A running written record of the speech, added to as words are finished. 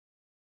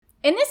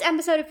In this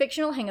episode of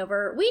Fictional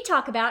Hangover, we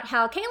talk about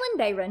how Kalynn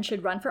Bayron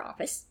should run for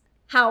office,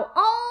 how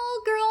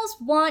all girls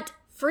want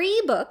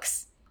free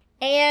books,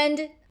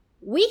 and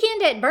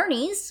Weekend at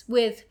Bernie's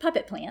with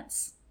puppet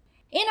plants,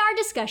 in our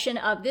discussion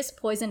of This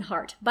Poison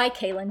Heart by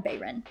Kalynn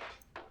Bayron.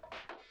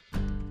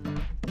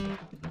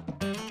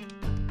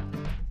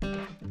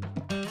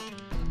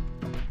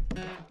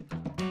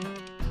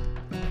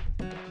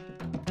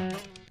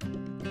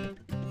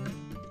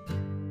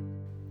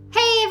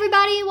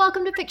 Everybody,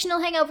 welcome to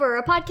Fictional Hangover,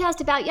 a podcast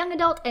about young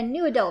adult and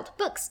new adult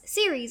books,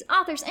 series,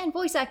 authors, and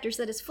voice actors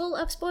that is full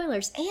of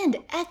spoilers and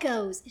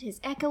echoes. It is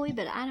echoey,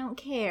 but I don't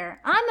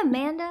care. I'm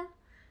Amanda.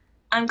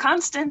 I'm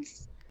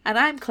Constance. And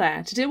I'm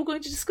Claire. Today we're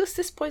going to discuss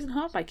This Poison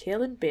Heart by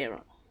Kalynn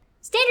Bayron.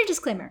 Standard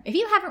disclaimer. If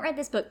you haven't read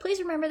this book, please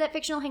remember that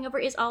Fictional Hangover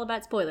is all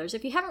about spoilers.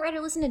 If you haven't read or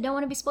listened and don't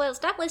want to be spoiled,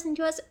 stop listening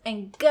to us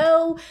and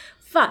go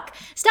fuck.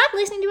 Stop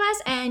listening to us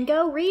and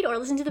go read or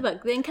listen to the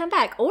book. Then come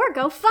back. Or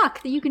go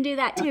fuck. You can do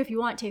that too if you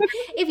want to.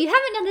 If you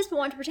haven't done this but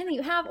want to pretend that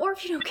you have, or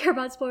if you don't care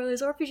about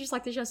spoilers, or if you just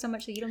like the show so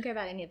much that you don't care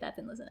about any of that,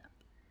 then listen up.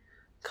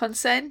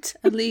 Consent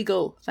and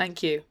legal.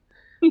 Thank you.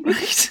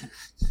 Right.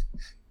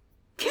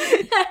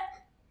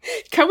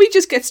 Can we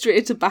just get straight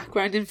into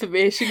background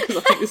information? Because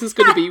I think this is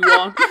going to be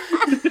one.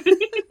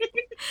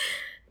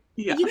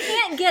 Yeah. You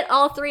can't get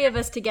all three of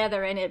us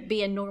together and it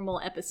be a normal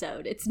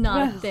episode. It's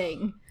not a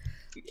thing.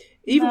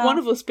 Even one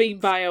of us being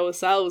by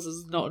ourselves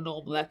is not a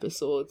normal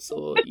episode,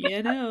 so,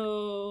 you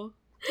know.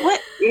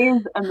 What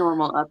is a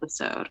normal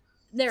episode?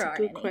 There That's are a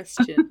good any.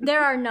 question.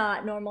 There are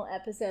not normal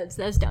episodes.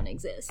 Those don't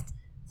exist.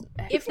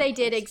 If they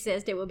did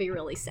exist, it would be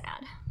really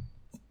sad.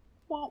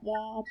 Womp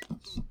womp.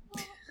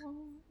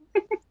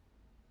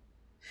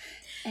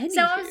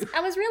 So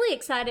I was really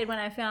excited when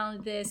I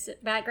found this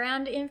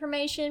background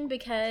information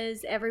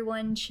because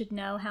everyone should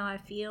know how I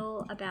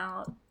feel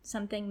about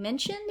something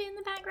mentioned in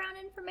the background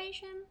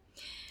information.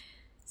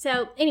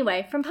 So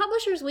anyway, from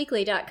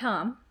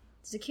publishersweekly.com,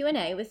 there's a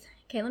Q&A with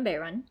Kalynn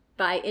Bayron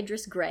by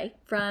Idris Gray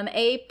from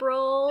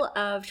April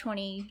of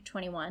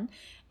 2021.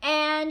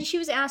 And she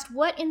was asked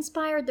what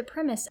inspired the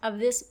premise of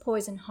This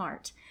Poison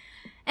Heart.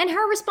 And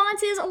her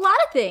response is a lot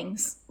of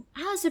things.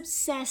 I was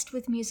obsessed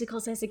with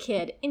musicals as a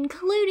kid,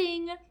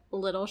 including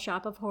Little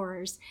Shop of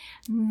Horrors.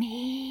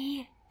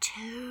 Me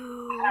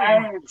too.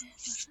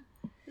 Yes.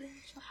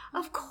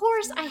 Of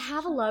course, I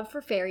have a love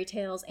for fairy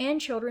tales and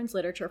children's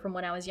literature from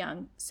when I was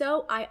young,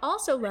 so I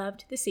also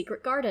loved The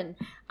Secret Garden.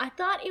 I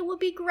thought it would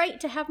be great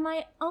to have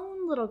my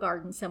own little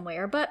garden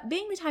somewhere, but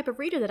being the type of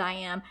reader that I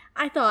am,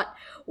 I thought,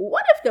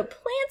 what if the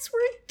plants were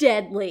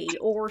deadly,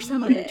 or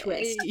some other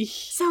twist?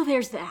 So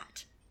there's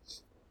that.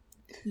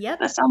 Yep.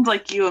 That sounds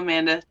like you,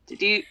 Amanda.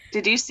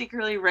 Did you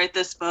secretly write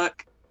this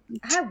book?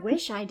 I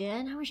wish I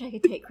did. I wish I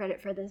could take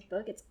credit for this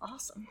book. It's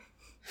awesome.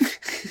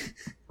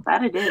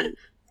 That it is.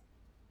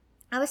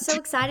 I was so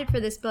excited for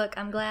this book.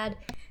 I'm glad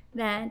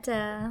that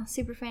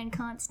Superfan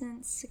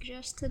Constance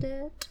suggested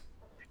it.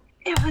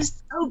 It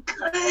was so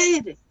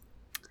good.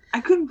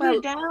 I couldn't put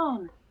it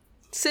down.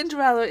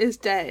 Cinderella is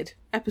Dead,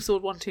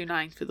 episode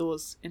 129, for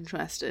those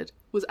interested,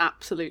 was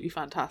absolutely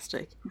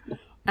fantastic.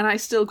 And I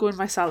still go in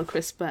my salad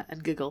crisper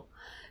and giggle.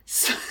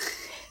 So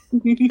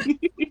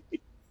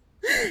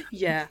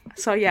yeah,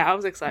 I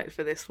was excited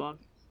for this one.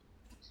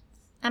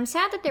 I'm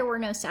sad that there were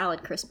no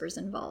salad crispers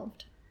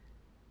involved.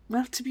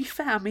 Well, to be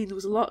fair, I mean, there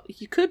was a lot.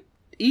 You could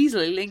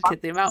easily link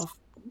it, the amount of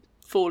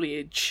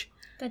foliage.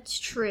 That's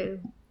true.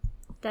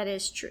 That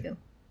is true.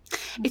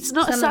 It's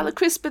not a salad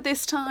crisper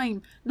this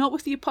time. Not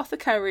with the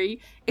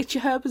apothecary. It's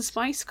your herb and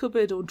spice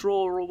cupboard or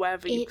drawer or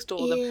wherever you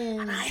store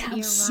them. And I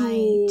have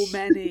so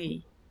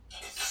many.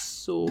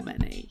 So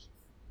many.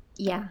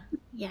 Yeah,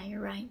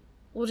 you're right.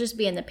 We'll just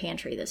be in the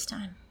pantry this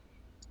time.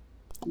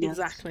 Yes.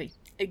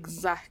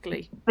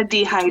 Exactly. The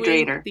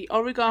dehydrator. Between the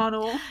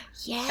oregano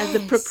Yes. and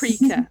the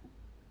paprika.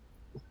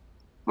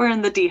 We're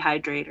in the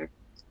dehydrator.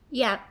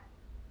 Yeah.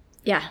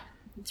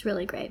 It's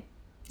really great.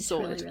 It's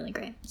Sorted. really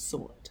great.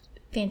 Sorted.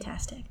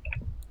 Fantastic.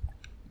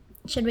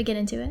 Should we get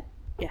into it?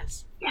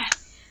 Yes.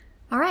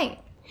 All right.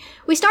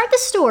 We start the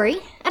story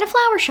at a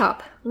flower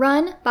shop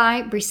run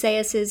by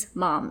Briseis's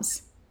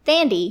moms,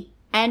 Thandi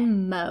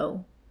and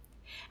Mo.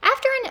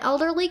 After an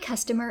elderly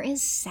customer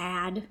is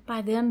sad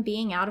by them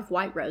being out of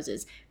white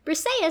roses,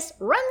 Briseis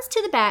runs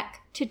to the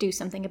back to do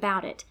something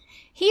about it.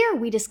 Here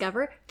we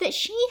discover that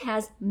she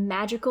has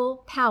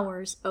magical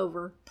powers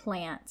over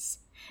plants.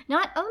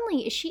 Not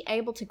only is she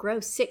able to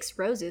grow 6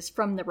 roses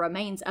from the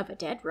remains of a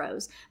dead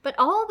rose, but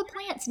all the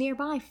plants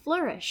nearby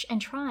flourish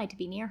and try to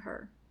be near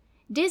her.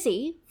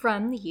 Dizzy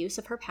from the use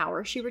of her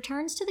power, she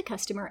returns to the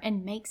customer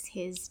and makes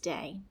his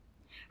day.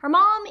 Her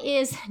mom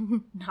is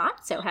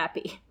not so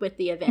happy with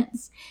the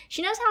events.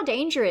 She knows how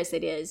dangerous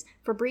it is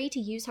for Bree to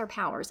use her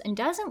powers and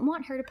doesn't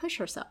want her to push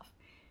herself.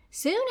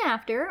 Soon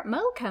after,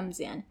 Mo comes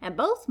in, and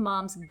both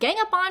moms gang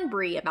up on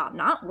Bree about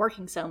not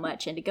working so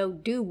much and to go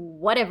do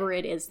whatever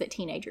it is that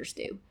teenagers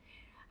do.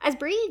 As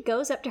Bree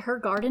goes up to her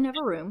garden of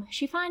a room,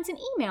 she finds an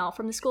email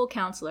from the school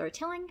counselor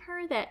telling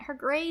her that her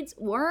grades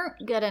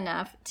weren't good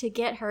enough to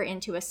get her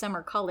into a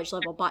summer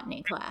college-level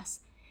botany class.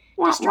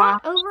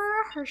 Distraught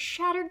over her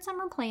shattered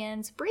summer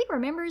plans, Bree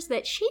remembers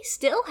that she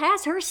still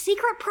has her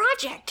secret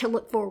project to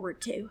look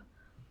forward to.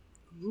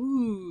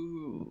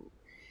 Ooh.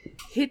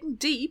 Hidden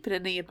deep in a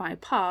nearby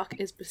park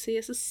is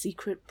Briseis'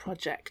 secret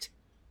project.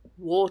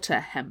 Water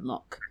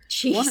hemlock.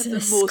 One of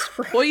the most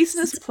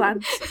poisonous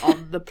plants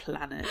on the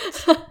planet.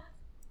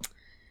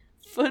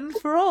 Fun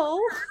for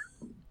all.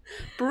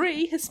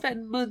 Bree has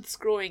spent months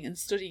growing and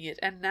studying it,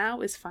 and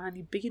now is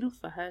finally big enough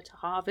for her to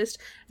harvest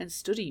and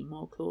study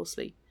more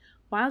closely.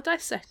 While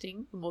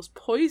dissecting the most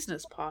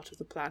poisonous part of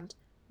the plant,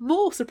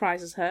 Mo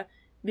surprises her,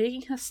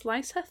 making her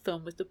slice her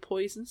thumb with the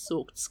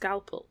poison-soaked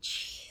scalpel.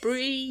 Jeez.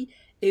 Bree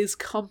is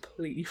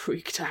completely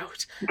freaked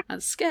out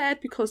and scared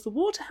because the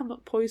water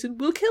hemlock poison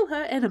will kill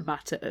her in a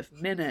matter of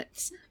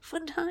minutes.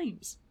 Fun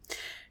times.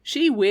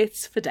 She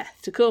waits for death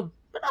to come,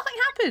 but nothing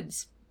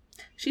happens.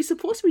 She's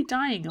supposed to be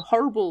dying a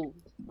horrible,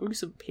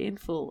 gruesome,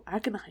 painful,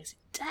 agonising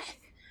death.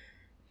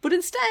 But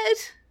instead,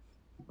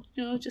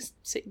 just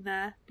sitting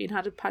there being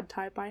had a pad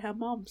thai by her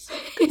moms.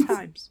 Good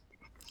times.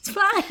 It's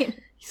fine.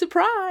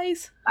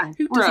 Surprise!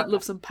 Who doesn't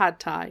love some pad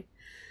thai?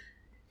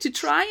 To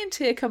try and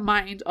take her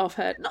mind off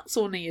her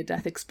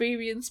not-so-near-death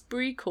experience,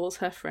 Bree calls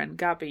her friend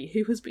Gabby,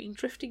 who has been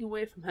drifting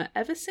away from her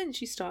ever since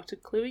she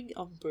started cluing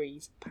on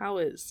Bree's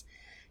powers.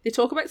 They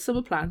talk about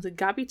summer plans, and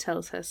Gabby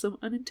tells her some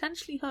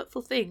unintentionally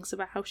hurtful things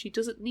about how she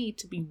doesn't need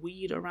to be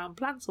weird around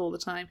plants all the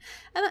time,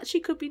 and that she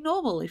could be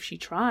normal if she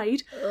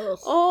tried. Ugh.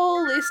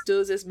 All this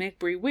does is make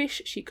Bree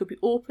wish she could be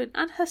open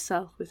and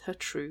herself with her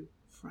true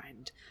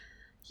friend.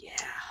 Yeah.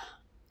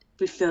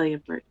 We feel you,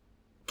 Bree.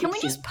 Can we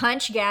just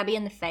punch Gabby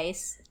in the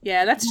face?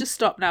 Yeah, let's just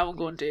stop now and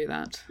go and do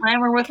that.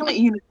 We're with my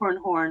unicorn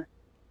horn.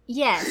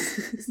 Yes.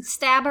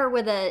 Stab her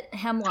with a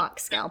hemlock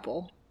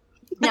scalpel.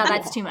 No,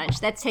 that's too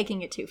much. That's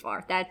taking it too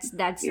far. That's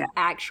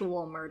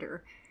actual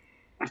murder.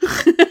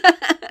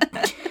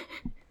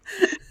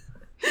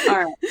 All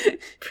right.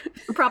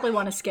 We probably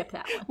want to skip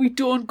that one. We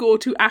don't go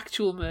to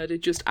actual murder,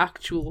 just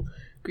actual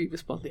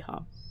grievous bodily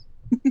harm.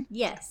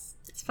 Yes,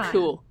 it's fine.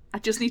 Cool. I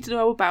just need to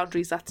know our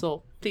boundaries, that's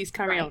all. Please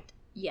carry on.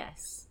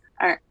 Yes.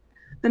 All right.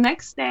 The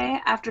next day,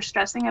 after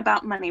stressing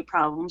about money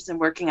problems and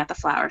working at the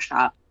flower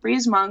shop,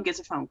 Bree's mom gets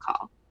a phone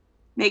call,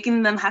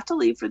 making them have to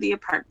leave for the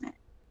apartment.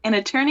 An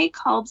attorney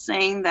called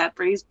saying that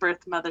Bree's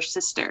birth mother's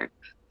sister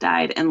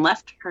died and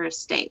left her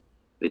estate,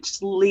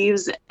 which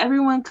leaves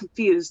everyone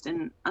confused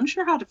and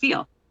unsure how to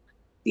feel.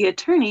 The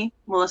attorney,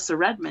 Melissa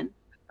Redmond,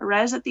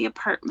 arrives at the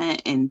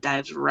apartment and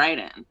dives right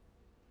in.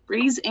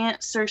 Bree's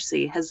aunt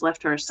Cersei has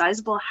left her a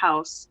sizable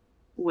house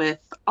with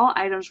all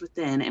items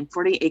within and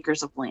 40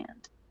 acres of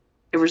land.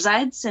 It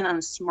resides in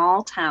a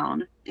small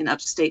town in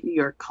upstate New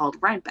York called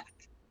Rhinebeck.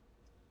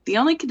 The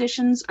only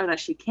conditions are that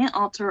she can't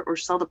alter or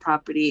sell the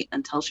property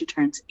until she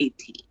turns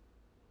 18.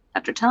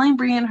 After telling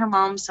Bree and her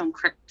mom some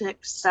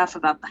cryptic stuff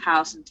about the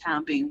house and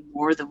town being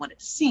more than what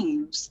it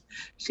seems,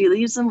 she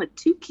leaves them with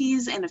 2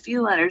 keys and a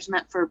few letters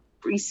meant for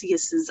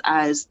Briseis'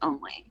 eyes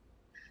only.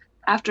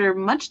 After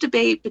much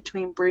debate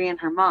between Bree and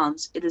her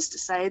moms, it is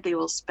decided they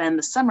will spend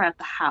the summer at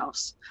the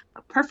house,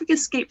 a perfect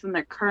escape from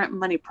their current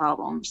money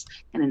problems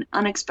and an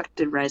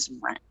unexpected rise in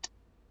rent.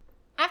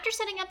 After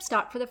setting up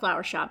stock for the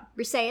flower shop,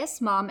 Briseis,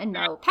 Mom, and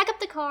Mo pack up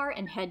the car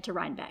and head to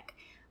Rhinebeck.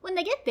 When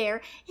they get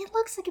there, it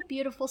looks like a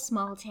beautiful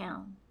small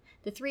town.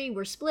 The three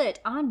were split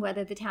on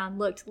whether the town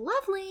looked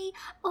lovely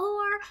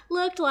or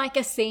looked like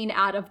a scene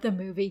out of the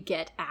movie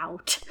Get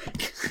Out.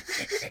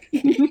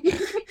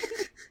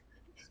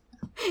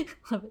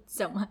 Love it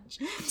so much.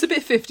 It's a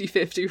bit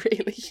 50-50,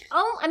 really.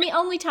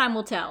 Only time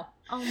will tell.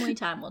 Only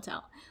time will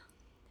tell.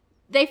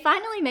 They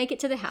finally make it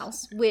to the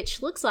house,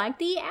 which looks like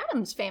the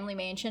Addams family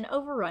mansion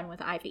overrun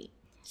with ivy.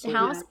 The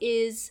house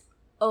is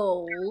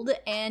old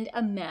and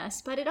a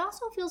mess, but it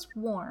also feels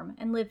warm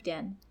and lived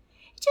in.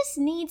 It just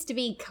needs to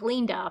be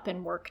cleaned up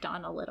and worked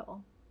on a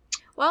little.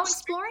 While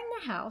exploring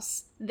the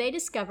house, they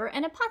discover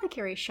an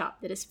apothecary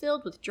shop that is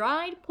filled with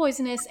dried,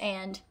 poisonous,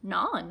 and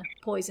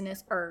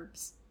non-poisonous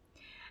herbs.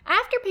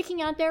 After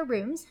picking out their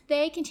rooms,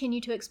 they continue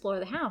to explore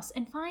the house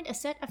and find a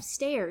set of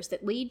stairs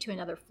that lead to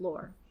another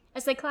floor.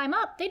 As they climb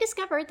up, they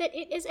discover that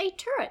it is a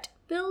turret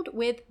filled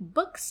with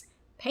books,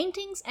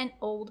 paintings, and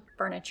old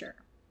furniture.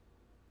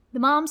 The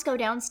moms go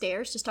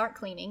downstairs to start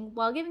cleaning,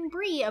 while giving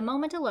Bree a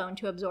moment alone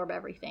to absorb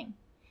everything.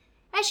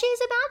 As she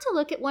is about to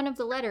look at one of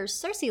the letters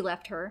Cersei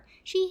left her,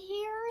 she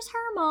hears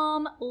her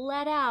mom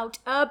let out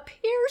a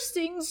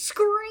piercing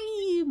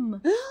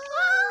scream.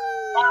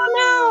 Oh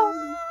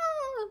no!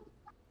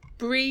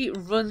 Bree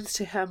runs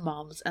to her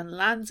mom's and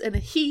lands in a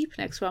heap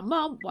next to her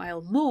mom,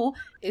 while Mo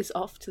is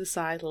off to the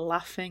side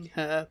laughing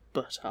her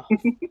butt off.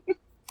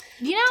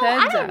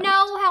 I don't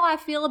know how I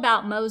feel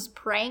about Mo's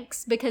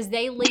pranks because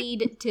they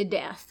lead to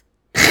death.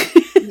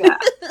 Yeah.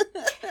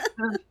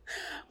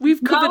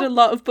 We've covered a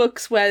lot of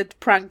books where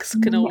pranks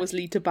can always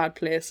lead to bad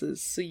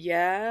places, so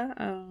yeah.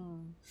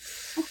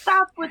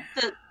 Stop with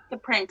the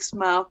pranks,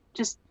 Mo.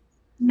 Just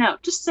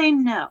say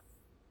no.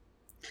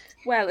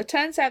 Well, it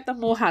turns out that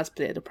Mo has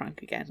played a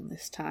prank again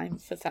this time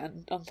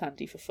on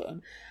Thandie for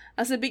fun.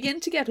 As they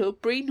begin to get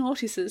up, Bree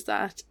notices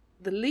that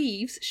the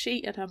leaves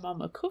she and her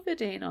mum are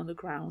covered in on the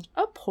ground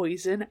are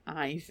poison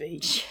ivy.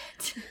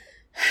 Shit.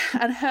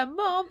 And her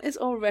mum is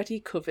already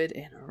covered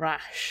in a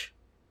rash.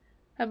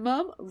 Her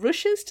mum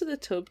rushes to the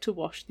tub to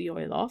wash the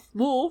oil off,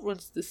 Mo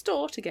runs to the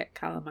store to get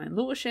calamine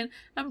lotion,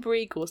 and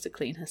Bree goes to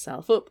clean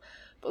herself up.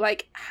 But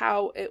like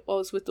how it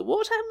was with the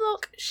water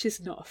hemlock,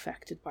 she's not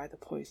affected by the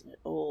poison at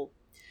all.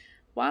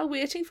 While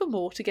waiting for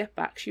Mo to get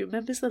back, she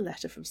remembers the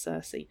letter from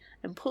Cersei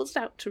and pulls it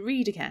out to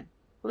read again.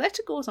 The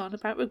letter goes on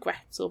about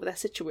regrets over their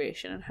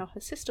situation and how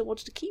her sister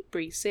wanted to keep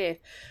Bree safe,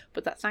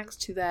 but that thanks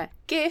to their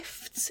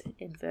gifts,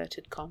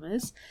 inverted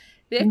commas,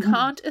 they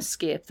can't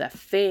escape their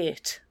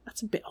fate.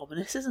 That's a bit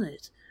ominous, isn't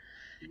it?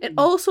 It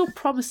also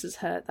promises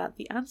her that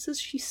the answers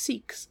she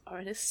seeks are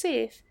in a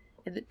safe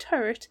in the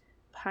turret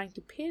behind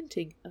a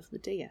painting of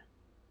Medea.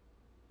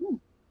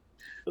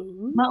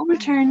 Mo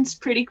returns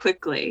pretty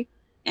quickly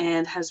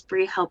and has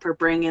Bree help her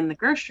bring in the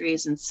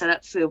groceries and set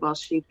up food while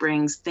she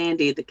brings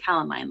Thandie the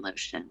calamine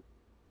lotion.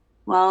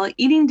 While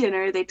eating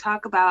dinner, they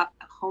talk about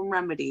a home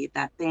remedy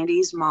that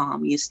Thandie's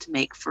mom used to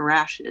make for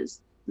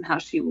rashes and how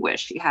she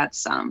wished she had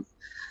some.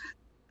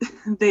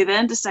 They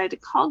then decide to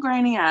call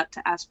Granny up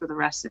to ask for the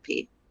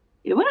recipe.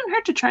 It wouldn't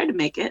hurt to try to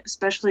make it,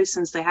 especially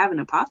since they have an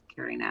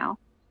apothecary now.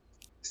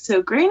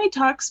 So Granny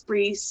talks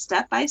Bree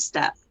step by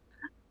step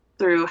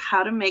through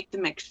how to make the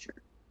mixture,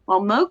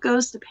 while Mo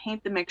goes to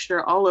paint the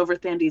mixture all over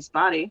Thandie's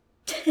body.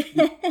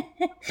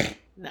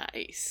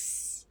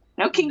 Nice.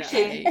 No kink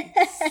shame.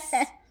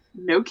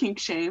 No kink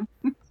shame.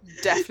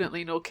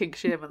 Definitely no kink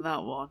shame in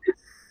that one.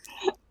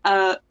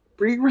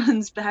 Bree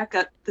runs back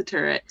up the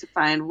turret to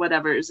find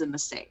whatever is in the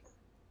safe.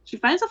 She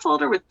finds a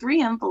folder with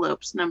 3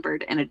 envelopes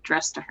numbered and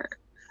addressed to her.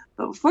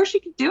 But before she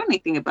could do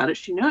anything about it,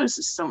 she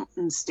notices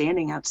someone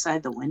standing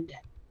outside the window.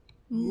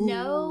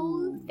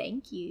 No,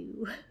 thank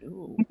you.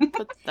 Ooh,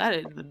 put that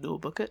in the no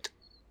bucket.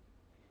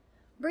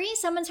 Bree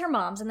summons her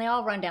moms and they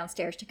all run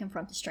downstairs to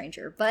confront the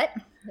stranger, but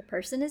the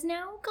person is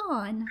now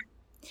gone.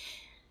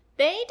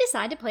 They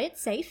decide to play it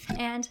safe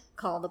and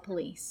call the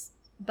police.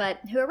 But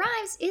who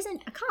arrives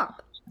isn't a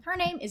cop. Her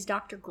name is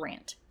Dr.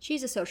 Grant.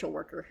 She's a social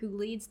worker who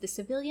leads the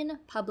Civilian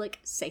Public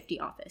Safety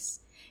Office.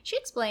 She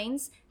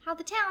explains how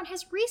the town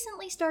has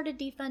recently started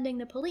defunding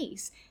the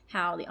police,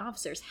 how the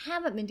officers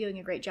haven't been doing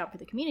a great job for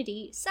the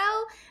community, so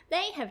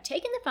they have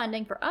taken the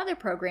funding for other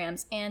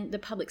programs, and the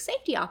Public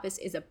Safety Office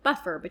is a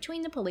buffer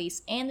between the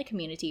police and the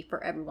community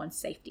for everyone's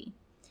safety.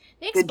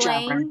 They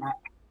explain, Good job,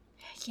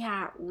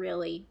 yeah,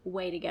 really,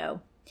 way to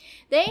go.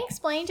 They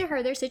explain to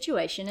her their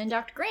situation, and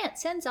Dr. Grant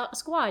sends out a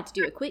squad to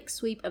do a quick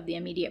sweep of the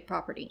immediate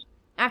property.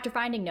 After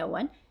finding no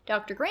one,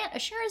 Dr. Grant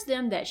assures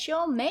them that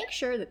she'll make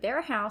sure that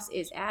their house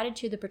is added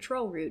to the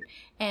patrol route,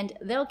 and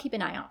they'll keep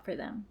an eye out for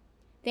them.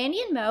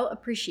 Thandie and Mo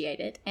appreciate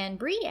it, and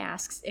Bree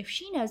asks if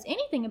she knows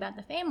anything about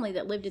the family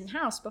that lived in the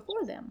house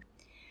before them.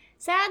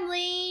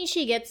 Sadly,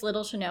 she gets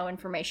little to no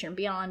information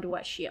beyond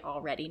what she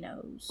already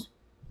knows.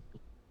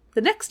 The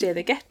next day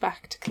they get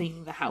back to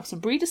cleaning the house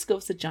and Bree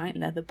discovers a giant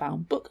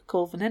leather-bound book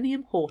called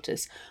Venenium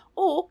Hortus,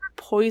 or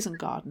Poison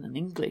Garden in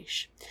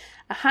English.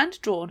 A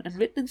hand-drawn and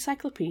written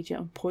encyclopedia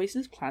on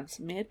poisonous plants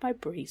made by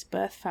Bree's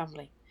birth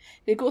family.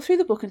 They go through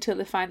the book until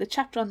they find the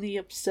chapter on the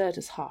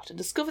Absurdus heart and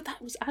discover that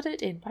it was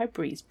added in by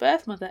Bree's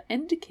birth mother,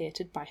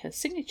 indicated by her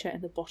signature in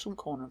the bottom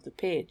corner of the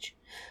page.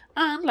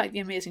 And, like the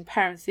amazing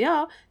parents they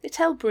are, they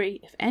tell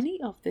Bree if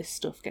any of this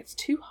stuff gets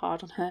too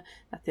hard on her,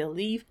 that they'll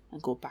leave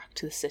and go back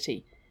to the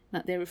city.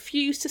 That they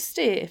refuse to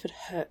stay if it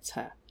hurts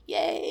her.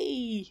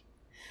 Yay!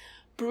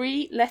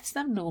 Bree lets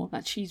them know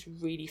that she's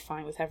really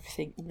fine with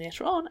everything, and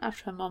later on,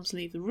 after her moms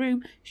leave the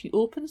room, she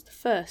opens the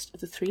first of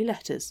the 3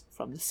 letters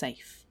from the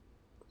safe.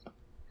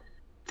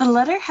 The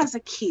letter has a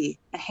key,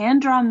 a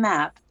hand-drawn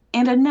map,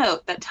 and a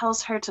note that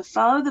tells her to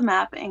follow the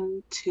map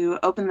and to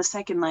open the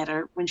second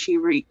letter when she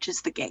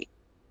reaches the gate.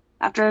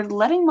 After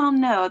letting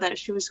Mom know that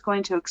she was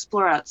going to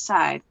explore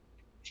outside,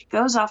 she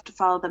goes off to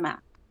follow the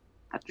map.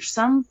 After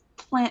some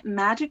plant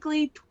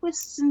magically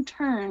twists and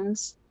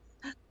turns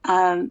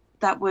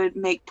that would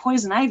make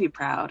Poison Ivy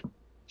proud,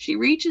 she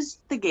reaches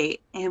the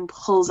gate and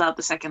pulls out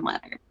the second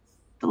letter.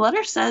 The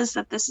letter says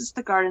that this is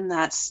the garden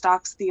that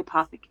stocks the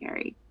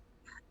apothecary,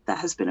 that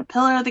has been a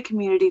pillar of the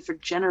community for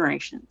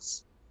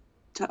generations.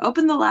 To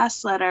open the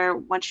last letter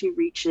once she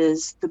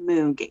reaches the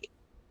moon gate,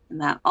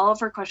 and that all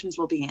of her questions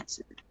will be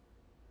answered.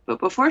 But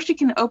before she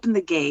can open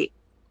the gate,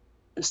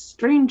 a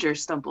stranger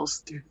stumbles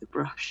through the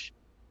brush.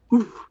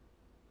 Ooh.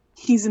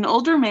 He's an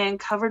older man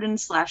covered in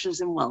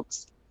slashes and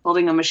welts,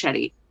 holding a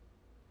machete.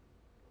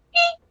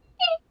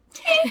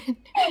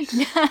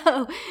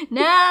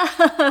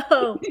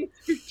 No!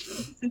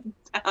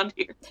 Down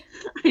here.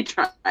 I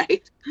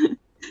tried.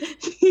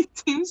 He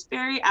seems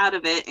very out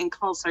of it and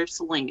calls her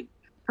Selene,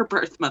 her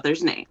birth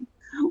mother's name,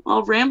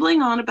 while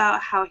rambling on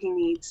about how he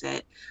needs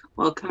it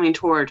while coming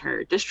toward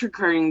her,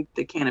 disregarding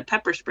the can of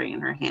pepper spray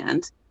in her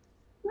hand.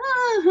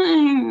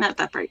 Not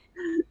that bright.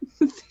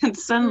 And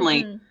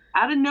suddenly,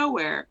 out of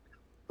nowhere,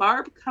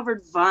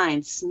 barb-covered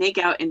vines snake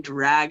out and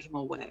drag him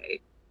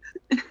away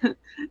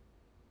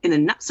in a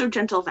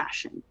not-so-gentle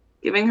fashion,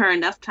 giving her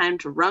enough time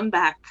to run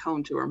back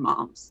home to her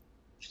mom's.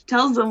 She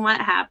tells them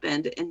what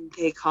happened, and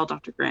they call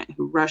Dr. Grant,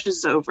 who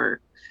rushes over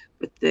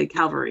with the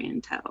cavalry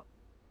in tow.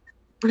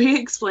 Bree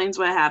explains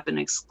what happened,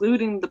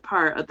 excluding the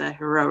part of the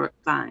heroic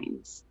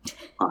vines.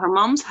 While her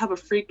moms have a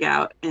freak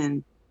out,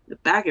 and the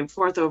back and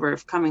forth over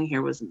if coming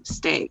here was a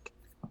mistake,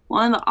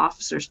 one of the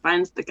officers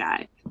finds the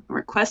guy and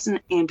requests an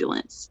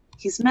ambulance.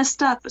 He's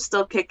messed up, but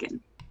still kicking,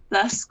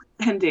 thus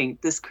ending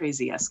this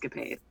crazy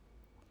escapade.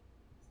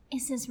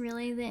 Is this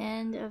really the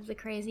end of the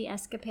crazy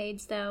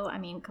escapades, though? I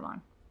mean, come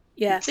on.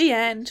 Yeah, the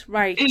end.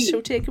 Right,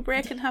 so take a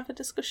break and have a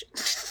discussion.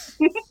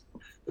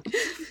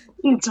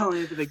 It's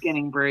only the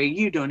beginning, Brie.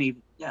 You don't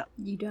even know.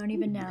 You don't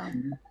even know.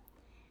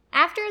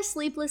 After a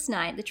sleepless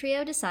night, the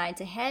trio decide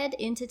to head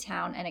into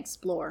town and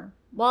explore.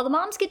 While the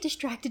moms get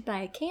distracted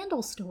by a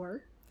candle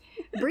store,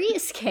 Bree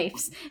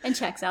escapes and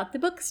checks out the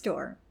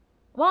bookstore.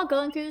 While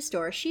going through the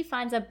store, she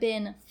finds a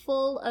bin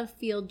full of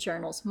field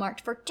journals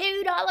marked for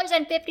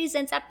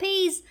 $2.50 a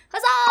piece.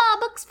 Huzzah!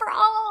 Books for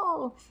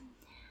all!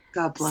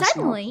 God bless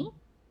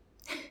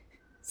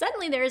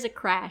Suddenly there is a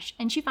crash,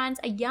 and she finds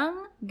a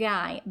young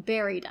guy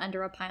buried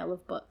under a pile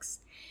of books.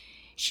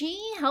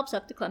 She helps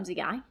up the clumsy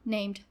guy,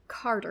 named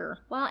Carter,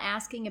 while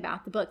asking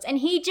about the books, and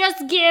he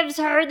just gives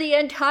her the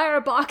entire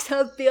box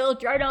of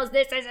field journals.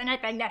 This isn't a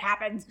thing that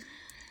happens.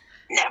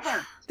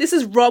 Never! This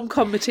is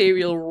rom-com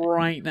material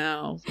right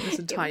now, this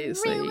entire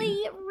scene.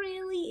 It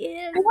really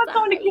is. You're not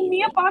going to give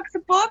me a box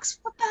of books?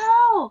 What the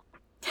hell?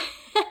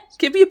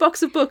 Give me a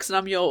box of books and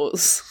I'm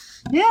yours.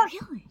 Yeah.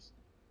 Really?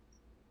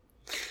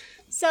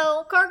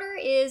 So Carter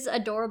is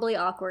adorably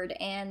awkward,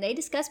 and they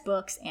discuss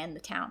books and the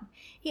town.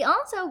 He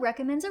also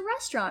recommends a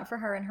restaurant for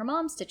her and her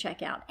moms to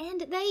check out,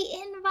 and they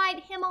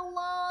invite him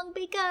along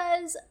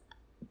because,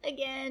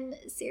 again,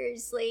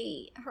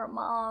 seriously, her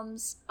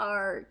moms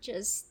are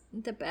just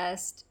the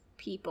best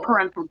people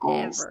Parental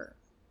goals. ever.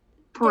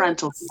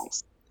 Parental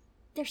goals.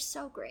 They're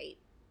so great.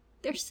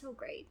 They're so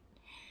great.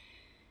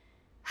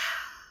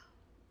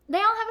 They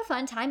all have a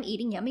fun time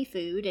eating yummy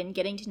food and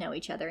getting to know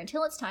each other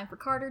until it's time for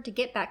Carter to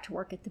get back to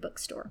work at the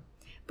bookstore.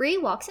 Bree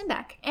walks him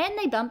back, and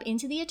they bump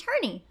into the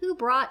attorney who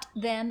brought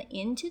them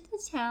into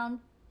the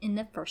town in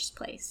the first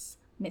place,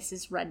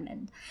 Mrs.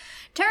 Redmond.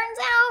 Turns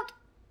out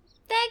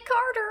that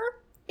Carter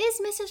is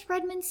Mrs.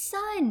 Redmond's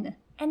son,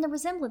 and the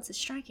resemblance is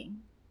striking.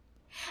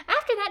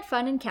 After that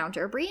fun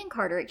encounter, Bree and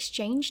Carter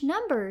exchange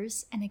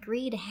numbers and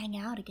agree to hang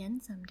out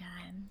again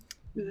sometime.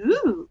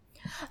 Ooh.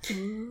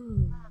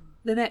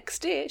 The next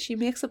day, she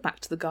makes it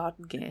back to the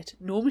garden gate.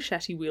 No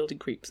machete-wielding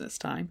creeps this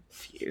time.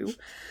 Phew.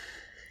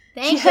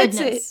 Thank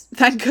goodness.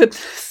 Thank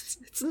goodness.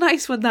 It's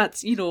nice when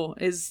that's,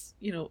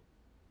 the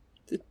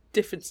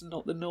difference and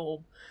not the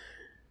norm.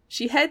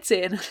 She heads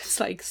in and it's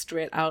like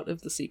straight out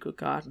of the secret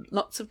garden.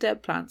 Lots of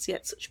dead plants,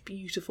 yet such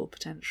beautiful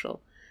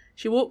potential.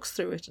 She walks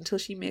through it until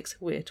she makes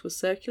her way to a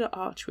circular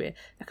archway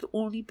that could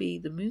only be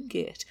the moon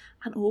gate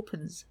and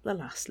opens the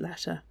last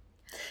letter.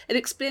 It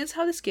explains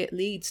how this gate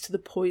leads to the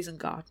poison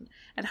garden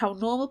and how a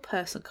normal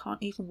person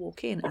can't even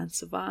walk in and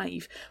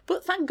survive.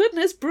 But thank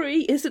goodness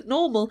Bree isn't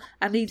normal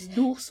and needs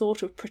no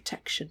sort of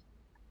protection.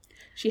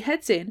 She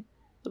heads in,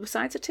 but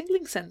besides a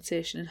tingling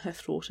sensation in her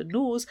throat and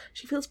nose,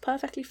 she feels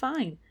perfectly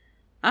fine.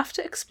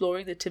 After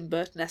exploring the Tim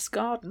Burton-esque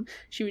garden,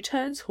 she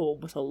returns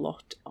home with a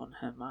lot on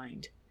her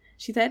mind.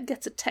 She then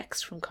gets a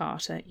text from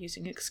Carter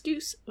using an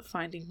excuse of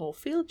finding more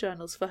field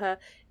journals for her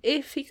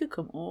if he could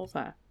come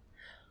over.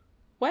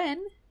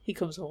 When he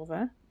comes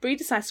over, Bree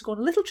decides to go on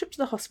a little trip to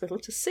the hospital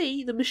to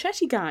see the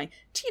machete guy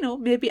to,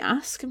 maybe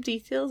ask him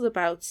details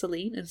about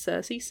Celine and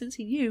Cersei since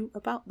he knew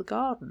about the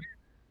garden.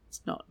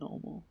 It's not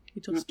normal.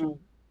 You just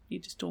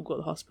don't go to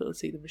the hospital to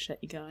see the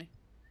machete guy.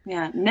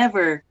 Yeah,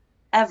 never,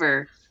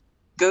 ever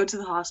go to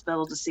the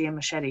hospital to see a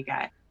machete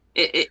guy.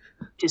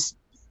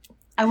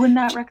 I would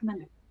not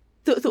recommend it.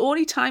 The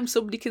only time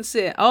somebody can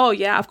say, oh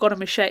yeah, I've got a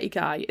machete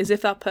guy, is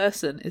if that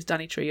person is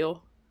Danny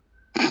Trejo.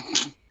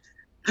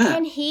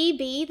 Can he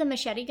be the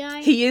machete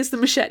guy? He is the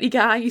machete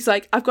guy. He's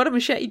like, I've got a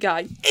machete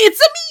guy.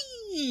 It's a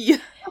me!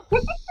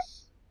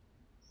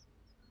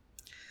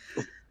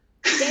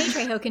 Danny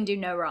Trejo can do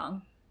no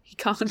wrong. He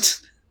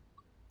can't.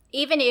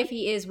 Even if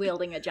he is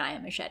wielding a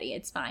giant machete,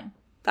 it's fine.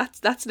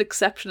 That's an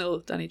exceptional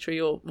Danny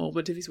Trejo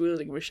moment if he's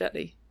wielding a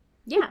machete.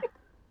 Yeah.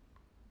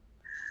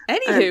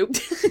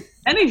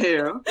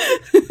 Anywho.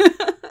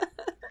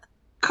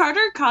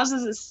 Carter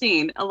causes a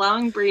scene,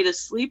 allowing Bree to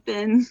sleep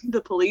in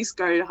the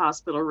police-guarded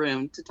hospital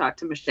room to talk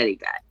to Machete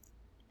Guy.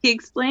 He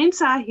explains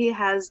how he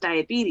has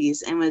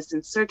diabetes and was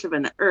in search of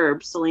an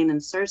herb Celine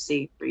and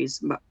Cersei,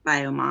 Bree's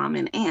bio mom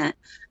and aunt,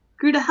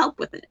 grew to help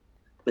with it.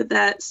 But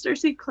that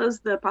Cersei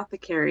closed the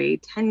apothecary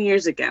 10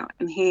 years ago,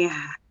 and he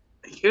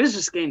was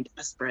just getting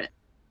desperate.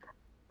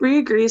 Bree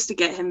agrees to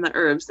get him the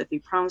herbs if he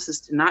promises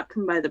to not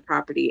come by the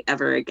property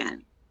ever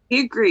again.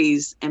 He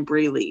agrees, and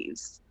Bree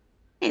leaves.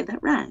 Hey,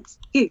 that rhymes.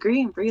 He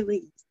agrees and Bree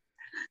leaves.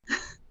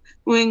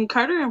 When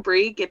Carter and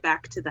Bree get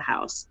back to the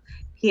house,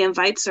 he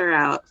invites her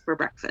out for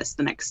breakfast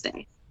the next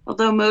day.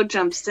 Although Mo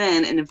jumps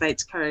in and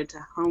invites Carter to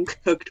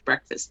home-cooked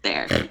breakfast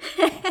there.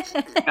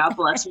 God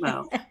bless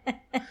Mo.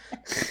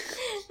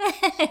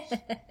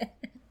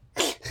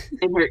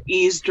 in her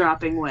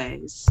eavesdropping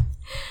ways.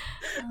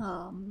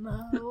 Oh,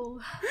 Mo.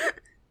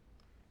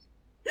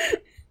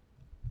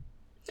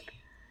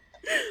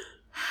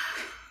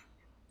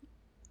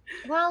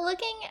 While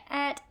looking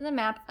at the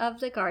map of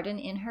the garden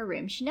in her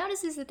room, she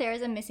notices that there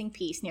is a missing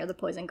piece near the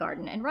poison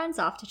garden and runs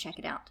off to check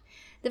it out.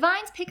 The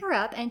vines pick her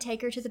up and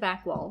take her to the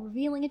back wall,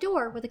 revealing a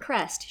door with a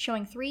crest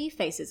showing 3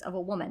 faces of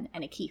a woman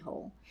and a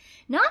keyhole.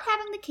 Not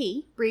having the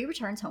key, Bree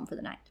returns home for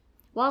the night.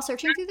 While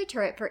searching through the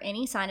turret for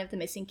any sign of the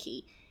missing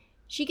key,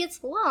 she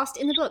gets lost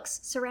in the books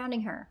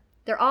surrounding her.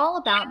 They're all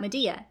about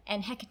Medea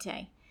and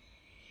Hecate.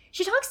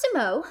 She talks to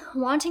Mo,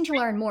 wanting to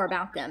learn more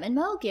about them, and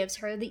Mo gives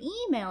her the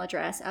email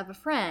address of a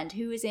friend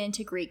who is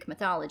into Greek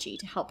mythology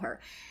to help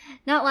her.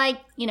 Not like,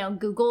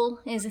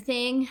 Google is a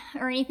thing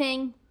or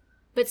anything,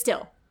 but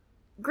still.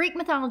 Greek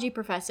mythology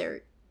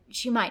professor,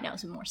 she might know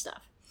some more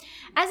stuff.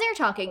 As they're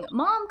talking,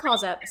 Mom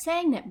calls up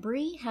saying that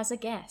Bree has a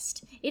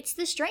guest. It's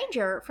the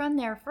stranger from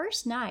their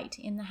first night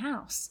in the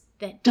house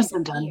that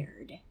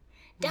disappeared.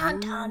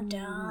 Dun dun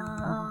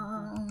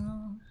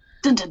dun.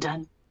 Dun dun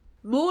dun.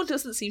 Mo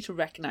doesn't seem to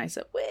recognise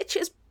her, which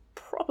is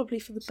probably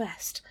for the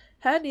best.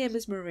 Her name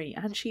is Marie,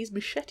 and she's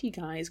Machete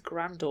Guy's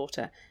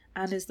granddaughter,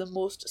 and is the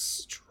most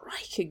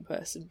striking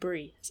person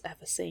Bree has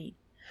ever seen.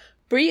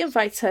 Bree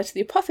invites her to the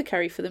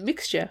apothecary for the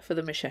mixture for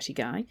the Machete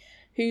Guy,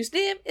 whose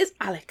name is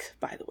Alec,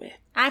 by the way.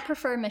 I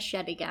prefer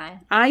Machete Guy.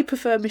 I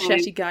prefer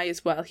Machete Guy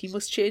as well. He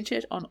must change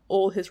it on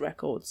all his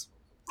records.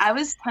 I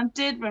was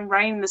tempted when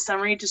writing the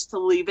summary just to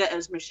leave it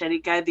as Machete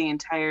Guy the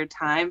entire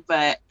time,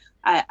 but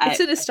it's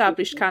an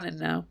established canon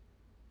now.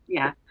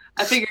 Yeah,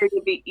 I figured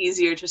it'd be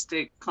easier just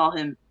to call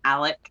him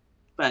Alec,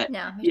 but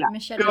no, yeah.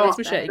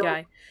 Machete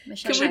Guy.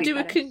 Can we do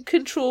a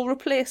control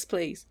replace,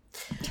 please?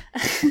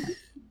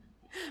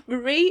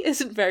 Marie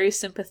isn't very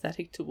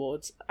sympathetic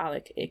towards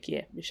Alec,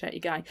 aka Machete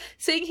Guy,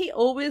 saying he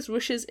always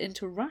rushes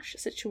into rash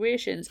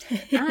situations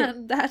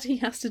and that he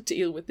has to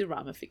deal with the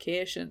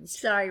ramifications.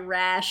 Sorry,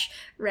 rash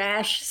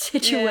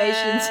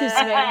situations is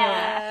very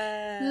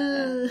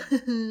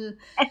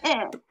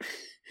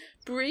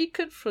Bree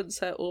confronts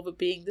her over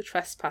being the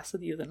trespasser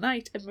the other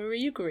night, and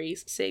Marie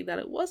agrees, saying that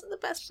it wasn't the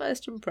best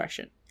first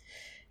impression.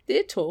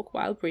 They talk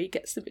while Bree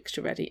gets the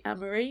mixture ready, and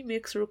Marie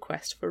makes a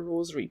request for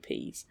rosary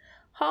peas.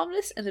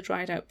 Harmless in the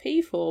dried out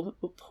pea form,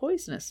 but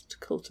poisonous to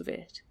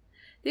cultivate.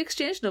 They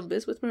exchange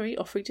numbers, with Marie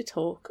offering to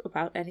talk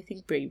about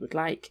anything Bree would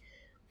like.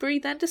 Bree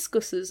then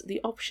discusses the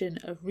option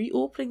of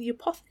reopening the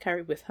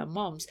apothecary with her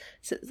moms,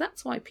 since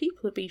that's why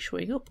people have been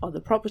showing up on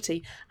the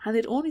property, and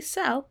they'd only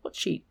sell what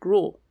she'd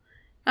grow.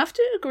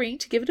 After agreeing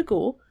to give it a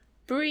go,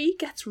 Bree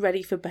gets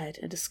ready for bed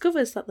and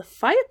discovers that the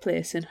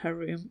fireplace in her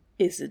room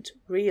isn't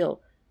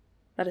real.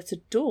 That it's a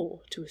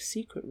door to a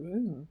secret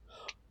room.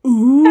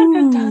 Ooh.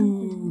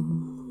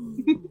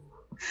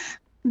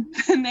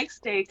 The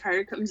next day,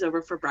 Carter comes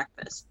over for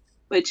breakfast,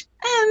 which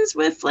ends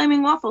with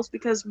flaming waffles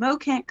because Mo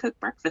can't cook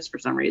breakfast for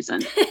some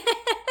reason.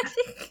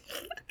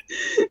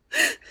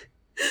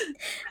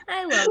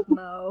 I love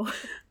Mo.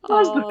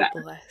 Oh,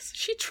 bless.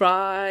 She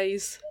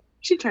tries.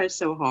 She tries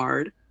so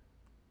hard.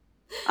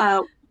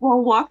 While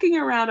walking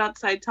around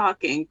outside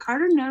talking,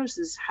 Carter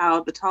notices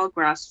how the tall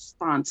grass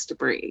responds to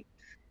Bree.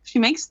 She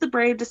makes the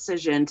brave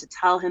decision to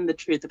tell him the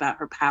truth about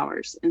her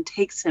powers and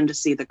takes him to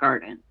see the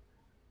garden.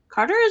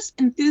 Carter is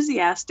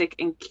enthusiastic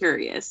and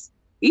curious.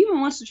 He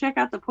even wants to check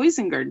out the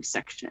poison garden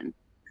section.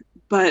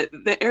 But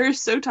the air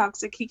is so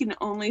toxic he can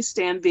only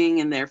stand being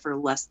in there for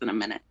less than a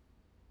minute.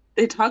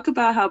 They talk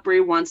about how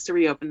Bree wants to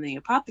reopen the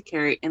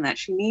apothecary and that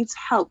she needs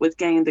help with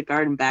getting the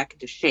garden back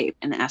into shape,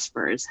 and ask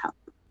for his help.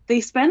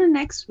 They spend the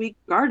next week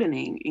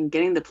gardening and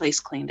getting the place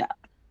cleaned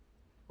up.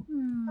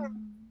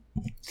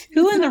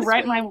 Who in the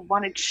right mind would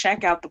want to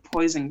check out the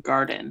poison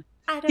garden?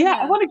 I don't know.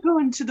 I want to go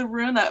into the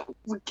room that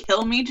would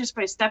kill me just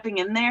by stepping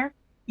in there.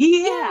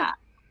 Yeah.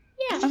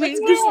 I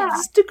mean,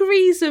 there's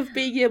degrees of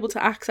being able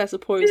to access a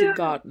poison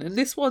garden, and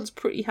this one's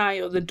pretty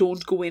high on the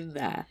don't go in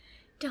there.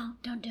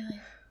 Don't do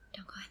it.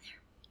 Don't go in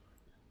there.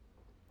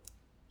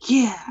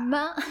 Yeah.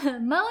 Mo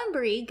and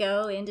Bree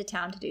go into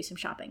town to do some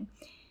shopping.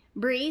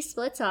 Bree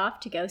splits off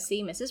to go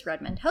see Mrs.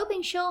 Redmond,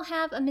 hoping she'll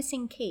have a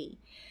missing key.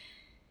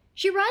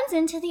 She runs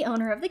into the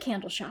owner of the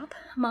candle shop,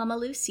 Mama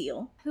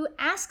Lucille, who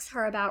asks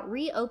her about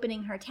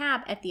reopening her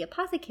tab at the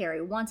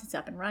apothecary once it's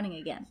up and running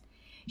again.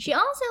 She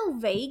also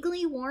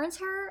vaguely warns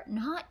her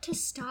not to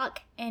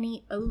stock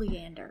any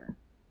oleander.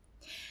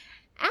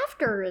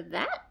 After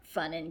that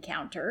fun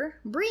encounter,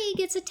 Bree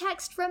gets a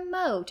text from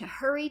Mo to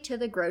hurry to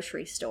the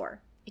grocery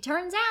store. It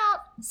turns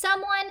out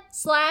someone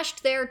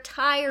slashed their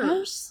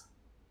tires.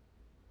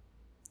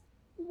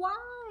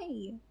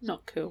 Why?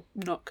 Not cool.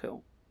 No.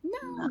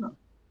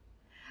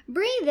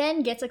 Bree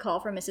then gets a call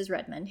from Mrs.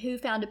 Redmond, who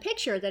found a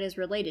picture that is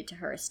related to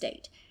her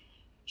estate.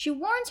 She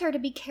warns her to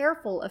be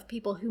careful of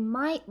people who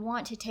might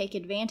want to take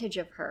advantage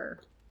of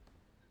her.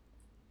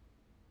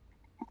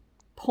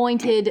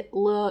 Pointed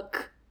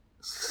look.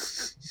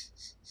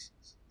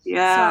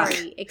 Yeah.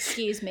 Sorry,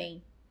 excuse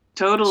me.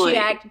 Totally.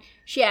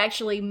 She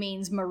actually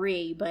means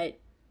Marie, but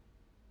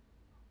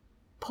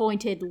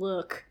pointed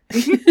look.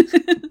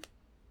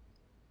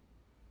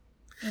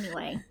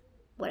 Anyway,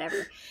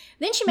 whatever.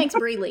 Then she makes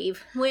Bree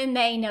leave when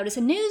they notice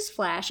a news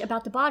flash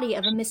about the body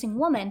of a missing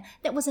woman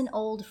that was an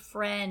old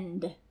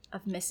friend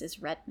of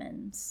Mrs.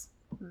 Redmond's.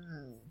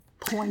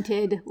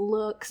 Pointed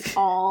looks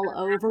all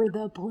over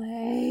the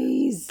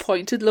place.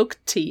 Pointed look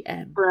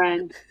TM.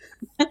 Friend.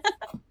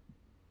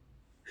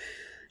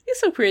 You're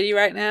so pretty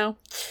right now.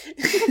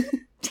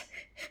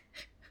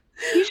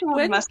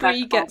 When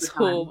Bree gets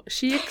home,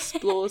 she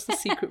explores the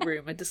secret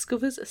room and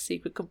discovers a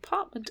secret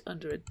compartment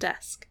under a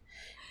desk.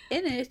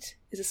 In it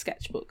is a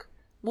sketchbook,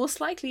 most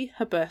likely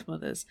her birth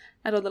mother's,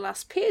 and on the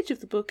last page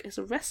of the book is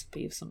a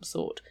recipe of some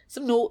sort,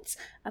 some notes,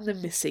 and the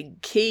missing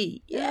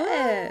key.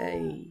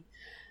 Yay!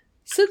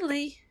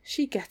 Suddenly,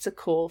 she gets a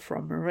call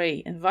from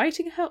Marie,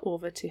 inviting her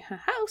over to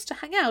her house to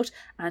hang out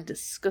and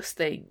discuss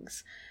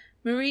things.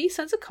 Marie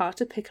sends a car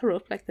to pick her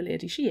up like the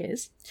lady she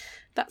is.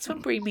 That's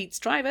when Bree meets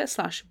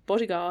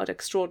driver/bodyguard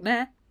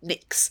extraordinaire,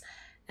 Nix,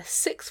 a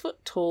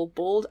 6-foot-tall,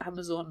 bald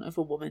Amazon of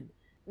a woman.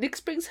 Nix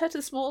brings her to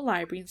the small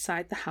library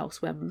inside the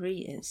house where Marie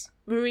is.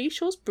 Marie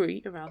shows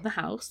Bree around the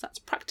house, that's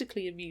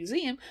practically a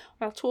museum,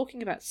 while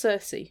talking about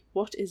Circe,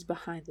 what is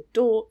behind the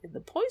door in the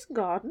poison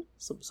garden,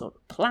 some sort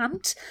of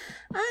plant,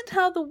 and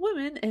how the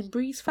women in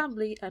Bree's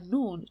family are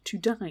known to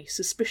die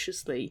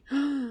suspiciously.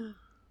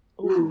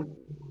 Ooh.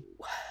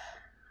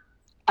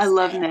 I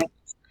love Nix.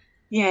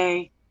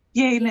 Yay.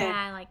 Yay, Nix. Yeah,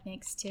 I like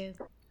Nix too.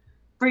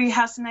 Bree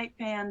House Night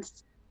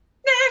fans.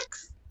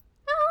 Nix!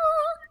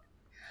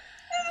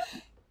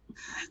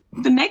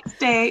 The next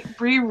day,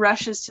 Bree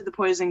rushes to the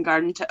poison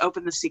garden to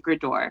open the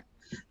secret door.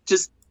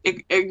 Just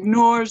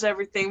ignores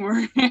everything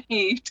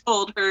Marie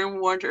told her and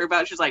warned her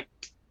about. She's like,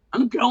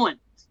 I'm going.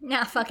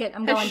 Nah, fuck it.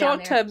 I'm her going down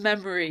there. short-term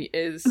memory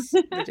is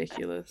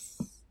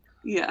ridiculous.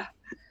 Yeah.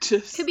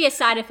 Just Could be a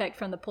side effect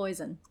from the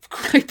poison.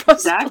 Quite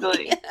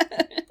possibly.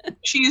 Exactly.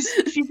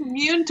 She's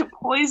immune to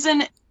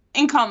poison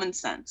and common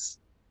sense.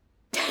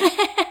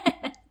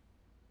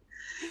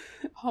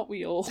 Aren't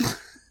we all?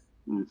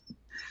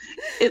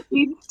 It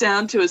leads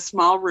down to a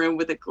small room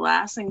with a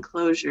glass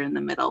enclosure in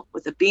the middle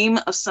with a beam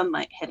of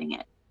sunlight hitting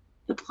it.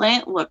 The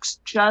plant looks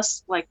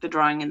just like the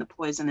drawing in the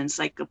poison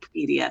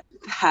encyclopedia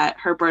that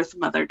her birth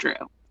mother drew.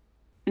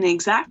 An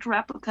exact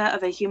replica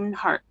of a human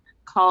heart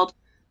called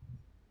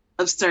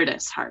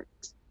Absurdus heart.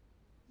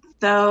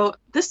 Though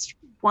this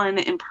one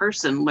in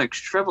person looks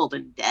shriveled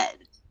and dead.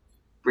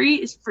 Bree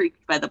is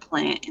freaked by the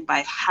plant and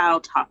by how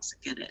toxic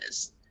it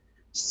is.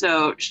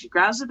 So she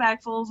grabs a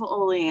bag full of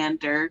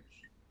oleander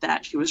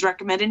that she was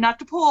recommended not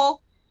to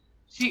pull.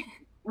 She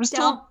was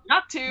told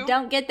not to.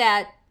 Don't get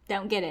that.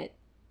 Don't get it.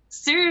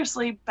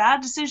 Seriously,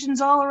 bad decisions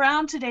all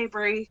around today,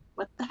 Bree.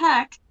 What the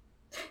heck?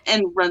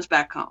 And runs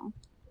back home.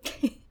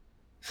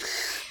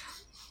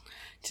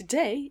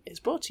 Today is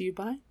brought to you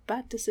by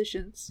Bad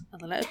Decisions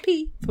and the letter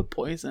P for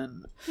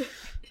poison.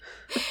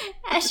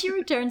 As she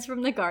returns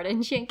from the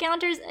garden, she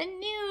encounters a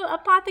new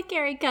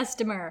apothecary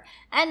customer,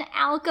 an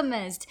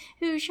alchemist,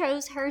 who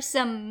shows her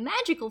some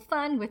magical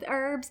fun with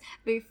herbs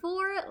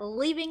before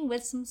leaving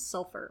with some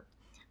sulfur.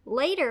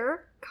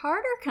 Later,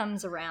 Carter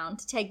comes around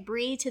to take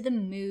Bree to the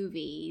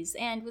movies,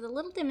 and with a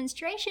little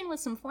demonstration with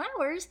some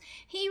flowers,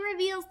 he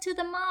reveals to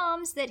the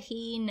moms that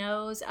he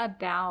knows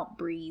about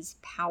Bree's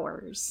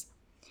powers.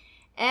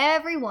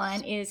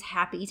 Everyone is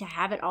happy to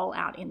have it all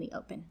out in the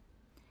open.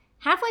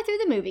 Halfway through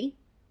the movie,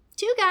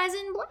 2 guys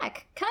in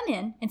black come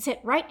in and sit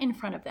right in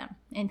front of them,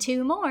 and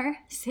 2 more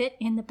sit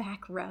in the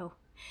back row.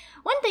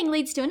 One thing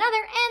leads to another,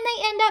 and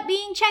they end up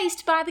being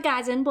chased by the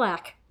guys in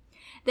black.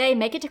 They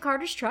make it to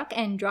Carter's truck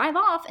and drive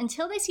off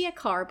until they see a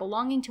car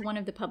belonging to one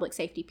of the public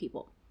safety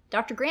people.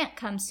 Dr. Grant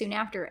comes soon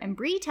after, and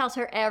Bree tells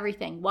her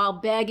everything while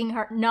begging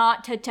her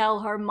not to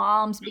tell her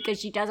moms because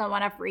she doesn't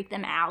want to freak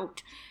them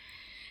out.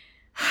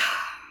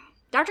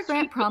 Dr.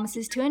 Grant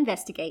promises to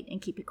investigate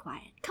and keep it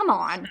quiet. Come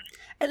on.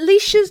 At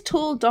least she's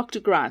told Dr.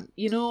 Grant,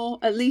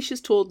 at least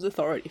she's told an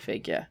authority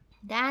figure.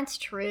 That's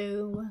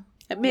true.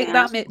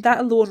 That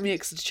alone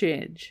makes a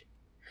change.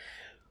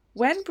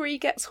 When Bree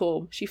gets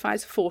home, she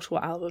finds a photo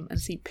album and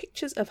sees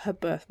pictures of her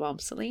birth mom,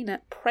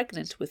 Selena,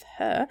 pregnant with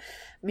her,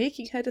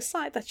 making her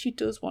decide that she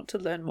does want to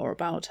learn more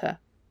about her.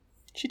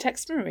 She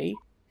texts Marie,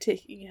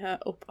 taking her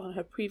up on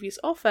her previous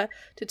offer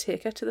to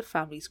take her to the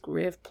family's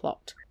grave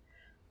plot.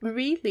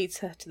 Marie leads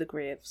her to the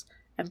graves,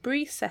 and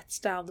Bree sets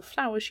down the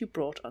flowers she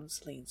brought on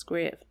Celine's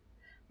grave.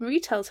 Marie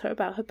tells her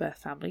about her birth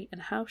family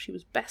and how she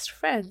was best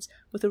friends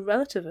with a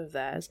relative of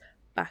theirs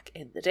back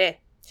in the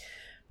day.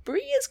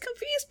 Bree is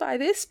confused by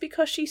this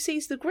because she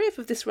sees the grave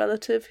of this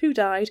relative who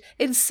died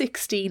in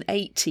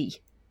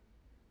 1680.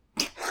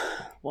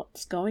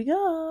 What's going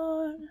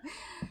on?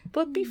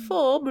 But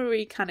before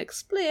Marie can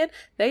explain,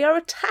 they are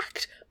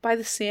attacked by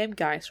the same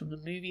guys from the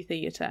movie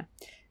theatre.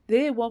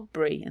 They want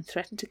Bree and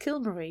threaten to kill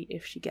Marie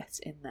if she gets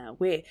in their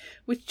way,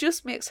 which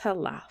just makes her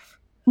laugh.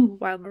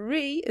 While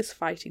Marie is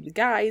fighting the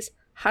guys,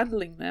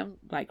 handling them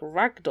like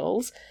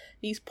ragdolls,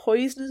 these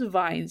poisonous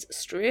vines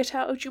straight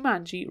out of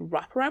Jumanji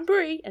wrap around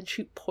Bree and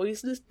shoot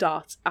poisonous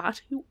darts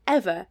at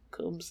whoever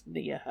comes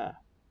near her.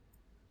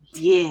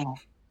 Yeah.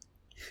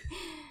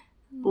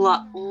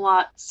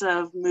 Lots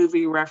of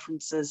movie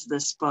references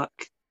this book.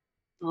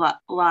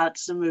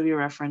 Lots of movie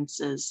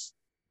references.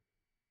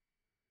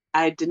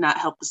 I did not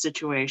help the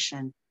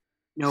situation.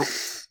 Nope.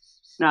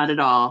 Not at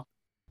all.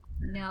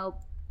 Nope.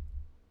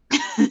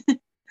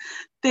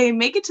 They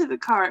make it to the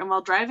car, and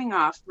while driving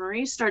off,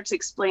 Marie starts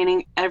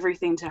explaining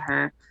everything to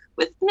her,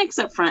 with Nix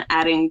up front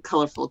adding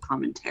colorful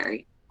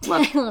commentary.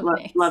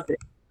 Loved it.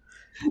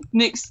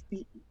 Nix,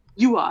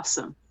 you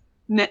awesome.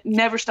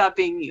 Never stop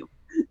being you.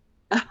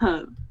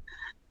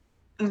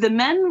 The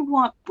men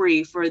want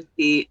Bree for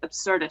the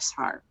Absurdus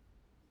heart.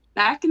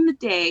 Back in the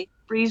day,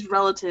 Bree's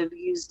relative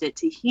used it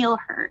to heal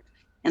her,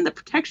 and the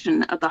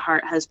protection of the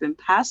heart has been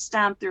passed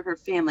down through her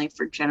family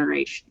for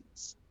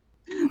generations.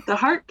 The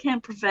heart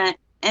can prevent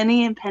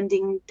any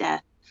impending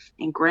death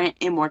and grant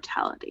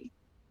immortality.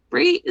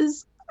 Bree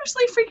is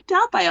honestly freaked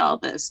out by all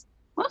this,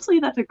 mostly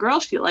that the girl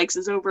she likes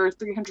is over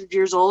 300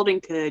 years old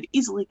and could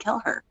easily kill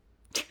her.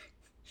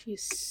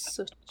 She's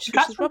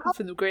Robin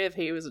from the grave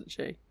here, isn't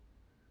she?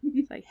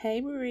 It's like,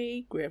 hey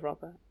Marie, grave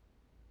robber.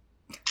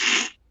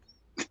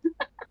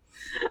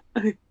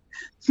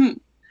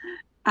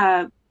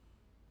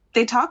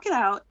 They talk it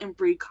out and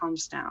Bree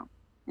calms down.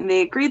 And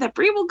they agree that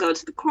Bree will go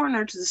to the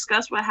coroner to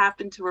discuss what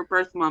happened to her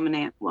birth mom and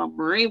aunt, while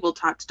Marie will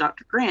talk to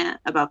Dr. Grant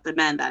about the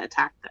men that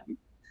attacked them.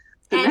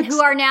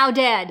 Who are now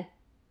dead.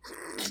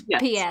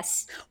 Yes.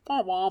 P.S.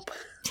 Womp womp.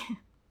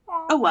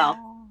 Oh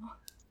well.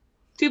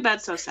 Too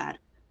bad, so sad.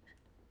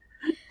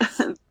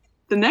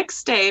 The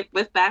next day,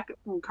 with backup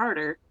from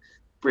Carter,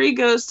 Bree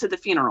goes to the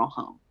funeral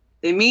home.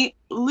 They meet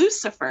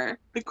Lucifer,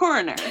 the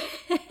coroner.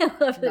 I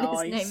love that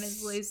his name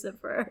is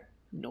Lucifer.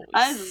 Nice.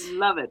 I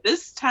love it.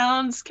 This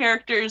town's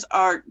characters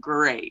are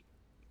great.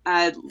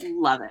 I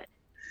love it.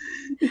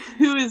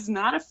 Who is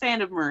not a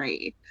fan of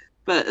Marie,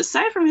 but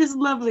aside from his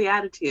lovely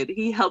attitude,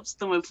 he helps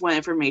them with what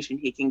information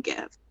he can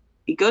give.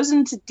 He goes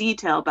into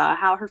detail about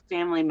how her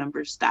family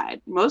members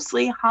died,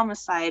 mostly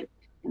homicide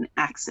and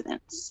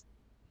accidents.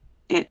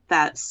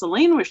 That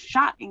Selene was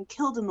shot and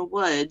killed in the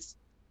woods,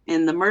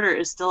 and the murder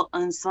is still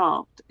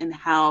unsolved, and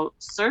how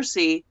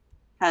Cersei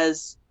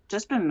has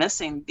just been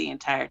missing the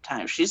entire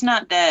time. She's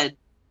not dead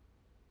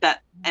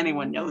that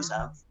anyone knows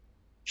of.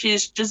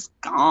 She's just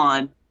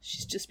gone.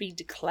 She's just been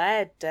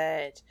declared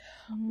dead.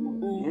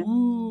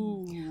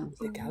 Ooh,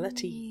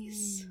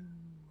 legalities.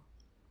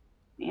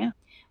 Yeah.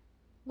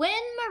 When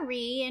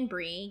Marie and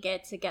Bree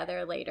get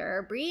together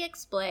later, Bree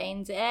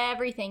explains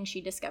everything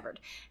she discovered.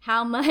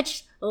 How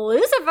much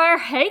Lucifer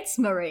hates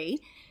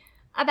Marie,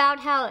 about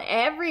how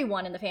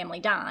everyone in the family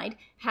died,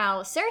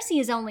 how Cersei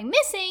is only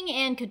missing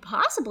and could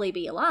possibly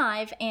be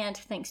alive, and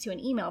thanks to an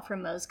email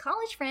from Mo's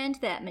college friend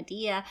that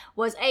Medea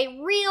was a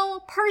real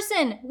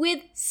person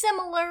with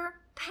similar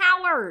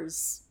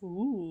powers.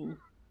 Ooh.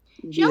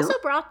 She also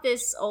brought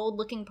this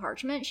old-looking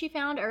parchment she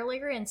found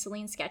earlier in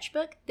Selene's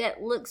sketchbook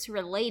that looks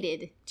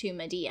related to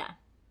Medea.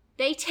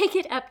 They take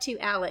it up to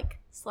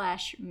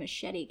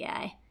Alec/Machete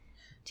Guy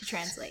to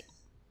translate.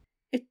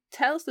 It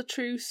tells the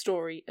true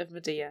story of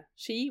Medea.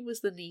 She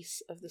was the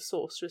niece of the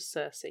sorceress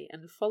Circe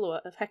and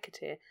follower of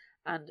Hecate,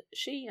 and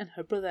she and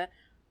her brother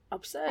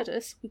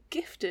Absurdus were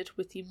gifted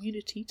with the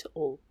immunity to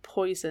all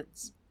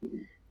poisons.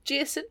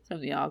 Jason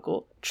from the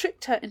Argo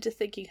tricked her into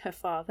thinking her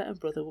father and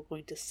brother were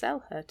going to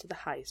sell her to the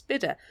highest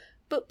bidder,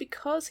 but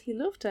because he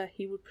loved her,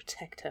 he would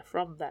protect her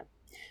from them.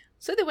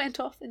 So they went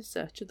off in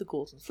search of the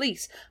Golden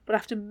Fleece, but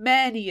after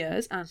many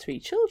years and 3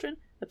 children,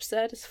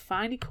 Absurdus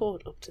finally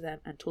caught up to them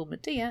and told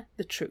Medea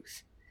the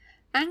truth.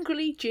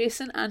 Angrily,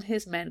 Jason and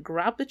his men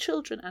grab the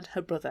children and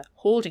her brother,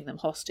 holding them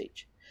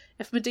hostage.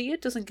 If Medea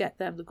doesn't get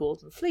them the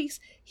Golden Fleece,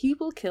 he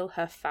will kill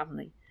her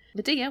family.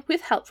 Medea,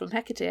 with help from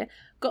Hecate,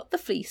 got the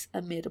fleece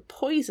and made a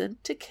poison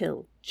to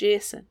kill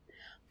Jason.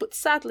 But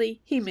sadly,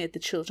 he made the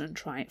children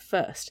try it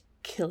first,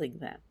 killing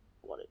them.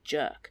 What a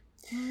jerk.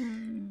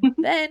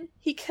 Then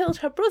he killed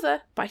her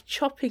brother by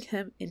chopping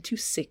him into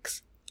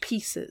 6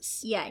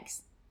 pieces.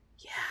 Yikes.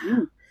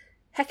 Yeah.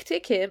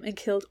 Hecate came and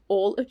killed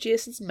all of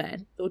Jason's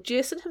men, though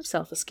Jason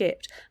himself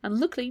escaped, and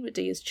luckily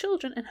Medea's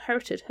children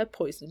inherited her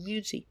poison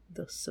immunity,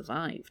 thus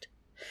survived.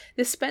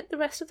 They spent the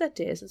rest of their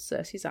days in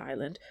Circe's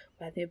island,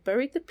 where they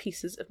buried the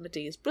pieces of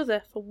Medea's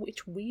brother from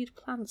which weird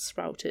plants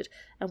sprouted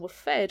and were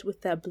fed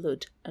with their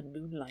blood and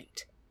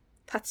moonlight.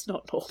 That's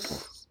not normal.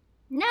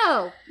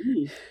 No!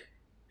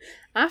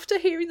 After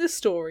hearing the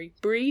story,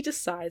 Bree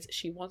decides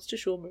she wants to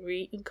show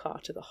Marie and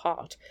Carter the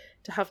heart,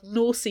 to have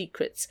no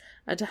secrets,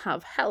 and to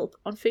have help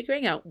on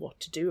figuring out what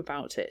to do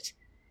about it.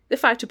 They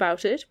fight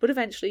about it, but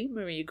eventually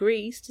Marie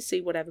agrees to see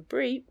whatever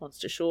Bree wants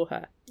to show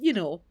her. You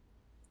know,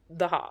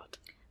 the heart.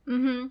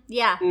 Mm-hmm.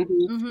 Yeah.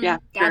 Mm-hmm. Mm-hmm. Yeah.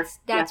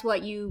 That's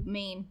what you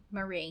mean,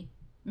 Marie.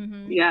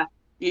 Mm-hmm. Yeah.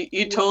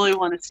 You totally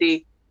want to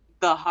see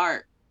the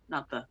heart,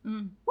 not the.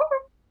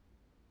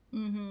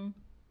 Mm-hmm.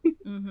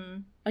 Mm-hmm.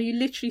 Are you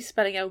literally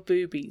spelling out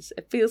boobies?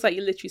 It feels like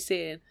you're literally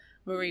saying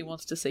Marie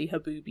wants to see her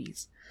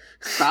boobies.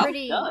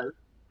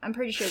 I'm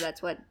pretty sure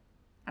that's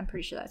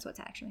what's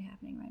actually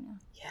happening right now.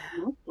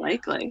 Yeah. Most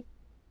likely.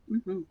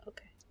 Mm-hmm.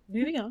 Okay.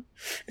 Moving on.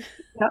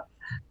 Yep.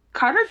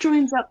 Carter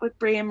joins up with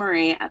Bree and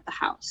Marie at the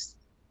house.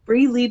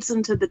 Bree leads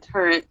them to the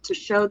turret to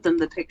show them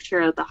the picture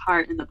of the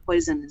heart in the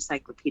poison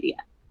encyclopedia.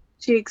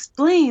 She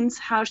explains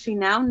how she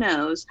now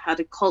knows how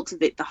to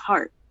cultivate the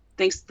heart,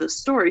 thanks to the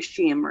story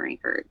she and Marie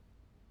heard,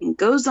 and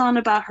goes on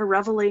about her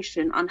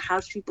revelation on how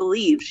she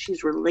believes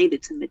she's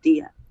related to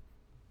Medea.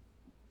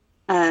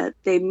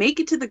 They make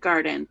it to the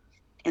garden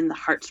in the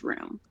heart's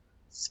room.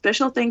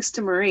 Special thanks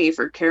to Marie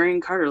for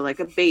carrying Carter like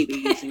a baby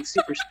using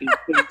super speed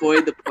to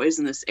avoid the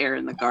poisonous air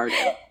in the garden.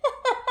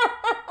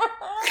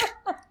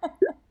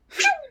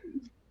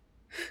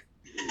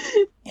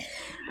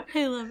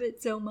 I love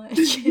it so much.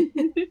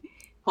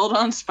 Hold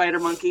on, Spider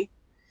Monkey.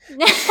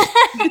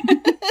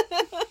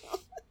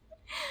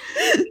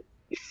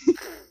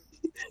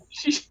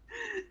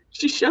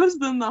 She shows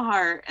them the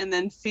heart and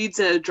then feeds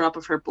it a drop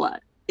of her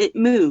blood. It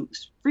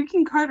moves,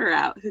 freaking Carter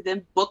out, who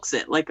then books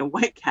it like a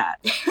white cat.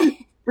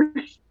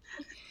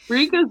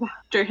 Bree goes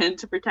after him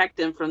to protect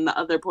him from the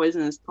other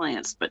poisonous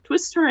plants, but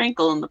twists her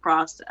ankle in the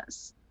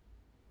process.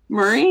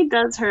 Marie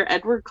does her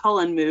Edward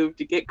Cullen move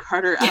to get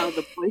Carter out of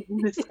the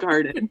poisonous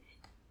garden.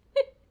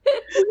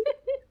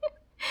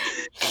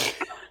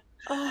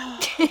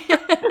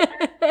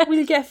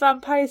 We'll get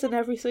vampires in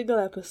every single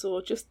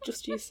episode,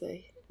 just you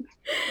see.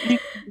 You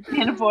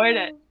can't avoid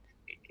it.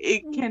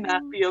 It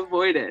cannot be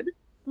avoided.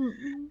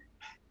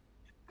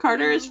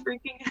 Carter is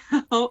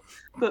freaking out,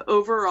 but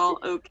overall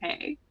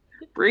okay.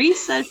 Bree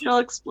says she'll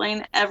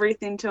explain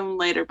everything to him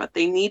later, but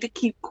they need to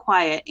keep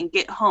quiet and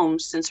get home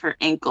since her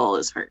ankle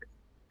is hurt.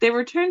 They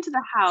return to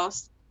the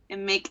house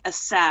and make a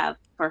salve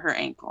for her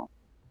ankle.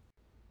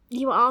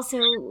 You also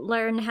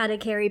learn how to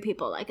carry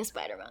people like a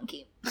spider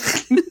monkey.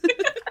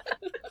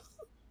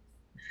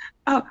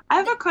 Oh, I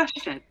have a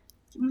question.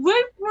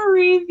 Would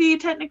Marie be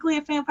technically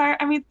a vampire?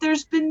 I mean,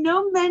 there's been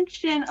no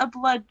mention of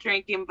blood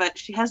drinking, but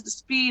she has the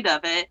speed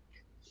of it.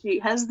 She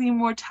has the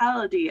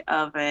immortality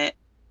of it.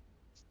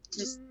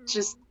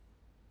 She's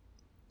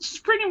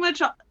pretty much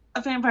a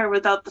vampire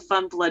without the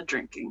fun blood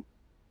drinking.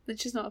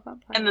 But she's not a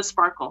vampire. And the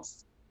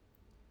sparkles.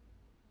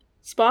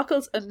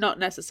 Sparkles are not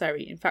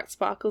necessary. In fact,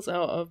 sparkles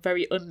are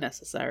very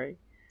unnecessary.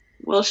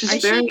 Well,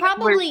 she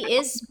probably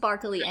is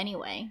sparkly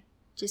anyway,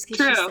 just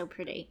because she's so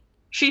pretty.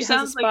 She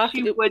sounds like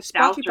she would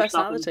douse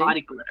herself in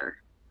body glitter.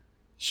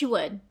 She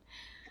would.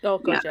 Oh,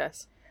 God,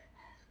 yes.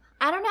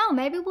 I don't know.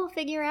 Maybe we'll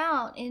figure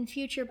out in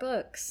future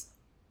books.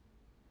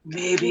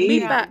 Maybe. We'll be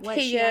back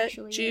here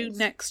June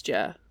next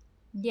year.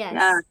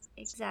 Yes,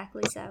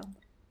 exactly so.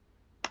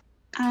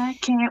 I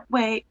can't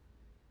wait.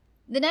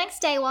 The next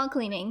day while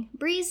cleaning,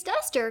 Bree's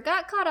duster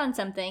got caught on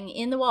something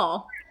in the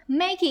wall,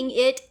 making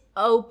it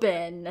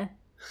open.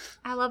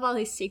 I love all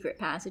these secret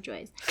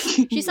passageways.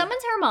 She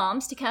summons her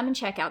moms to come and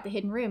check out the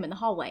hidden room in the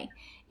hallway.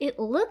 It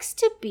looks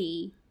to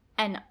be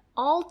an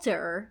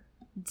altar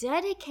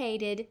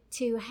dedicated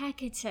to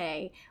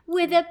Hecate,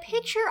 with a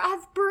picture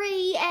of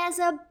Bree as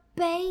a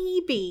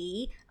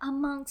baby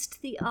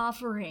amongst the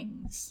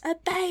offerings. A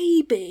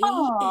baby?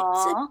 Aww.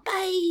 It's a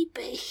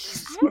baby.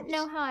 I don't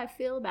know how I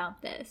feel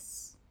about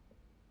this.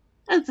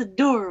 That's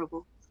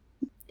adorable.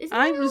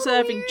 I'm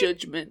reserving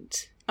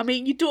judgment. I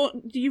mean,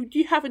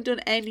 you haven't done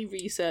any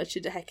research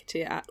into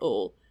Hecate at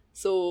all,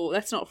 so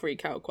let's not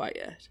freak out quite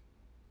yet.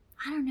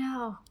 I don't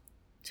know.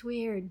 It's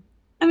weird.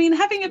 I mean,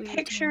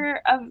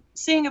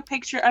 seeing a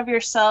picture of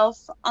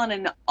yourself on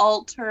an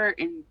altar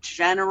in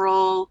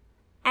general,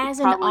 as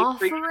an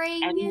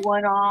offering.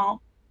 Anyone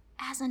all?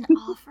 As an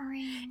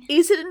offering.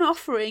 Is it an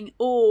offering,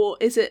 or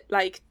is it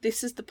like,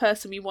 this is the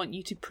person we want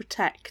you to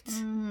protect?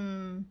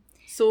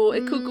 So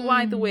it could go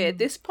either way. At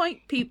this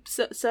point,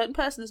 certain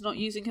person is not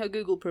using her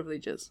Google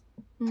privileges.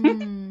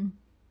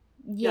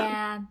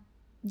 Yeah,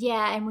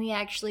 and we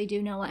actually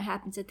do know what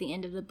happens at the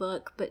end of the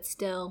book, but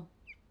still.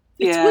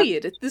 It's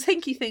weird. There's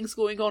hinky things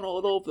going on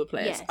all over the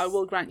place. Yes. I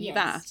will grant you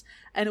that.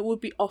 And it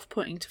would be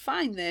off-putting to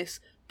find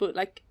this, but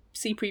like,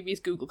 see previous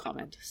Google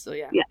comment. So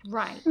yeah.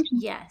 Right,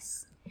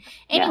 yes.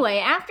 Anyway,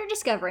 after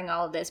discovering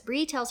all of this,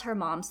 Bree tells her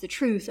moms the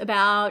truth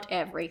about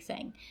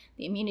everything.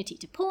 The immunity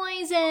to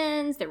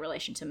poisons, the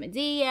relation to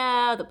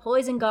Medea, the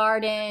poison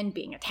garden,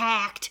 being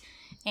attacked,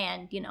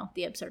 and, the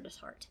absurdist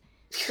heart.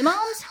 The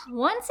moms,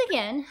 once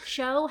again,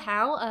 show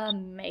how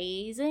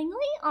amazingly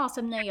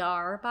awesome they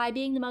are by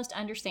being the most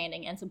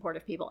understanding and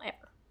supportive people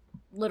ever.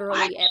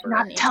 Literally ever.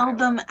 Why not tell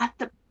them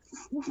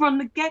from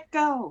the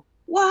get-go?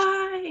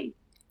 Why?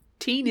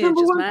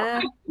 Teenagers,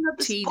 man.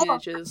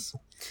 Teenagers.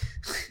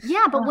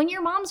 Yeah, but when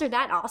your moms are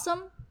that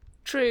awesome,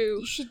 True.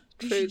 You should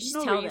There's just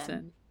no tell reason.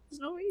 them. There's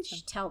no reason. You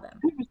should tell them.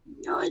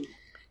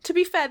 To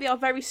be fair, they are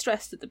very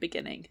stressed at the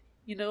beginning.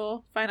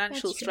 Financial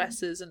That's true.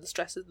 stresses and the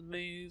stress of the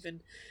move,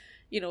 and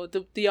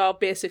they are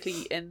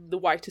basically in the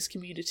whitest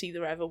community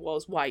there ever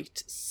was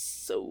white.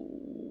 So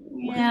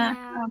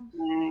yeah,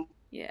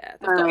 they've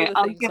got other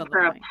I'll things give on her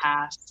their a mind.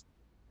 pass.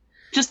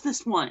 Just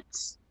this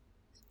once.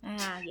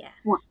 Yeah.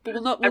 But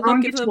we'll not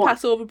give them a one.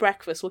 Passover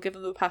breakfast. We'll give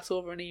them a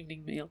Passover and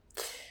evening meal.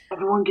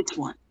 Everyone gets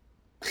one.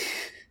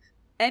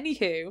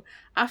 Anywho,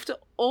 after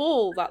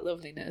all that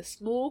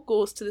loveliness, Mo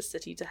goes to the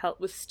city to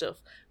help with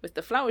stuff with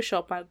the flower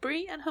shop while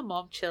Bree and her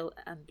mom chill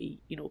and be,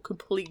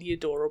 completely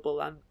adorable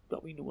and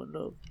what we know and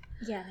love.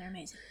 Yeah, they're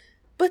amazing.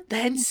 But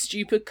then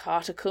stupid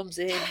Carter comes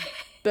in,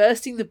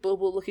 bursting the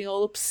bubble, looking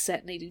all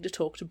upset, needing to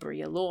talk to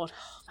Bree alone.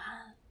 Oh,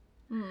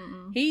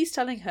 man. He's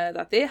telling her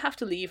that they have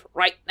to leave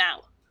right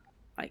now.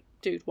 Like,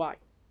 dude, why?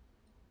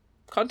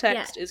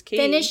 Context is key.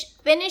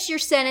 Finish your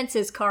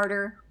sentences,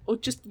 Carter. Or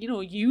just,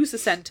 use a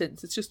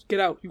sentence. It's just, get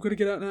out. You've got to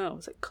get out now.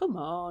 It's like, come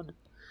on.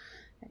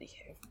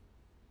 Anywho.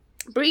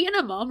 Bree and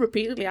her mom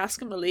repeatedly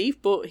ask him to leave,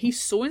 but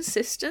he's so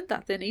insistent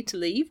that they need to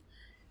leave.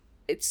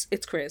 It's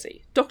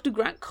crazy. Dr.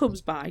 Grant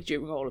comes by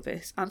during all of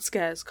this and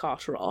scares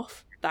Carter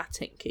off. That's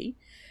hinky.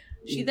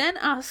 She then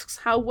asks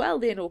how well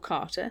they know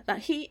Carter,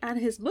 that he and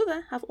his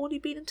mother have only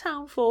been in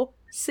town for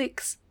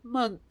 6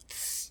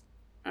 months.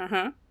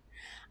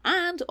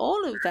 And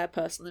all of their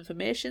personal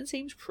information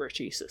seems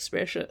pretty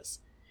suspicious.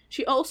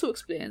 She also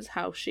explains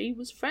how she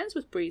was friends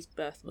with Bree's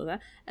birth mother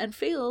and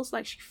feels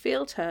like she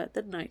failed her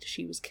the night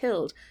she was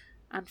killed,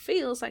 and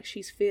feels like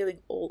she's failing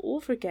all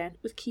over again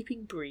with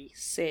keeping Bree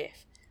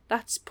safe.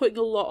 That's putting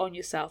a lot on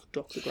yourself,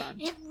 Dr.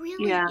 Grant. It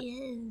really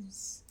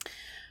is.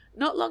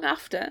 Not long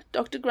after,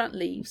 Dr. Grant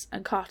leaves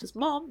and Carter's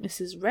mom,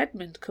 Mrs.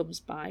 Redmond, comes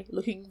by,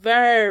 looking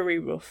very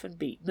rough and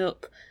beaten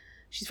up.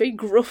 She's very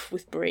gruff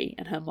with Bree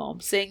and her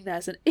mom, saying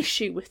there's an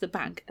issue with the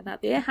bank and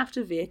that they have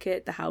to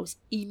vacate the house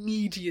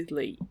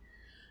immediately.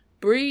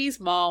 Bree's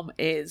mom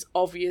is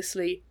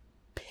obviously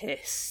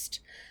pissed,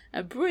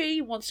 and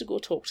Bree wants to go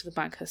talk to the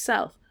bank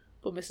herself,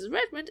 but Mrs.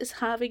 Redmond is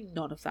having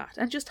none of that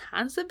and just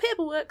hands them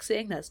paperwork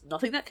saying there's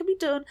nothing that can be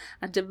done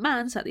and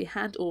demands that they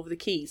hand over the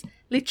keys.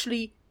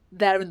 Literally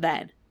there and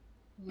then.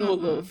 No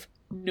love.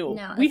 No.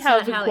 We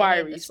have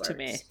inquiries to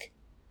make.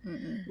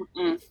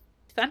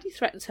 Thandie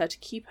threatens her to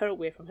keep her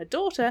away from her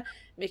daughter,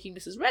 making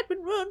Mrs.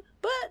 Redmond run,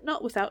 but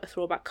not without a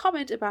throwback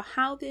comment about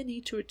how they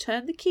need to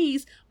return the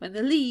keys when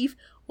they leave,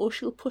 or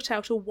she'll put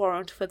out a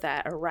warrant for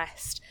their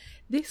arrest.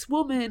 This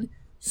woman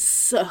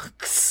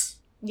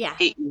sucks. Yeah.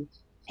 Hate you.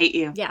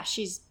 Yeah,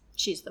 she's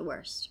the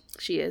worst.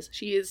 She is.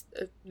 She is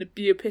the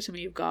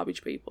epitome of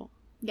garbage people.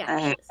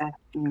 Yeah.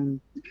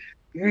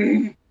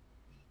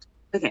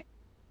 Okay.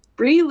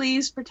 Bree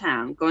leaves for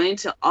town, going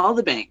to all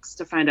the banks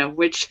to find out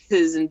which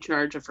is in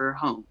charge of her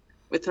home,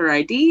 with her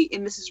ID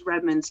and Mrs.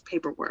 Redmond's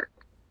paperwork.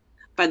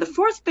 By the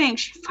 4th bank,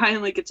 she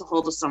finally gets a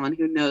hold of someone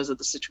who knows of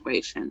the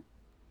situation.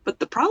 But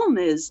the problem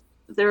is,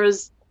 there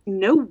is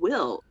no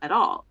will at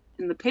all,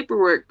 and the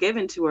paperwork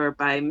given to her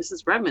by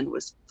Mrs. Redmond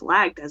was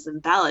flagged as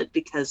invalid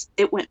because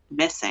it went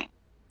missing.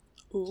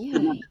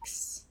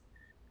 Yikes.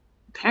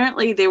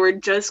 Apparently, they were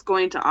just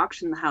going to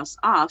auction the house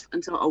off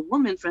until a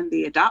woman from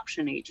the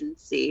adoption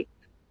agency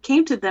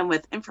came to them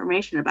with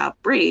information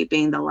about Bree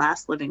being the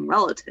last living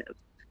relative.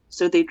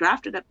 So they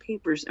drafted up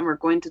papers and were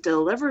going to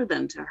deliver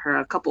them to her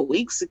a couple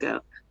weeks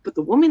ago. But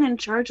the woman in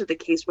charge of the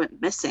case went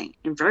missing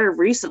and very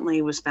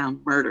recently was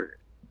found murdered.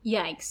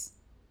 Yikes.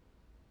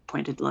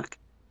 Pointed look.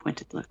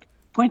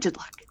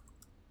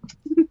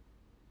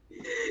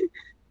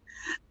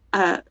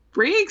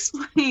 Bree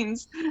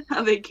explains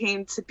how they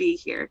came to be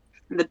here.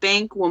 And the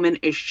bank woman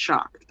is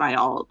shocked by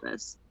all of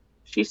this.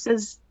 She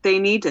says they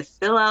need to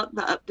fill out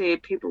the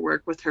updated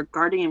paperwork with her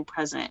guardian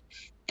present,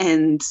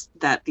 and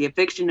that the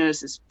eviction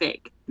notice is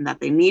fake, and that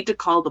they need to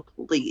call the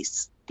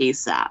police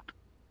ASAP.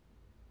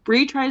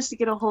 Bree tries to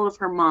get a hold of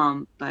her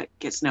mom, but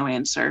gets no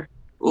answer.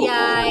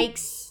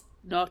 Yikes.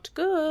 Not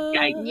good.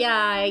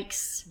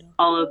 Yikes.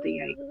 All of the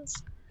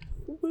yikes.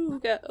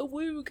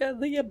 Awooga,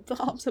 the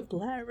bombs are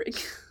blaring.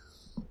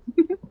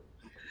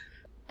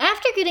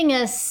 After getting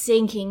a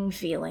sinking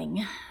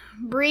feeling,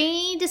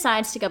 Bree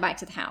decides to go back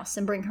to the house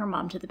and bring her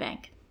mom to the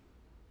bank.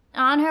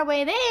 On her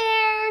way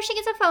there, she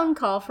gets a phone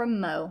call from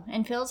Mo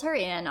and fills her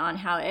in on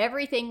how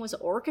everything was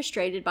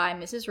orchestrated by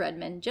Mrs.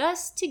 Redmond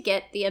just to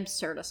get the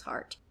absurdist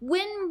heart.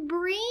 When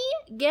Bree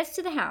gets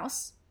to the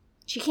house,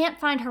 she can't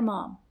find her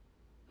mom,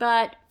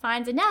 but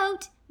finds a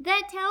note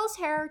that tells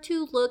her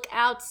to look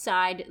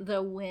outside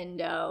the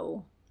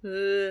window.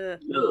 No.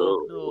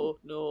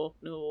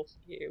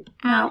 You.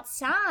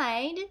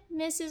 Outside,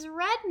 Mrs.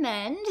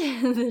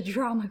 Redmond, the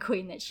drama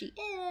queen that she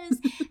is,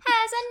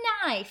 has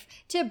a knife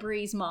to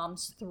Bree's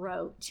mom's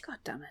throat. God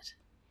damn it.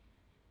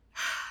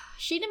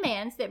 She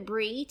demands that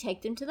Bree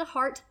take them to the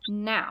heart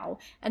now,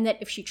 and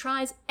that if she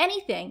tries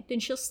anything,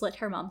 then she'll slit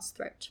her mom's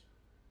throat.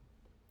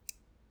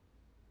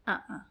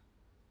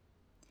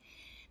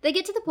 They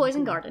get to the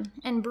poison garden,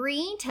 and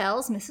Bree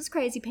tells Mrs.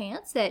 Crazy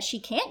Pants that she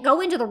can't go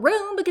into the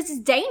room because it's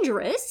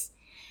dangerous.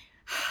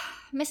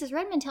 Mrs.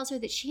 Redmond tells her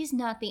that she's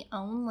not the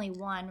only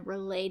one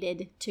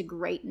related to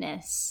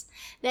greatness,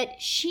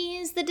 that she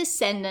is the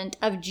descendant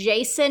of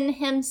Jason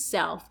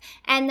himself,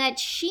 and that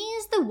she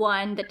is the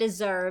one that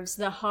deserves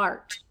the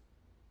heart.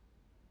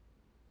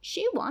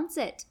 She wants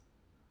it.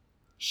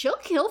 She'll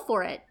kill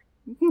for it.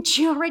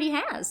 She already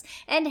has,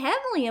 and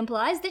heavily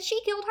implies that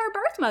she killed her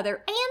birth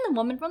mother and the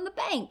woman from the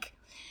bank.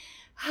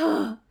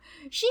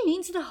 She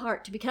needs the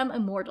heart to become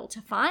immortal,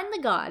 to find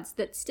the gods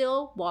that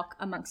still walk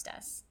amongst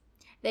us.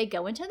 They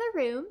go into the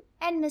room,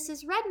 and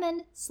Mrs.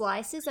 Redmond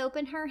slices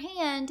open her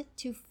hand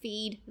to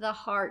feed the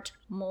heart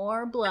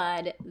more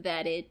blood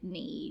that it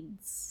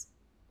needs.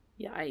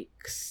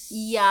 Yikes.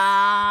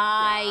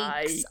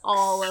 Yikes.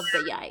 All of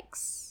the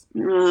yikes.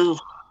 Ugh.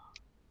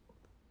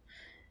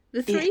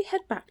 The three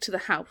head back to the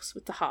house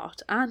with the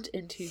heart and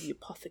into the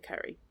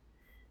apothecary.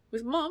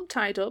 With Mom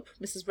tied up,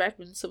 Mrs.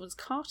 Redmond summons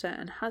Carter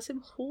and has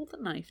him hold the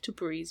knife to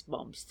Bree's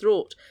mom's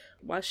throat,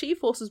 while she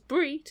forces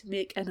Bree to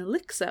make an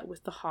elixir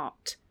with the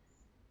heart.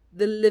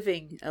 The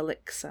living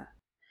elixir.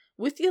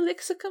 With the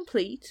elixir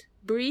complete,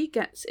 Bree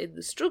gets in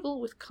the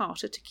struggle with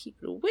Carter to keep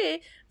it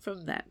away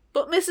from them.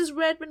 But Mrs.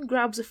 Redmond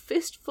grabs a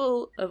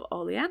fistful of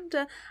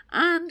oleander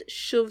and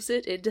shoves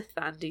it into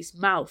Thandy's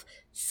mouth,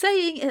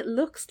 saying it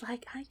looks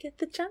like I get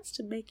the chance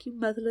to make you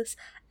motherless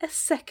a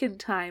second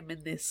time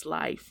in this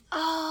life.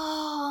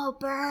 Oh,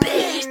 burn.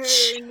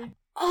 Bitch!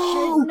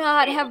 Oh! Should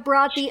not have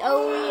brought the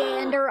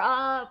oleander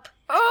up.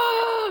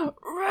 Oh,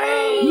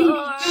 right!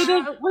 You should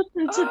have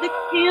listened to the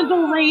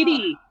candle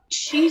lady.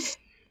 She's...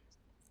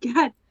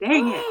 God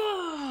dang it.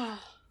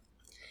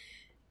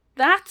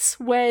 That's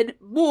when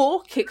Mo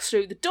kicks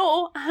through the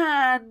door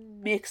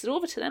and makes it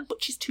over to them,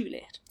 but she's too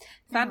late.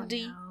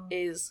 Thandy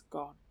is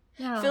gone.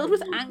 Filled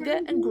with anger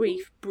and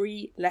grief,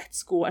 Bree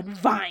lets go and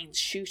vines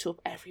shoot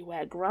up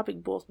everywhere, grabbing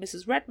both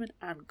Mrs. Redmond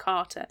and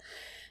Carter,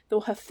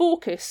 though her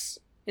focus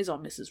is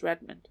on Mrs.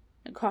 Redmond,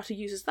 and Carter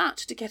uses that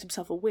to get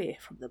himself away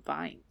from the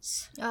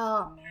vines.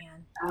 Oh,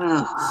 man.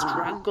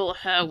 Strangle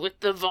her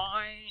with the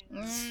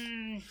vines.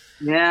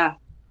 Yeah.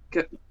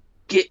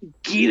 Get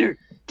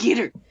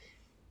her.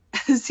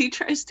 As he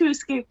tries to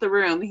escape the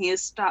room, he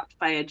is stopped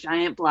by a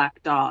giant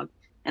black dog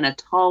and a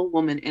tall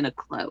woman in a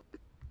cloak.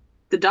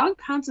 The dog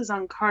pounces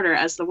on Carter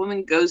as the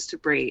woman goes to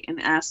Bree and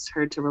asks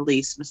her to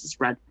release Mrs.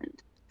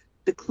 Redmond.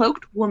 The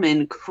cloaked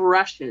woman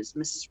crushes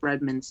Mrs.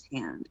 Redmond's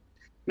hand,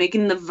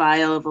 making the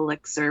vial of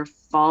elixir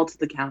fall to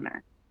the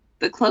counter.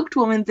 The cloaked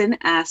woman then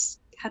asks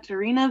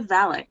Katerina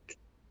Valak,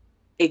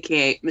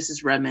 a.k.a.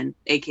 Mrs. Redmond,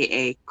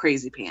 a.k.a.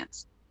 Crazy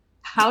Pants,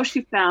 how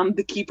she found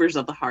the Keepers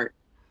of the Heart.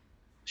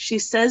 She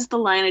says the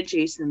line of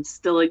Jason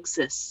still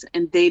exists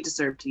and they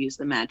deserve to use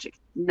the magic,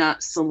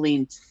 not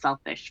Celine's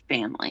selfish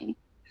family.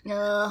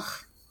 Ugh.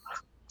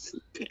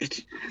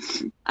 Bitch.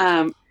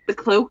 The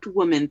cloaked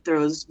woman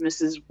throws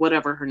Mrs.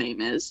 whatever her name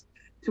is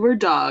to her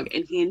dog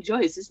and he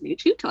enjoys his new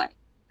chew toy.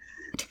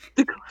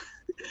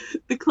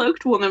 The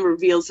cloaked woman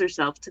reveals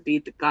herself to be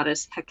the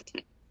goddess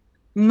Hecate,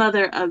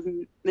 mother of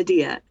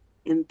Medea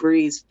in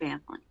Bree's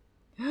family.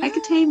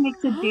 Hecate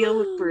makes a deal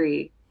with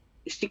Bree.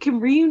 If she can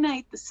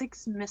reunite the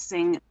 6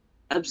 missing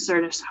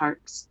Absurdus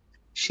hearts,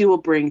 she will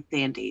bring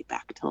Thandy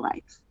back to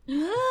life.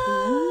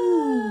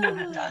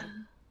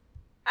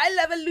 I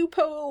love a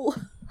loophole.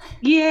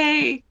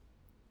 Yay!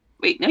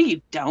 Wait, no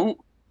you don't.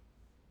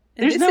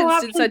 In this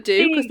instance I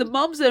do, because the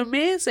moms are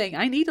amazing.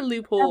 I need a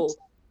loophole.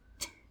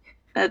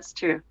 That's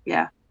true,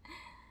 yeah.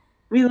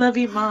 We love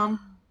you,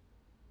 Mom.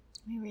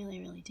 We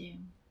really, really do.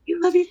 We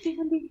love you,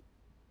 Thandy.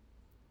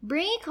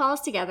 Bree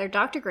calls together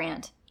Dr.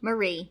 Grant,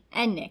 Marie,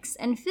 and Nix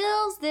and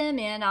fills them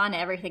in on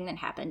everything that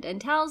happened and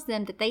tells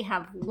them that they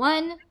have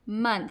 1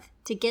 month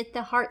to get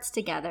the hearts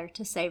together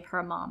to save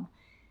her mom.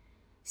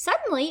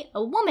 Suddenly,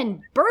 a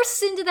woman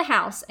bursts into the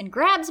house and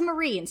grabs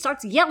Marie and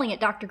starts yelling at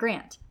Dr.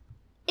 Grant.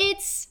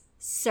 It's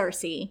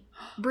Cersei,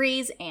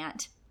 Bree's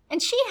aunt, and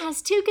she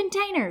has 2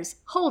 containers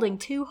holding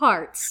 2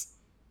 hearts.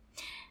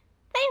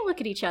 They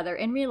look at each other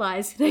and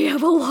realize they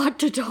have a lot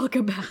to talk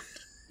about.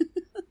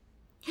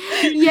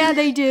 Yeah,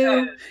 they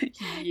do.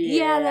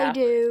 Yeah, they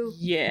do.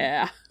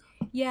 Yeah.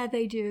 Yeah,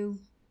 they do.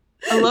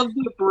 I love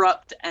the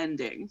abrupt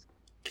ending.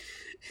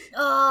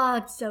 Oh,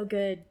 it's so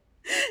good.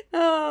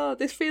 Oh,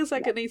 this feels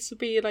like it needs to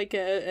be like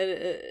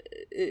a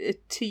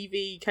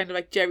TV kind of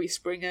like Jerry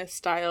Springer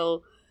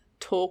style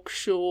talk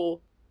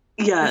show.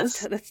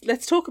 Yes.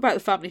 Let's talk about the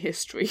family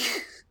history.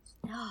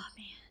 Oh,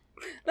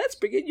 man. Let's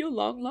bring in your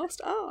long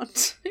lost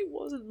aunt. Who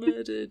wasn't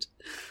murdered.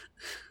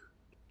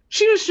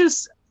 She was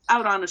just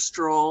out on a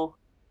stroll.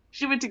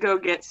 She went to go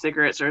get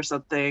cigarettes or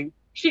something.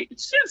 She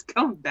just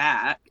come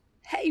back.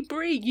 Hey,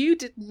 Bree, you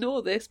didn't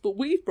know this, but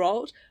we've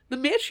brought the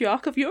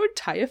matriarch of your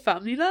entire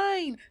family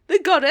line, the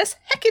goddess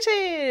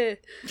Hecate.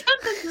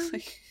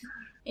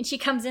 And she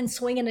comes in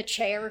swinging a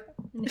chair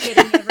and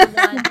hitting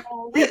everyone.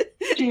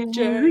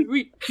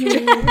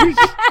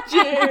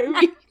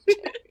 Jerry.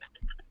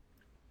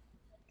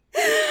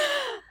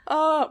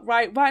 Oh,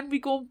 right,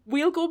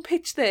 we'll go and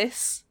pitch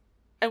this,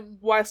 and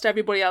whilst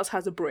everybody else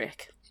has a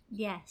break.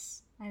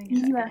 Yes, I think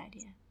that's a good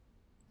idea.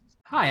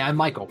 Hi, I'm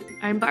Michael.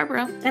 I'm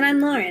Barbara. And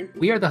I'm Lauren.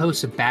 We are the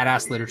hosts of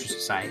Badass Literature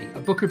Society, a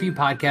book review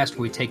podcast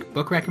where we take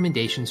book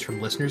recommendations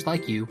from listeners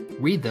like you,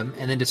 read them,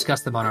 and then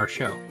discuss them on our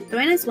show.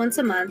 Join us once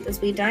a month as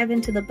we dive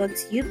into the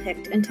books you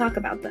picked and talk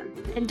about them.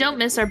 And don't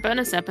miss our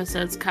bonus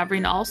episodes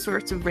covering all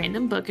sorts of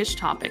random bookish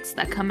topics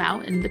that come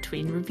out in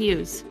between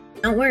reviews.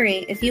 Don't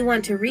worry, if you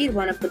want to read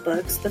one of the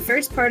books, the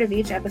first part of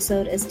each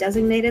episode is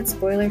designated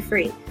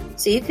spoiler-free,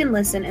 so you can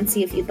listen and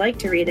see if you'd like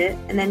to read it,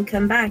 and then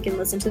come back and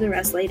listen to the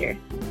rest later.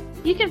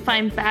 You can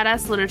find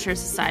Badass Literature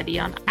Society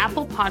on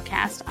Apple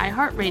Podcasts,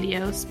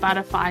 iHeartRadio,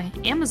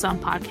 Spotify, Amazon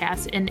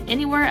Podcasts, and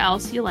anywhere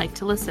else you like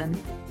to listen.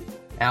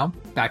 Now,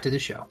 back to the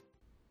show.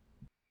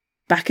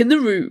 Back in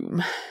the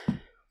room.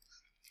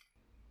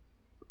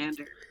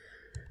 Oleander.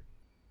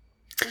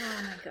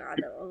 Oh my god,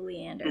 the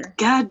oleander.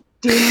 God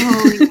damn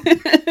Oleander.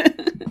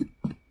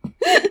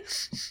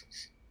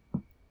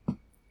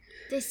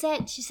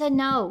 She said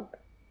no.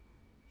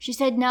 She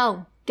said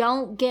no,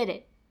 don't get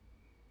it.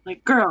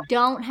 Like, girl.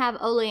 Don't have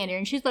oleander.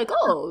 And she's like,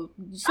 oh,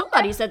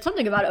 somebody said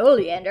something about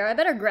oleander. I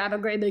better grab a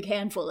great big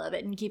handful of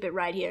it and keep it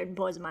right here and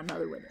poison my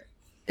mother with it.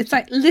 It's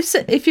like,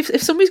 listen, if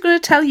somebody's going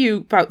to tell you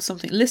about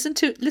something, listen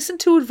to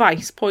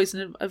advice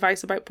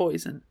about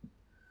poison.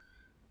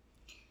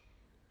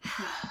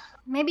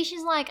 Maybe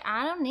she's like,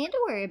 I don't need to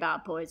worry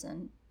about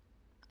poison.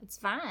 It's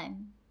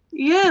fine.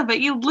 Yeah, but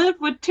you live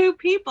with two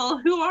people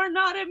who are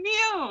not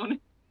immune.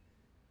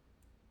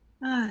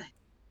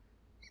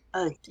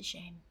 It's a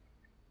shame.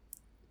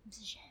 It's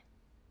a shame.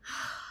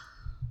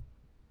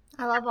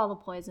 I love all the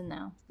poison,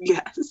 though.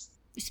 Yes.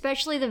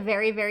 Especially the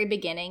very, very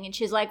beginning. And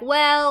she's like,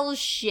 well,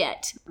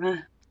 shit.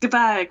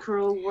 Goodbye,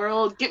 cruel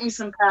world. Get me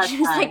some pad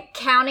She's thai. like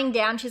counting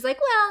down. She's like,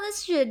 well,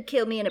 this should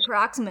kill me in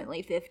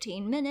approximately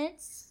 15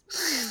 minutes.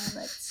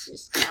 Let's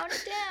just count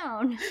it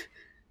down.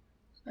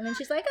 And then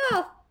she's like,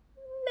 oh,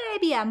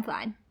 maybe I'm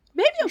fine.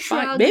 Maybe I'm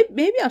fine.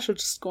 Maybe I should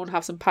just go and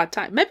have some pad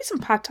thai. Maybe some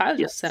pad thai will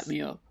just set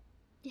me up.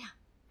 Yeah.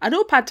 I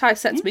know pad thai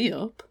sets me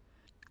up.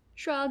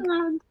 Shrug.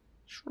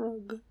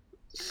 Shrug.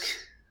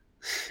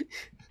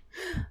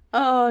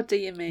 Oh,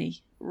 dear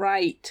me.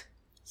 Right.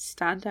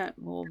 Standout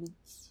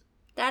moments.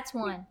 That's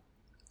one.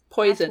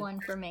 Poison. That's one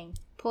for me.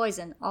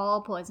 Poison.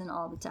 All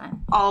the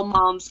time. All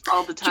moms,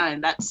 all the time.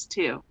 That's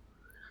two.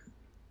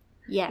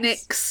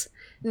 Yes.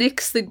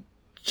 Nyx, the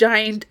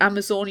giant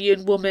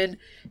Amazonian woman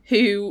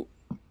who,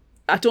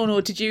 I don't know,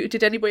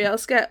 did anybody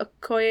else get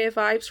Okoye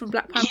vibes from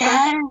Black Panther?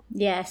 Yeah.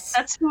 Yes.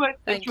 That's who I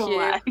Thank you.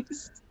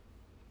 visualized.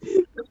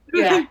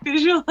 Yeah. I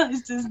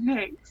visualized as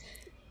Nyx.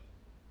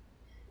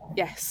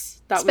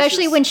 Yes.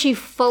 Especially when she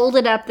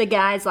folded up the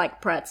guys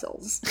like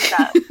pretzels.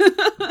 Yeah.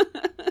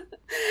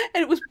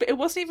 And it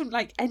wasn't even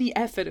like any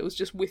effort, it was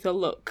just with a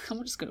look.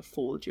 I'm just going to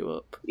fold you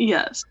up.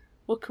 Yes.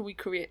 What can we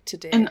create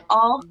today? And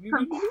all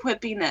her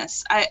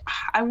quippiness.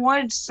 I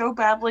wanted so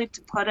badly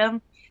to put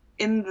him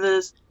in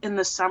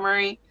the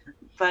summary,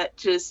 but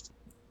just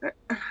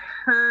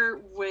her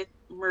with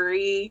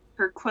Marie,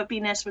 her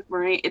quippiness with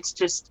Marie, it's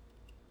just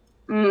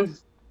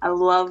I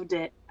loved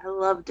it.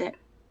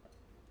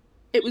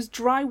 It was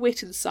dry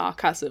wit and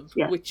sarcasm,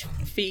 Yeah. which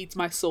feeds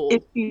my soul.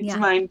 It feeds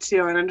mine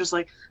too, and I'm just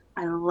like,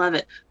 I love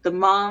it. The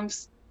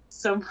moms,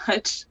 so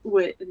much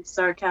wit and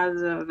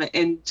sarcasm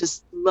and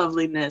just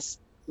loveliness.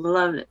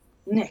 Love it.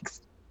 Nyx,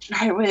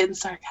 dry wit and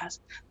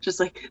sarcasm. Just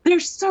like,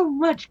 there's so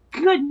much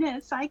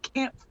goodness, I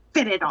can't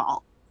fit it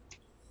all.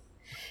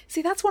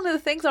 See, that's one of the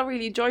things I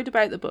really enjoyed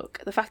about the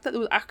book, the fact that there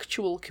was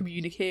actual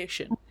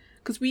communication.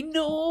 Because we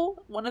know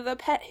one of the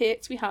pet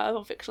hates we have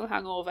on Fictional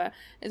Hangover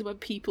is when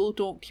people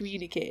don't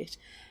communicate.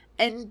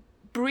 And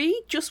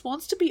Bree just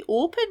wants to be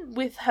open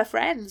with her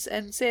friends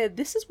and say,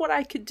 this is what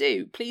I can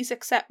do, please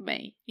accept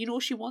me. You know,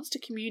 she wants to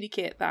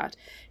communicate that.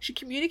 She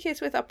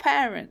communicates with her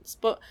parents,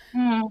 but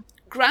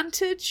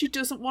granted, she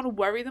doesn't want to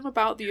worry them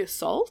about the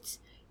assault.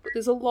 But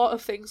there's a lot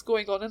of things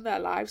going on in their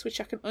lives which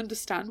I can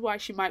understand why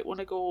she might want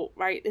to go,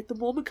 right, at the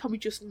moment, can we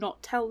just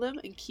not tell them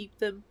and keep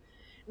them,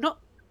 not,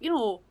 you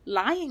know,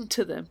 lying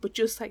to them, but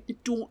just like they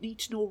don't need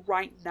to know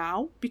right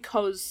now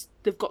because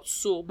they've got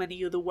so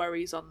many other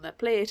worries on their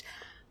plate.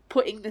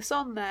 Putting this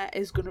on there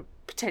is going to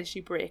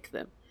potentially break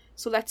them.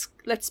 So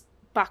let's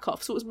back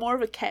off. So it was more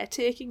of a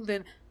caretaking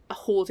than a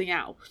holding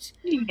out.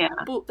 Yeah.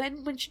 But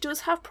then when she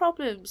does have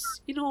problems,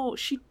 you know,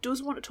 she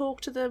does want to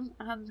talk to them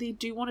and they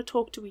do want to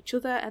talk to each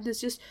other, and there's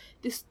just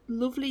this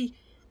lovely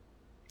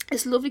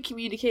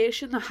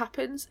communication that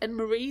happens, and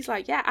Marie's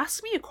like, yeah,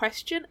 ask me a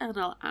question and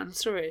I'll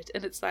answer it.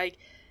 And it's like,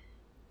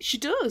 she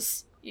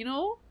does, you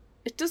know?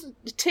 It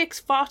takes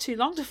far too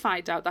long to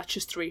find out that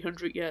she's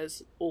 300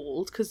 years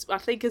old, because I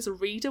think as a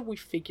reader we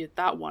figured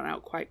that one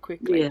out quite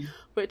quickly. Yeah.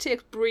 But it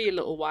takes Bree a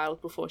little while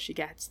before she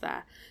gets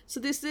there. So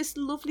there's this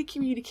lovely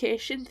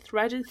communication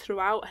threaded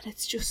throughout, and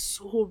it's just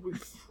so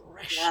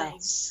refreshing.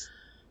 Yes.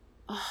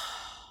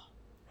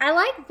 I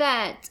like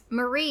that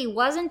Marie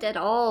wasn't at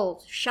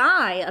all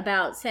shy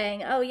about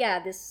saying, oh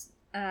yeah,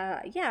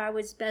 I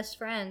was best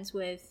friends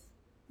with,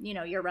 you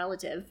know, your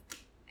relative.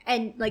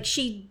 And, like,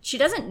 she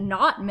doesn't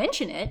not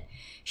mention it.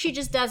 She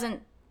just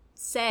doesn't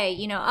say,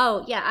 you know,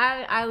 oh,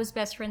 yeah, I was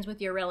best friends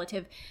with your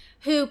relative,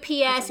 who,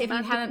 P.S., if you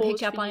haven't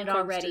picked up on it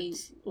already,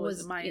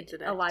 was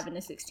alive in the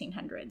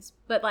 1600s.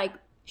 But, like,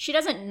 she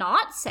doesn't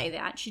not say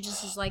that. She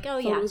just is like, oh,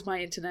 yeah. It was my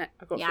internet.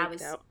 I got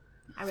freaked out.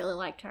 I really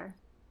liked her.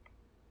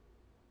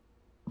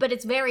 But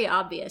it's very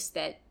obvious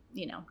that,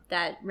 you know,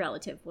 that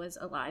relative was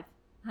alive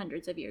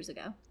hundreds of years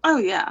ago. Oh,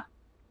 yeah.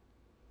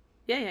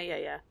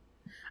 Yeah.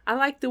 I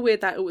like the way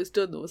that it was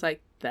done. It was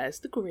like, there's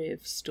the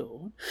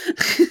gravestone.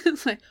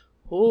 It's like,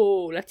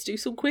 oh, let's do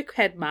some quick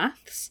head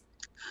maths.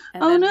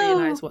 And then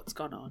realise what's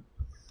gone on.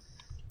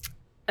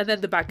 And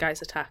then the bad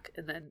guys attack,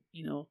 and then,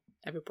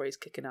 everybody's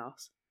kicking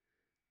ass.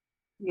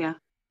 Yeah.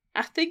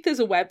 I think there's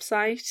a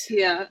website.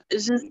 Yeah,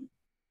 it's just...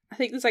 I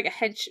think there's like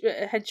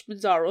a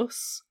Henchmen's R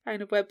Us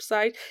kind of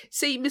website.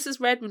 See, Mrs.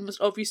 Redmond must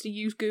obviously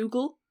use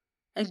Google,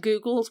 and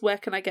Google's where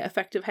can I get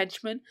effective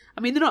henchmen?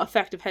 I mean, they're not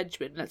effective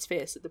henchmen, let's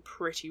face it, they're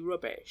pretty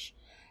rubbish.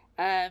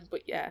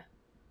 But yeah.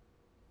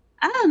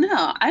 I don't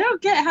know. I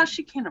don't get how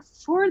she can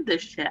afford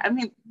this shit. I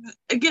mean,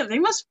 again, they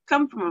must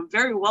come from a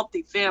very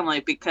wealthy family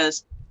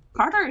because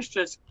Carter is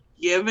just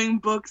giving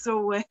books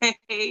away,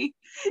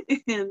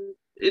 and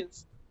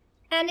it's...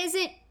 And is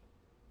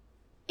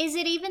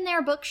it even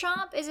their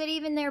bookshop? Is it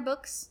even their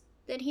books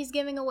that he's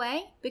giving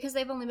away? Because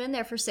they've only been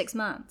there for 6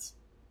 months.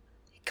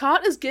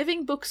 Carter's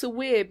giving books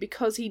away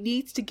because he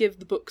needs to give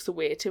the books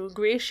away to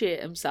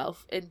ingratiate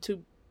himself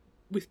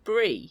with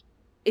Bree.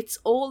 It's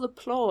all a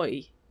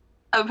ploy.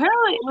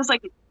 Apparently it was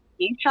like a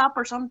tea shop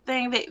or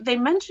something. They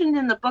mentioned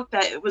in the book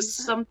that it was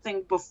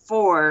something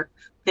before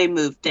they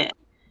moved in.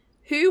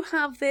 Who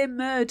have they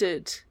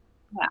murdered?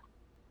 Yeah.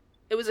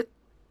 It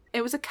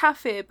was a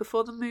cafe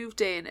before they moved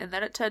in, and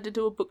then it turned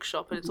into a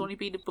bookshop, and it's only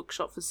been a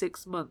bookshop for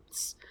 6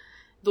 months.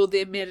 Though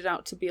they made it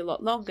out to be a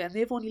lot longer, and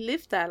they've only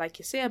lived there, like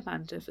you say,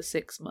 Amanda, for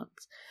 6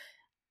 months.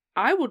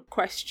 I would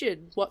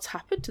question what's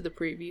happened to the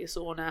previous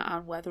owner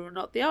and whether or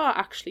not they are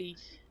actually,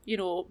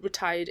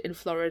 retired in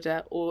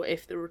Florida, or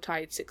if they're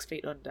retired 6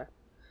 feet under.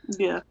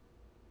 Yeah.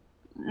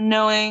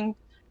 Knowing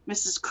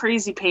Mrs.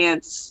 Crazy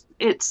Pants,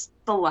 it's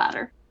the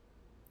latter.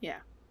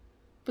 Yeah.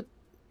 But,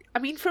 I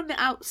mean, from the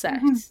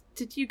outset,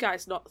 did you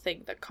guys not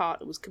think that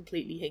Carter was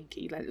completely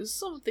hinky? Like, there was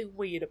something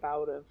weird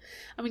about him.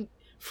 I mean,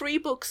 free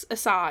books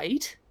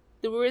aside,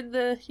 they were in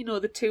the,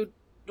 the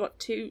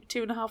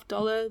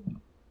 $2.50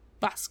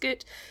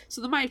 basket.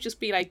 So they might just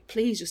be like,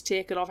 please just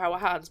take it off our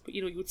hands. But,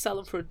 you would sell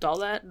them for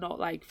 $1, not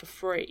like for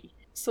free.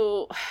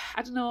 So,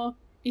 I don't know.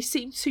 He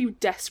seemed too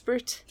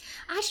desperate.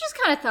 I just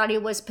kind of thought he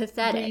was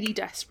pathetic. Really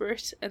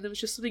desperate. And there was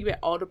just something a bit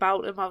odd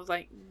about him. I was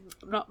like,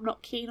 I'm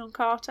not keen on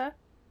Carter.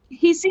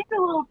 He seemed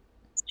a little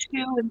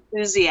too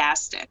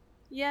enthusiastic.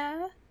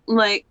 Yeah.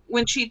 Like,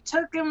 when she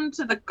took him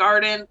to the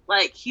garden,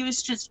 like, he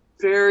was just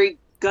very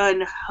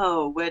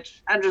gun-ho,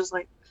 which I'm just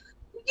like,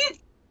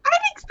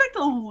 I'd expect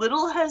a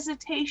little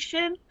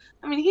hesitation.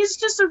 I mean, he's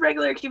just a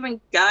regular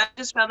human guy.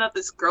 Just found out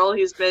this girl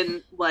he's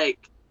been,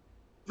 like,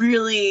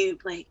 really,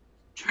 like,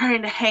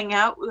 trying to hang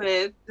out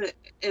with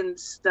and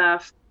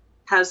stuff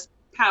has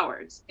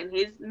powers. And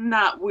he's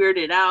not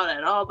weirded out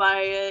at all by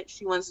it.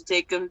 She wants to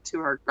take him to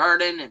her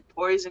garden and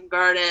poison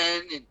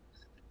garden. And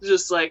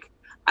just, like,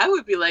 I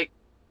would be like,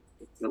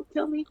 don't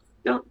kill me.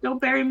 Don't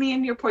bury me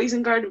in your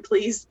poison garden,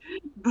 please.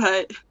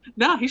 But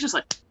no, he's just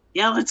like,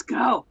 yeah, let's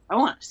go. I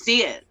want to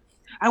see it.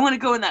 I want to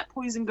go in that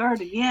poison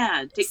garden.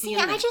 Yeah, take me in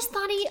there. I just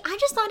thought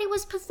he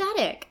was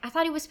pathetic. I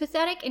thought he was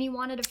pathetic, and he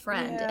wanted a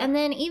friend. Yeah. And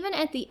then even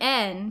at the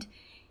end,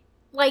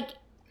 like,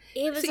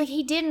 it was like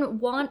he didn't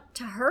want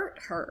to hurt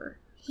her.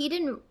 He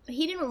didn't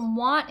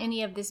want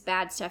any of this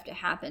bad stuff to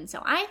happen.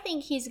 So I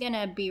think he's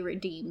gonna be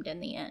redeemed in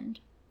the end.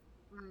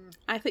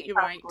 I think you're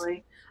right.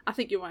 I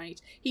think you're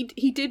right.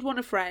 He did want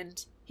a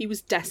friend. He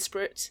was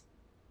desperate.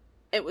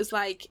 It was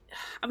like,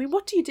 I mean,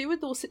 what do you do in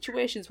those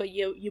situations where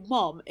your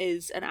mom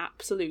is an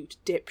absolute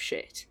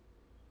dipshit?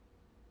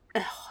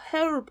 A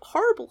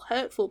horrible,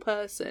 hurtful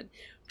person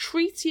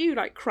treats you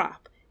like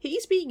crap.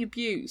 He's being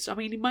abused. I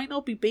mean, he might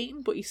not be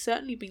beaten, but he's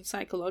certainly been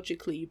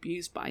psychologically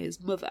abused by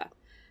his mother.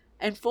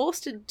 And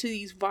forced into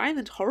these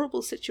violent,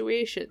 horrible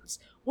situations.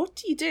 What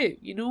do you do?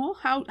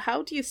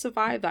 How do you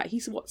survive that?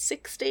 He's,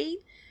 16?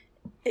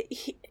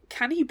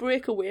 Can he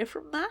break away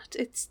from that?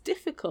 It's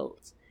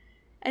difficult.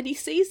 And he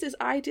sees this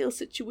ideal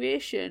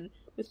situation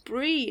with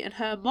Bree and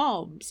her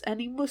moms,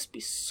 and he must be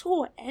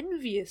so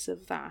envious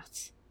of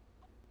that.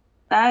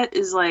 That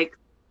is like,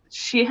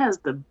 she has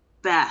the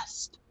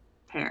best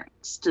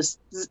parents.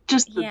 Just the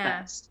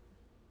best.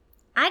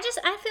 I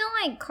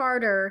feel like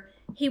Carter,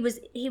 he was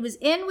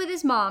in with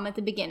his mom at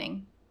the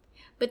beginning,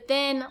 but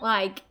then,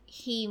 like,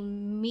 he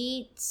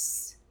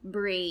meets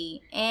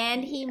Bree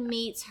and he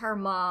meets her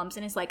moms,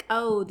 and it's like,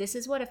 oh, this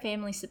is what a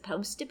family's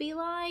supposed to be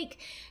like.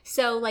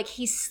 So, like,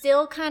 he's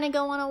still kind of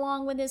going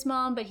along with his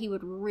mom, but he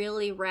would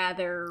really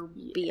rather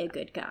be a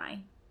good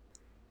guy.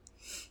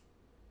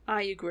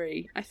 I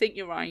agree. I think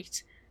you're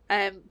right.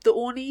 The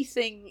only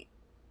thing,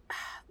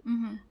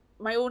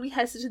 my only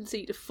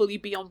hesitancy to fully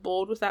be on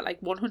board with that,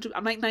 like 100,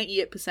 I'm like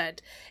 98%,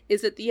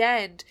 is at the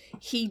end,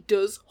 he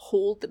does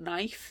hold the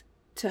knife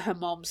to her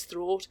mom's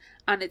throat,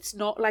 and it's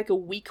not like a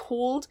weak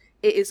hold,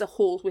 it is a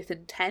hold with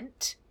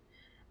intent.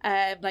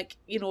 Like,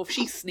 if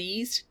she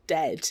sneezed,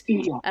 dead.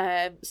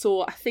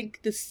 So I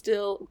think there's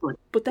still,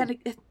 but then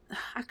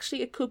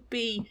it could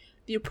be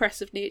the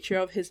oppressive nature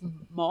of his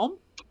mom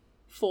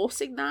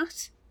forcing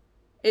that.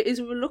 It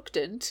is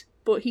reluctant,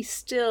 but he's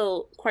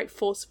still quite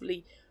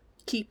forcefully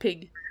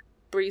keeping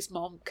Bree's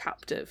mom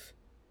captive.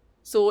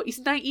 So he's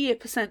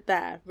 98%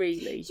 there,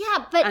 really.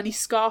 Yeah, but... And he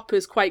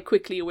scarpers quite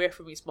quickly away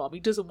from his mom. He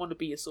doesn't want to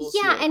be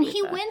associated with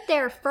he went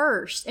there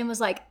first and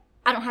was like,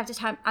 I don't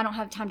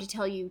have time to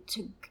tell you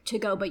to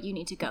go, but you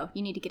need to go.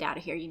 You need to get out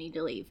of here. You need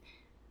to leave.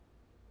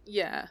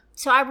 Yeah.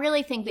 So I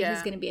really think that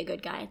he's going to be a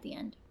good guy at the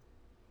end.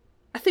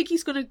 I think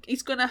he's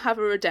gonna have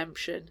a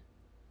redemption.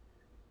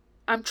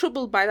 I'm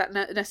troubled by that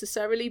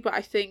necessarily, but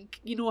I think,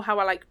 you know how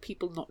I like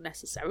people not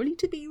necessarily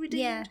to be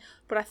redeemed? Yeah.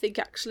 But I think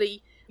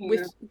actually,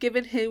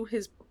 given who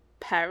his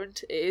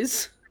parent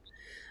is,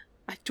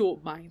 I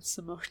don't mind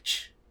so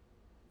much.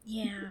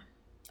 Yeah.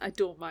 I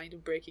don't mind him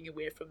breaking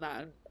away from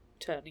that and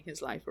turning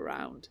his life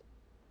around.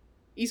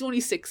 He's only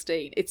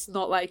 16. It's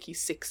not like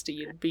he's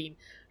 60 and been,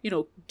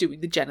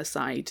 doing the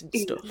genocide and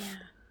stuff.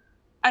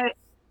 Yeah.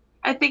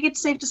 I think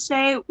it's safe to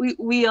say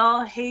we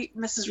all hate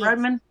Mrs.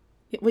 Redmond.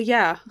 Well,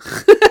 yeah.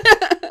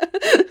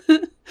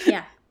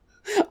 Yeah.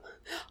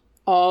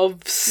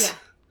 Ovs.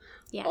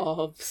 Yeah.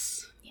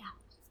 Ovs. Yeah.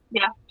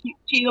 Yeah.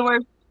 She's the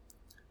worst.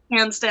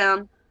 Hands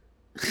down.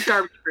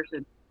 Garbage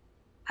person.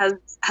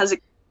 Has a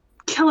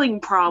killing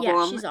problem.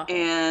 Yeah, she's awful.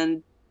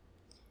 And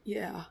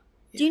yeah.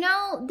 Do you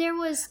know, there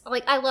was,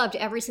 I loved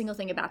every single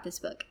thing about this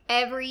book.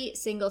 Every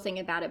single thing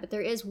about it. But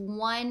there is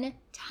one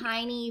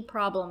tiny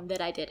problem that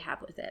I did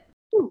have with it.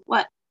 Ooh,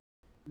 what?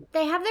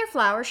 They have their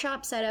flower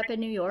shop set up in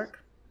New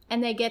York.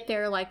 And they get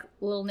their,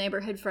 little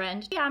neighborhood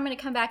friend. Yeah, I'm going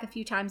to come back a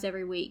few times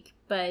every week.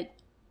 But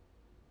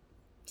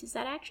does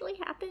that actually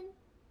happen?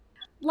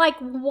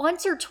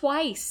 Once or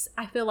twice,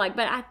 I feel like.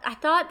 But I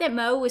thought that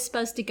Mo was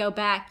supposed to go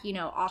back,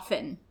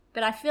 often.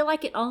 But I feel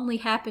like it only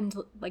happened,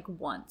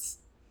 once.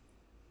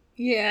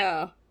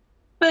 Yeah.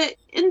 But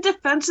in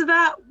defense of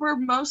that, we're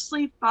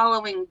mostly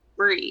following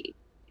Bree.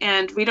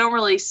 And we don't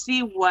really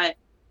see what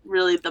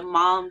really the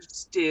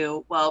moms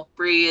do while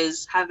Bree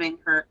is having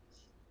her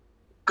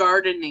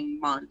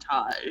gardening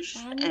montage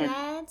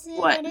and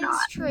whatnot. That is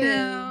true,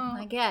 No.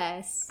 I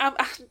guess. I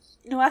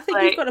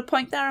think you've got a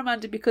point there,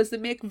 Amanda, because they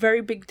make a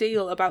very big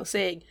deal about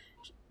saying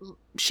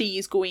she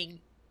is going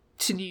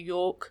to New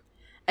York,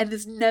 and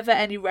there's never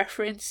any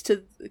reference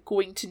to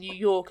going to New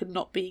York and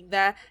not being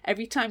there.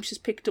 Every time she's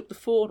picked up the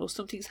phone or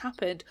something's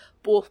happened,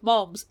 both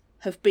moms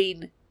have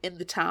been in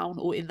the town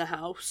or in the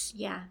house.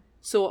 Yeah.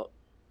 So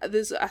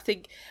there's, I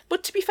think,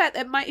 but to be fair,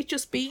 there might have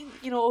just been,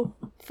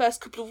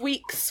 first couple of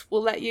weeks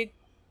we'll let you.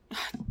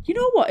 You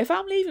know what? If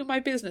I'm leaving my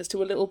business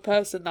to a little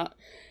person that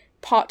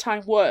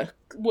part-time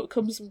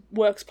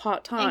works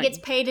part-time and gets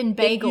paid in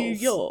bagels in New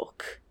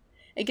York,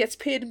 and gets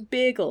paid in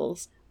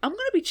bagels, I'm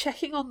going to be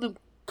checking on them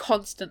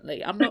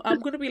constantly. I'm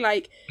going to be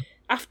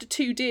after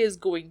 2 days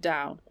going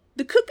down,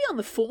 they could be on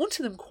the phone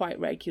to them quite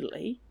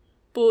regularly,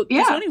 but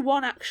there's only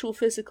one actual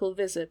physical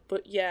visit.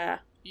 But yeah,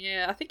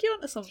 I think you're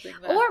onto something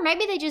there. Or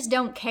maybe they just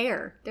don't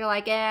care. They're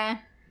like,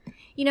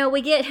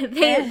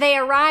 they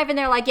arrive and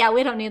they're like, yeah,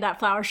 we don't need that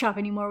flower shop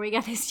anymore. We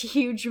got this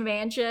huge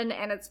mansion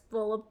and it's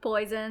full of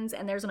poisons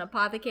and there's an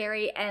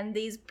apothecary and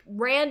these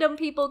random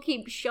people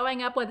keep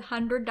showing up with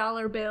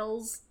 $100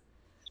 bills.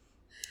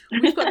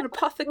 We've got an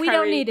apothecary. We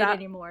don't need it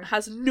anymore.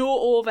 Has no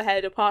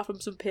overhead apart from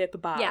some paper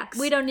bags. Yeah,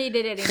 we don't need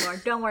it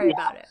anymore. Don't worry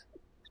about it.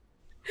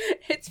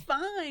 It's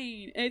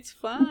fine. It's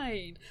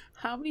fine.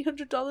 How many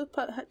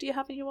 $100 do you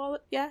have in your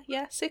wallet? Yeah,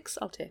 6.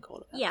 I'll take all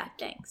of that. Yeah,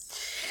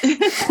 thanks.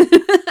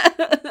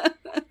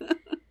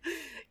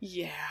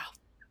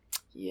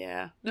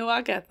 Yeah. No,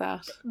 I get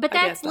that. But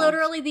that's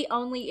literally the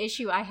only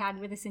issue I had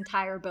with this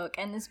entire book.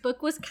 And this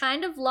book was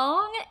kind of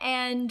long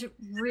and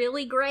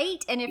really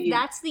great. And if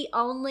that's the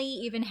only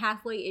even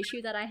halfway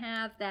issue that I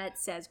have, that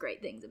says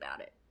great things about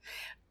it.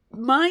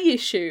 My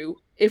issue,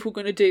 if we're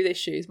going to do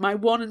issues, my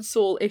one and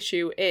sole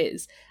issue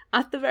is,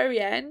 at the very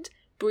end,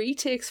 Bree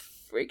takes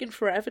friggin'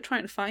 forever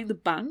trying to find the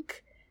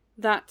bank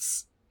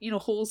that's,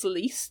 holds the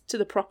lease to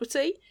the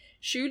property.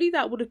 Surely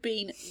that would have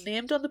been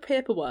named on the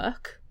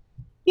paperwork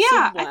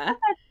somewhere.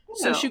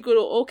 So she could,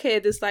 okay,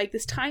 there's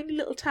this tiny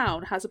little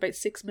town has about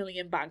 6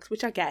 million banks,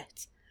 which I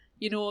get.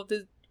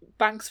 There's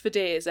banks for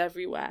days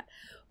everywhere.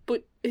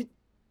 But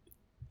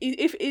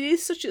if it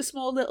is such a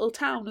small little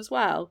town as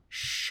well,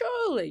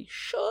 surely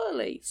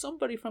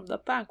somebody from the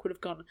bank would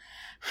have gone,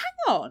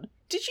 hang on,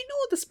 did you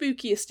know the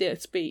spooky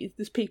estates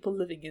there's people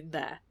living in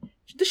there?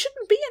 There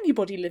shouldn't be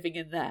anybody living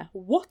in there.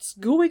 What's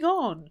going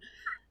on?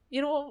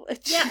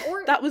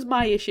 That was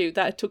my issue,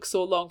 that it took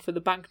so long for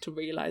the bank to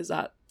realise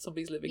that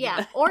somebody's living in there.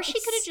 Yeah, or she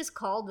could have just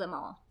called them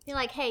all. Be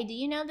like, hey, do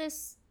you know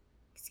this?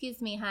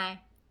 Excuse me,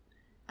 hi.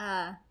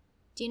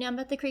 Do you know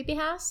about the creepy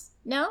house?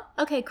 No?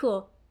 Okay,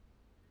 cool.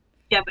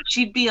 Yeah, but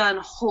she'd be on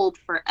hold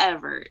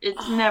forever.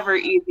 It's never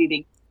easy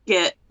to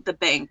get the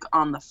bank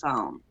on the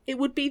phone. It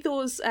would be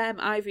those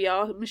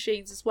IVR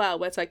machines as well,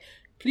 where it's like,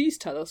 please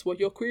tell us what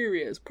your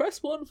query is.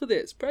 Press 1 for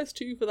this, press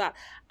 2 for that.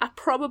 I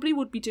probably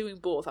would be doing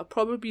both. I'd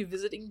probably be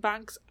visiting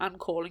banks and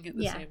calling at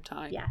the same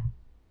time. Yeah.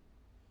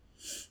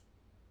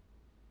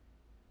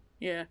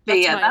 Yeah,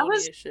 that's my only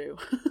issue.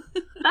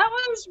 That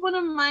was one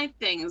of my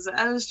things.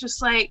 I was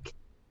just like,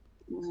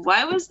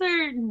 why was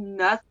there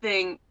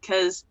nothing?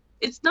 Because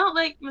it's not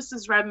like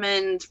Mrs.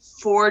 Redmond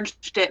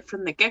forged it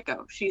from the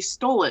get-go. She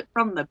stole it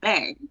from the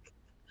bank.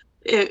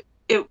 It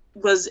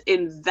was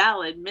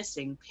invalid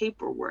missing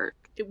paperwork.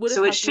 It would have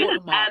so it should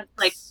have had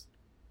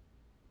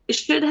It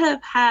should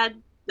have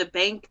had the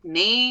bank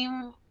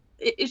name.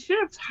 It should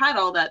have had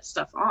all that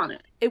stuff on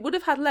it. It would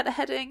have had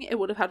letterheading. It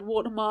would have had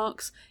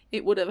watermarks.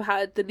 It would have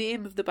had the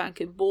name of the bank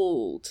in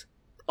bold.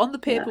 On the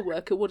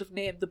paperwork, It would have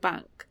named the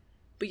bank.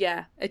 But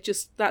yeah, it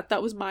just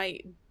that was my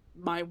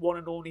one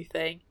and only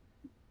thing.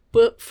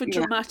 But for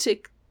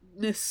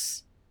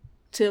dramaticness,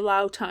 to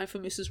allow time for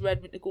Mrs.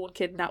 Redmond to go and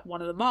kidnap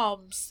one of the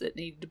moms, it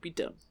needed to be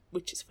done,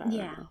 which is fair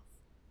enough.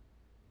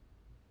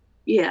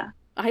 Yeah.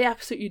 I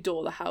absolutely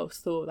adore the house,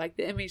 though. Like,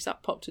 the image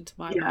that popped into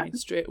my mind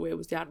straight away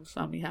was the Addams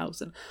Family house,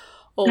 and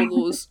all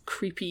those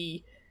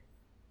creepy,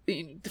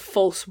 the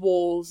false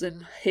walls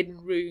and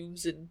hidden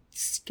rooms and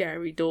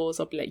scary doors.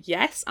 I'll be like,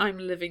 yes, I'm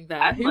living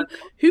there.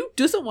 Who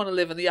doesn't want to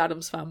live in the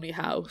Addams Family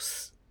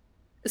house?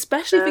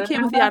 Especially if it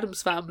came with the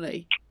Addams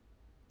Family.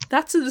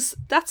 That's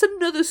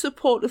another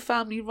supportive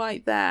family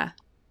right there.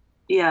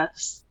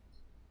 Yes.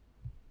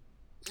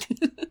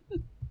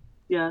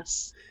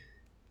 Yes.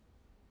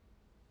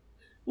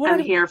 I'm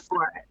here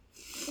for it.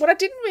 What I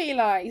didn't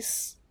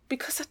realise,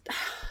 because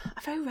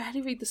I very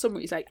rarely read the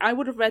summaries, like, I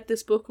would have read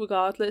this book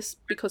regardless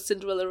because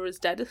Cinderella is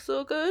Dead is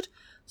so good.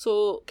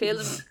 So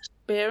Kailyn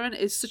Bayron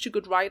is such a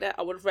good writer.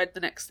 I would have read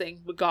the next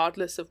thing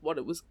regardless of what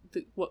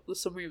the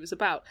summary was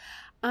about.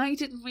 I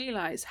didn't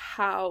realise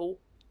how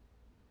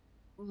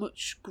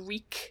much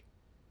Greek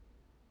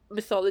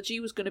mythology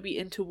was going to be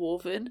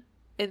interwoven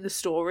in the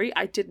story.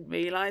 I didn't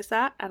realise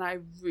that, and I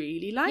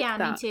really liked that.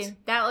 Yeah, me too.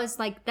 That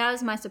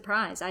was my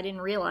surprise. I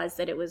didn't realise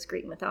that it was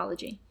Greek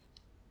mythology.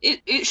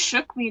 It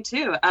shook me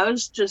too. I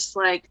was just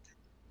like,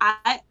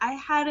 I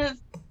had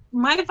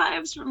my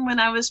vibes from when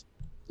I was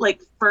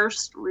like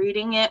first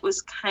reading it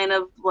was kind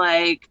of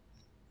like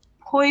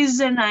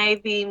Poison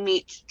Ivy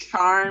meets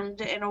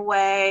Charmed in a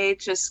way,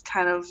 just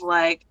kind of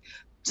like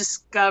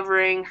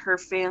discovering her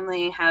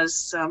family has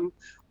some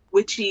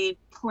witchy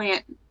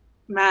plant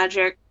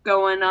magic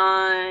going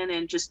on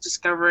and just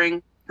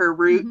discovering her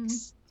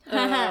roots.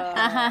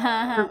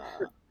 Her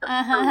roots.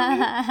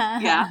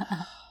 Yeah.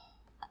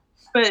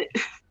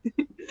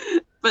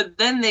 But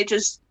then they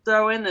just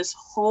throw in this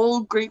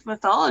whole Greek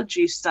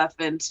mythology stuff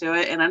into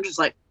it, and I'm just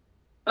like,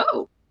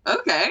 oh,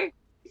 okay.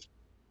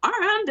 All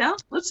right, I'm down.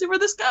 Let's see where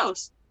this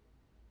goes.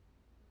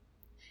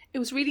 It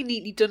was really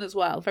neatly done as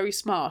well. Very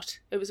smart.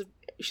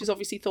 She's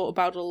obviously thought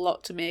about it a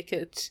lot to make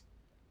it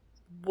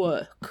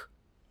work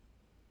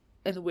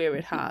in the way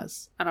it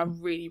has, and I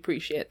really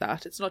appreciate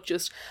that. It's not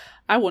just,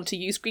 I want to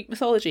use Greek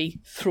mythology,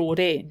 throw it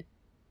in.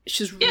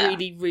 She's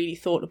really, really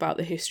thought about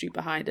the history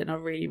behind it, and I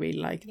really, really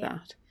like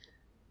that.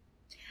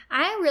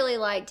 I really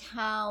liked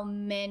how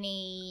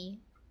many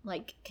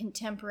like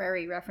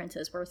contemporary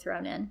references were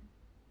thrown in.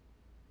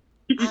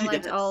 I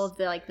liked all of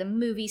the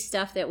movie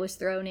stuff that was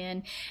thrown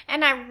in,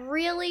 and I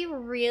really,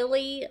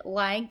 really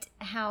liked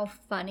how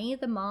funny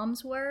the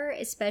moms were,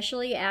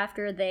 especially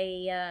after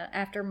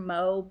after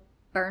Mo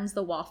burns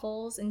the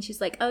waffles, and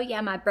she's like, "Oh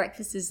yeah, my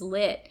breakfast is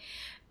lit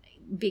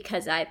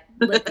because I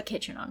lit the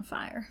kitchen on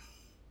fire."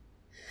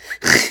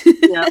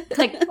 Yeah. It's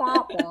like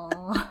wah,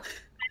 wah.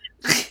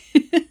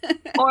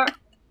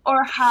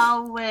 Or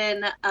how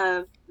when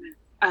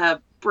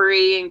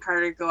Bree and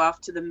Carter go off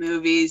to the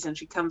movies and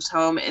she comes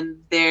home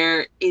and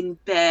they're in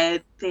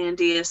bed,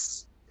 Thandie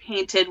is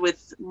painted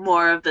with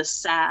more of the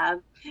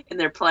salve and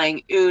they're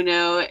playing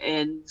Uno,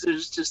 and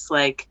there's just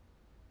like,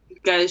 you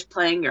guys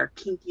playing your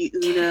kinky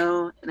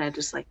Uno, and I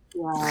just like,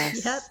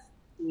 yes. Yep.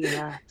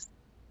 Yes.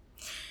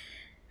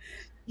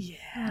 Yeah.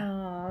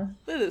 Aww.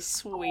 They're the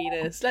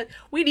sweetest.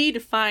 We need to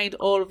find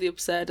all of the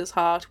Absurdist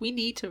heart. We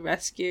need to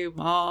rescue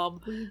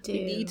Mom. We do.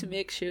 We need to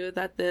make sure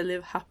that they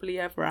live happily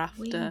ever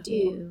after. We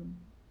do.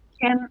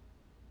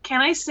 Can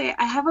I say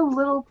I have a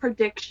little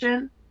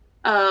prediction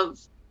of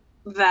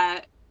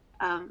that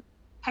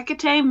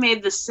Hecate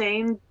made the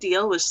same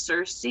deal with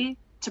Cersei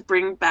to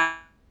bring back.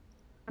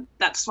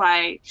 That's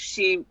why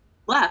she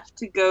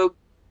left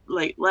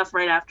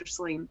right after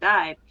Selene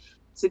died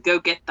to go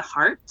get the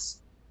hearts.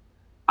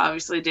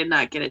 Obviously did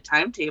not get a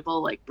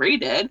timetable like Bree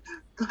did,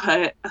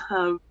 but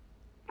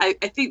I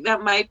think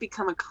that might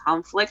become a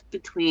conflict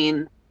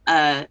between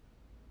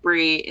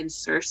Bree and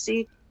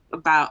Cersei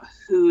about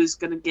who's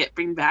going to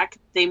bring back.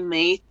 They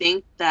may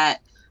think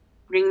that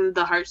bringing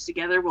the hearts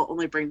together will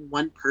only bring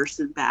one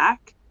person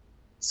back,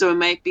 so it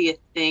might be a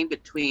thing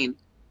between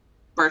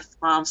birth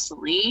mom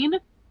Selene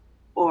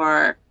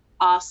or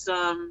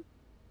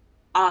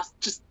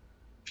just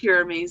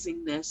pure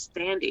amazingness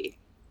Thandie.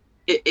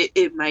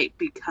 It might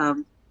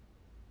become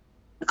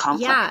a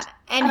conflict. Yeah,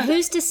 and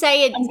who's to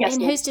say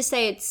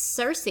it's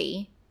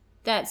Cersei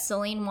that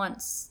Selene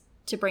wants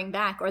to bring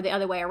back, or the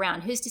other way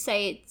around? Who's to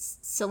say it's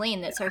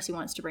Selene that Cersei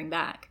wants to bring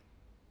back?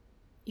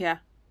 Yeah.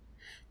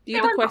 The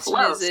other question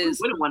is who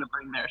wouldn't want to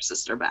bring their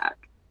sister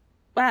back?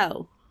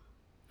 Well,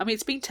 I mean,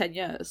 it's been 10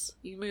 years.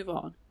 You move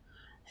on.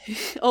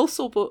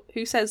 Also, but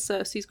who says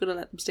Cersei's going to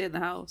let them stay in the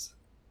house?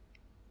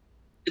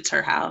 It's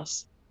her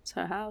house. It's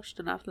her house. She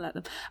doesn't have to let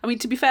them. I mean,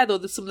 to be fair, though,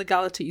 there's some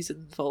legalities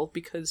involved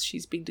because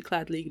she's been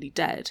declared legally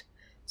dead.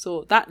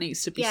 So that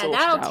needs to be sorted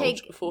out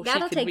before she can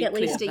that'll take at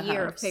least a reclaim the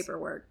year house. of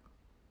paperwork.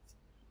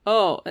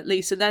 oh, at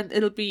least, and then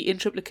it'll be in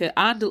triplicate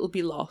and it'll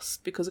be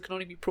lost because it can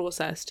only be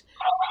processed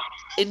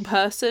in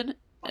person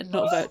and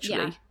not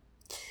virtually.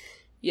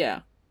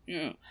 Yeah.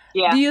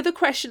 The other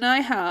question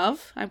I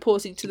have, I'm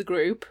posing to the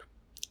group,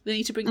 they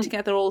need to bring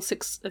together all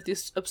 6 of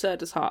these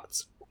Absurdist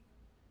hearts.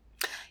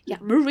 Yeah,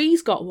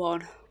 Marie's got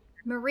one.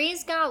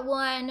 Marie's got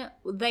one.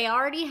 They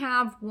already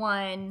have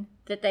one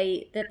that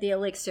the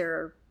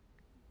elixir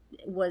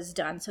was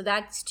done, so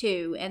that's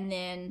 2, and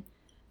then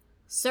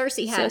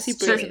Cersei has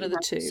brings another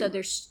 2. So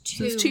there's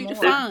 2 there's 2 more. to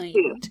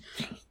find.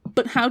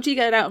 But how do you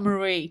get it out of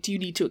Marie? Do you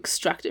need to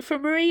extract it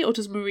from Marie, or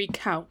does Marie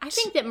count? I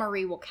think that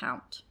Marie will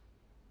count.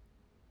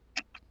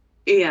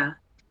 Yeah.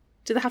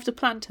 Do they have to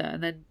plant her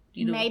and then,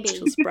 Maybe.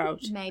 she'll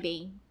sprout?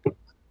 Maybe.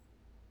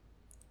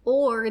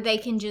 Or they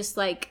can just,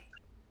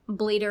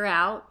 bleed her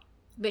out,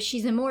 but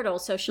she's immortal,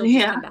 so she'll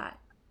just come back.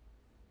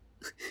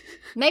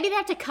 Maybe they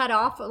have to cut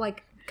off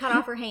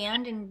her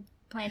hand and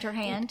plant her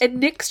hand.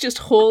 And Nyx just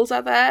holds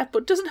her there,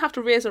 but doesn't have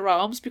to raise her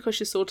arms because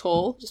she's so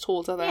tall. Just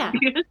holds her there.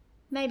 Yeah.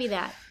 Maybe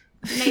that's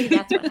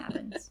what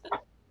happens.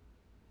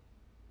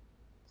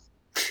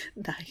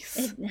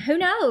 Nice. Who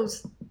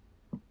knows?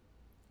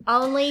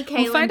 Only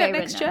Caitlin We'll find out David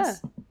next knows.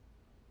 year.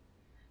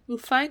 We'll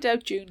find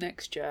out June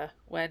next year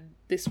when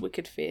This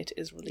Wicked Fate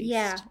is released.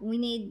 Yeah, we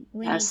need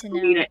to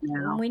know. Read it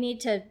now. We need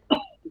to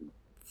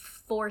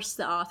force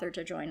the author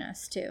to join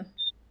us too.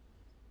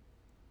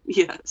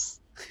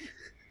 Yes.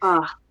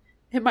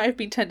 It might have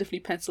been tentatively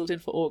penciled in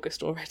for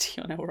August already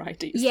on our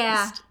ideas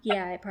list.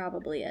 Yeah, it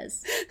probably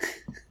is.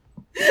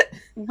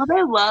 What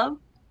I love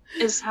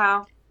is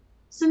how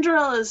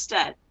Cinderella is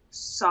Dead.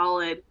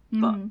 Solid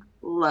book.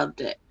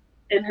 Loved it.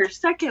 In her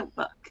second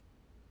book,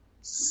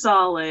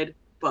 solid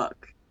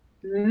book.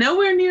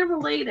 Nowhere near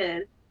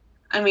related.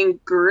 I mean,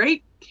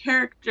 great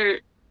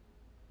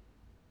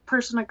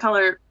person of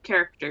color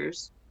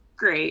characters.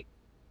 Great.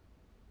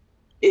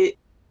 It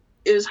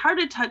was hard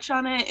to touch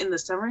on it in the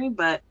summary,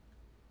 but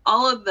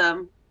all of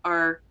them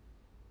are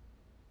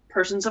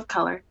persons of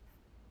color.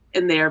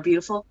 And they are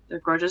beautiful. They're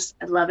gorgeous.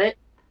 I love it.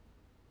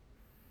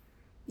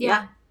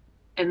 Yeah.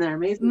 And they're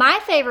amazing. My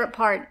favorite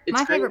part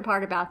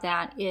great. about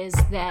that is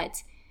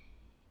that,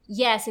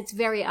 yes, it's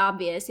very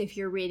obvious if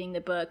you're reading the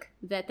book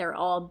that they're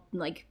all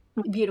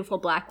beautiful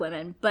black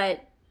women,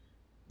 but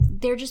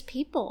they're just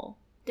people.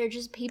 They're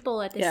just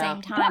people at the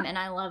same time, and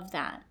I love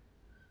that.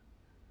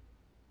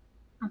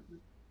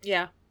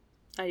 Yeah,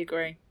 I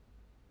agree.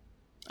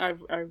 I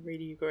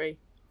really agree.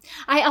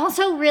 I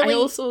also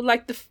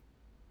like the...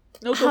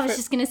 No, I was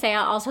just going to say,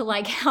 I also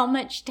like how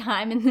much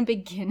time in the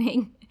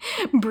beginning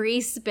Bree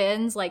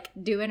spends,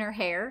 doing her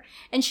hair.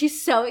 And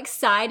she's so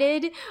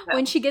excited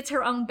when she gets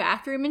her own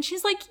bathroom. And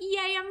she's like,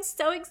 yay, I'm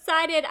so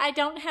excited. I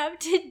don't have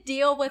to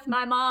deal with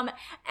my mom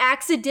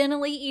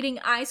accidentally eating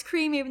ice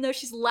cream, even though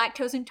she's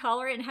lactose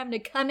intolerant, and having to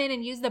come in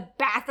and use the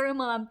bathroom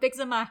while I'm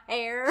fixing my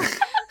hair.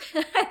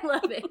 I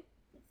love it.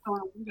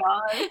 Oh my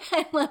God.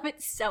 I love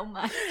it so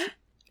much.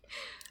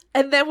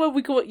 And then when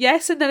we go, and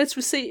then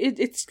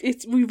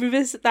it's we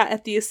revisit that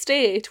at the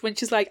estate when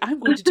she's like,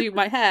 I'm going to do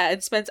my hair,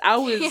 and spends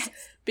hours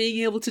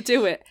being able to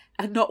do it,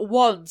 and not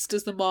once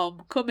does the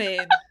mom come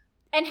in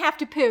and have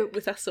to poop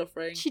with her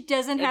suffering. She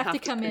doesn't have to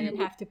come in and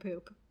have to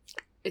poop.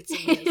 It's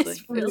amazing.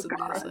 It's really it's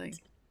amazing.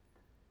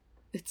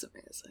 It's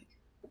amazing.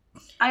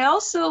 I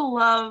also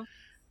love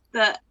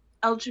the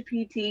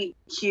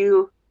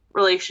LGBTQ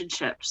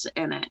relationships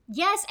in it.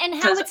 Yes, and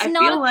how it's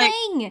not a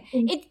thing.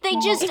 They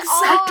just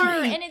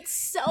are, and it's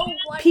so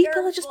wonderful.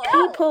 People are just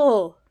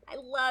people. I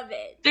love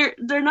it.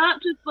 They're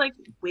not just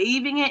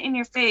waving it in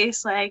your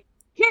face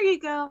here you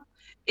go.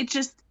 It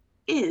just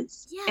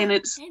is. Yeah, and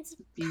it's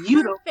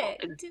beautiful.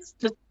 Perfect. And it's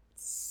just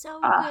so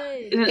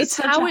good. It's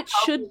how it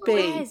should be.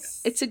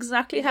 Yes. It's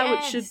exactly how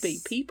it should be.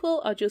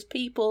 People are just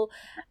people,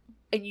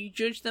 and you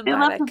judge them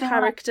by their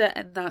character,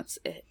 and that's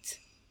it.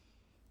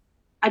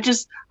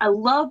 I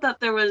love that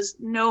there was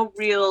no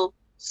real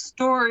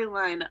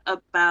storyline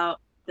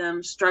about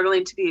them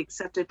struggling to be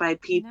accepted by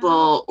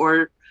people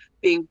or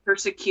being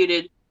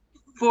persecuted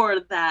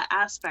for that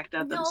aspect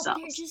of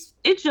themselves.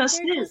 It's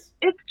just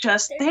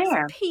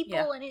there.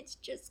 People, and it's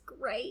just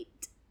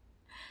great.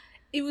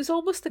 It was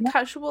almost the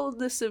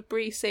casualness of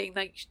Bree saying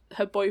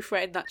her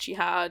boyfriend that she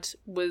had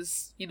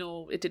was,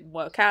 it didn't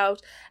work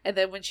out, and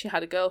then when she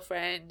had a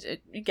girlfriend,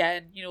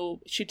 again,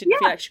 she didn't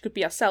feel like she could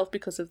be herself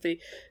because of the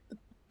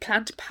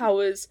plant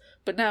powers.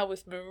 But now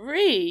with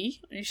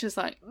Marie, and she's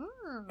like,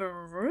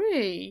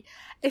 Marie,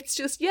 it's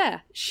just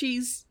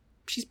she's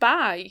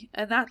bi,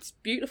 and that's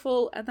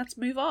beautiful, and let's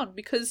move on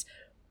because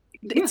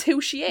it's who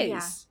she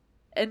is,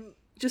 and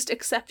just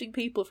accepting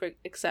people for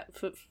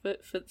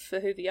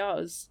who they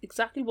are is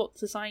exactly what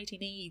society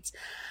needs.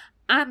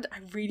 And I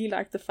really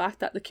like the fact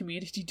that the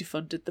community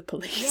defunded the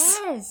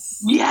police.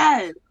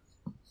 Yes.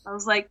 I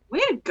was like, way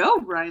to go,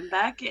 Ryan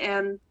Beck,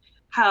 and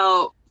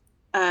how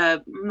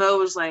Mo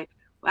was like,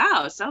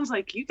 wow, it sounds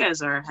like you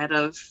guys are ahead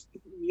of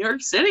New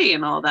York City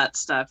and all that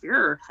stuff.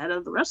 You're ahead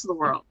of the rest of the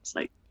world. It's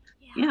like,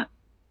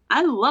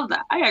 I love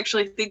that. I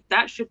actually think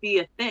that should be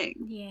a thing.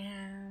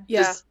 Yeah.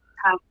 Just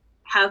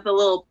have the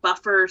little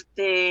buffer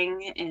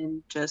thing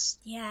and just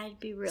it'd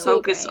be really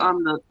focus great.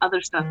 on the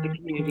other stuff the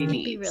community needs.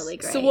 It'd be really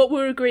great. So what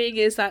we're agreeing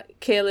is that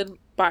Kaylin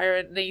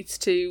Byron needs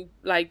to,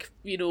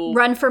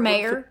 run for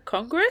mayor,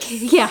 Congress,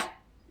 yeah,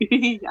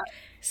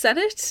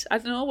 Senate. I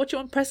don't know what you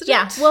want, president.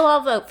 Yeah, we'll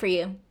all vote for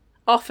you.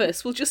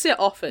 Office. We'll just say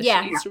office.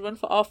 Yeah. She needs to run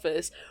for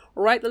office,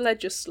 write the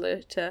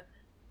legislature,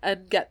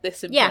 and get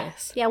this in Yeah,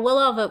 place. yeah, we'll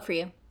all vote for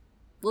you.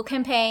 We'll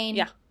campaign.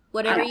 Yeah.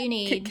 Whatever you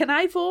need. Can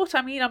I vote?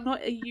 I mean, I'm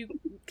not a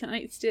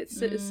United States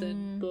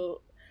citizen,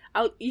 but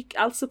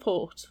I'll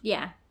support.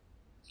 Yeah.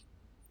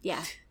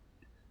 Yeah.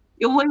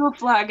 You'll wave a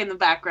flag in the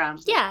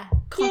background. Yeah.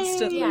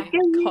 Constantly. Yeah.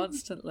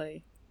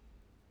 Constantly.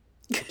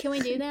 Can we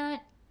do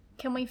that?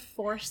 Can we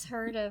force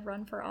her to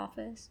run for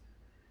office?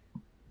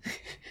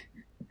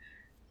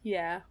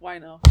 Yeah, why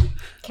not?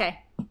 Okay.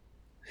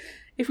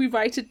 If we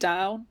write it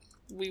down,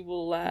 we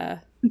will.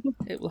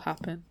 It will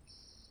happen.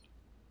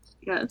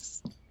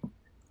 Yes.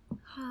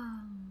 Oh,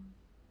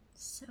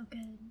 so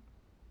good.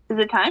 Is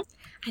it time?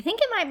 I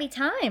think it might be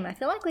time. I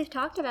feel like we've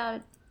talked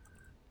about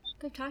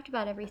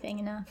everything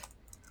enough.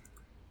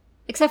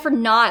 Except for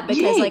not,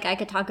 because Yay. I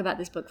could talk about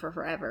this book for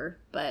forever,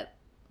 but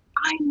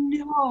I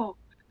know.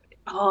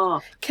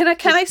 Oh. Can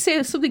I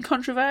say something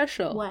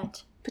controversial?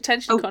 what?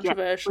 Potentially Oh, yeah,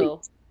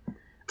 controversial.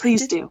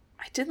 Please do.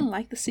 I didn't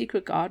like The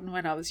Secret Garden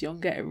when I was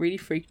younger. It really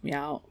freaked me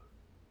out.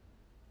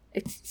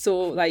 It's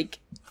so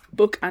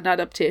book and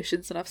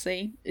adaptations that I've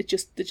seen. There's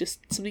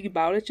just something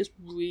about it just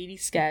really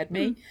scared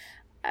me.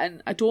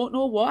 And I don't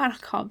know what, and I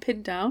can't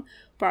pin down,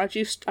 but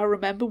I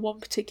remember one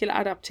particular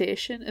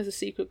adaptation of The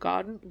Secret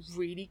Garden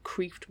really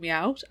creeped me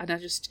out, and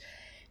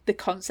the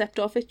concept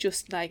of it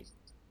just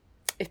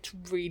it's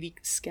really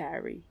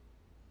scary.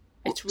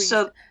 It's really,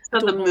 So I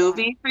the don't know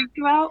movie freaked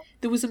you out?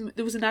 There was I think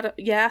there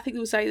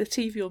was either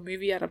TV or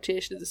movie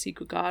adaptation of The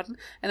Secret Garden,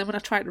 and then when I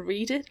tried to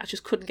read it, I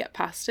just couldn't get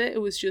past it. It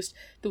was just,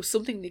 there was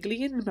something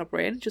niggling in my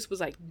brain. It just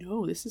was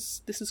no, this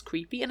is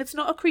creepy, and it's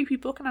not a creepy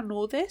book, and I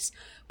know this,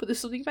 but there's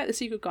something about The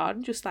Secret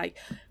Garden just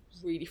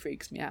really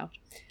freaks me out.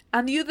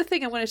 And the other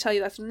thing I'm going to tell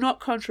you that's not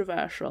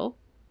controversial,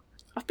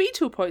 I've been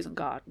to a poison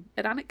garden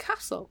at Alnwick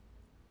Castle,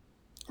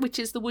 which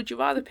is the Would You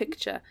Rather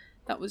picture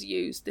that was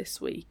used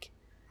this week.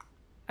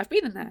 I've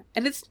been in there,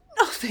 and it's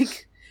nothing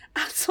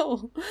at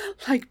all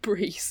like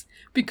Breeze,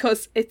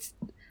 because it's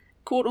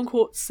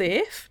quote-unquote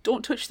safe.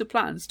 Don't touch the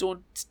plants,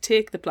 don't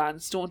take the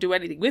plants, don't do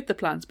anything with the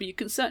plants, but you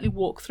can certainly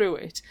walk through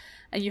it,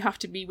 and you have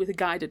to be with a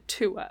guided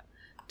tour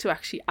to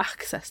actually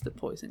access the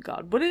poison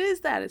garden. But it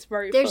is there, it's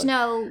very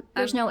fun.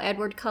 There's no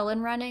Edward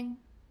Cullen running?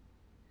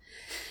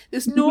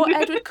 There's no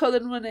Edward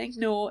Cullen running.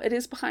 No, it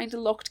is behind a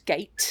locked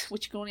gate,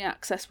 which you can only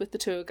access with the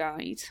tour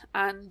guide.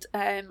 And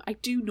I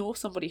do know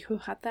somebody who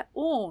had their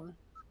own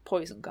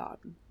poison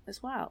garden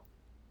as well,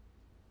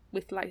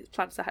 with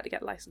plants that had to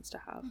get licensed to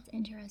have. That's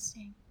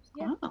interesting.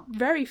 Yeah,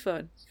 very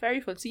fun, very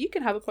fun. So you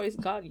can have a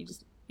poison garden, you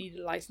just need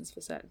a license for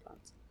certain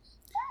plants.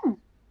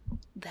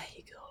 There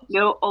you go.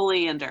 No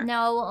oleander.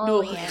 No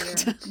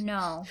oleander.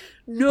 No.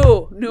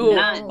 No.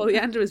 None.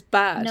 Oleander is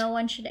bad. No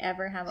one should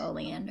ever have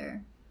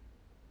oleander.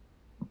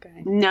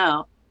 Okay.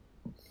 No.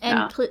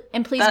 And No.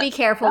 and please be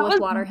careful that with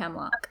was- water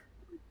hemlock.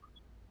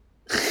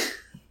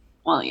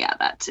 Well, yeah,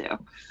 that too.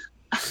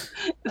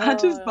 That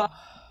just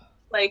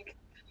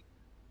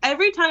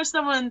every time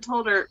someone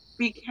told her,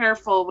 be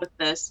careful with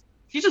this,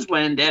 she just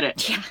went and did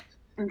it. Yeah.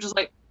 I'm just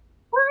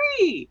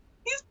free.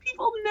 These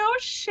people know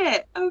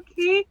shit,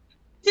 okay?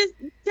 Just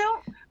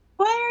don't.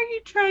 Why are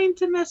you trying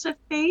to mess with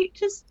fate?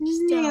 Just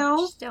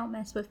don't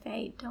mess with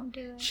fate. Don't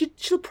do it.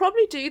 She'll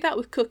probably do that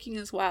with cooking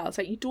as well. It's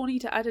you don't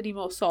need to add any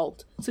more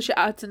salt. So she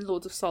adds in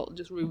loads of salt and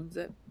just ruins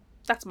it.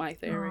 That's my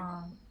theory.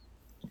 Oh.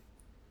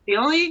 The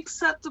only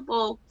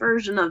acceptable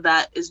version of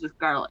that is with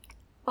garlic.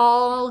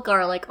 All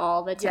garlic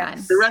all the time.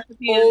 Yes. The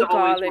recipe All is always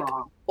garlic.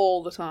 wrong.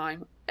 All the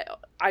time.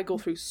 I go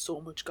through so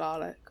much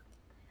garlic.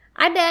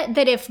 I bet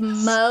that if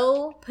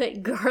Mo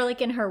put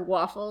garlic in her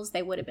waffles,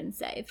 they would have been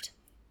saved.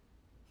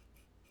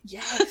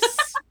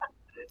 Yes.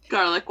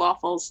 Garlic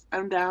waffles,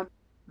 I'm down.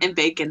 And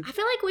bacon. I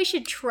feel like we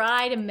should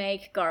try to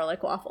make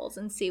garlic waffles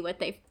and see what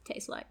they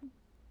taste like.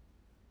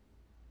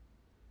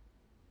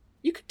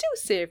 You could do a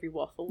savoury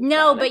waffle. with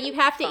No, garlic. but you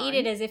have to Fine. eat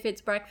it as if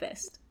it's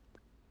breakfast.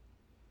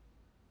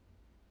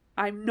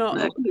 I'm not.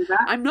 I can do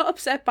that. I'm not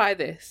upset by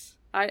this.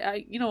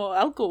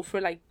 I'll go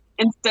for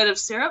Instead of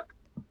syrup,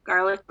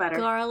 garlic butter.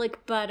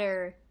 Garlic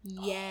butter.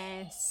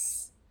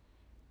 Yes.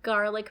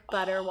 Garlic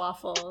butter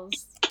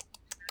waffles.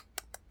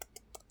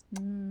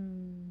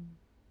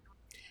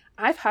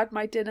 I've had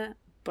my dinner,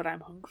 but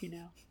I'm hungry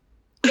now.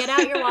 Get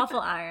out your waffle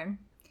iron.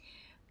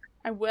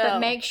 I will. But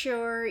make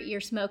sure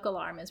your smoke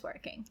alarm is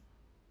working.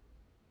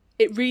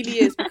 It really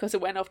is, because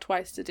it went off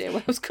twice today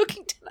when I was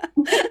cooking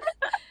dinner.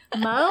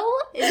 Mo?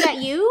 Is that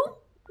you?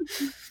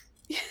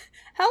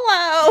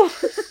 Hello.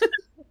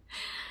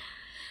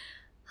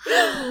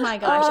 Oh my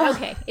gosh.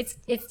 Okay. It's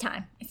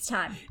time. It's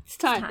time. It's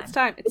time.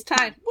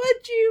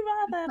 Would you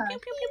rather?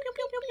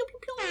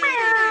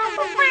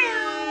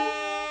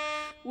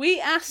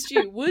 We asked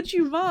you, would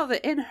you rather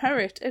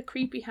inherit a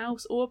creepy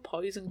house or a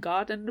poison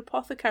garden and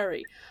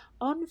apothecary?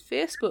 On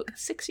Facebook,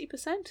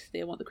 60%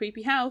 they want the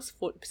creepy house,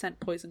 40%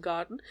 poison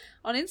garden.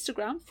 On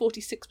Instagram,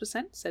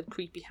 46% said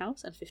creepy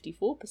house and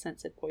 54%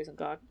 said poison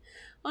garden.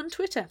 On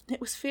Twitter,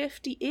 it was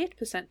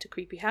 58% to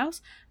creepy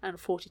house and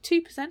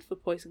 42% for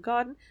poison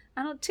garden.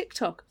 And on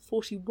TikTok,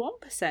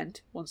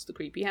 41% wants the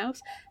creepy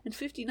house and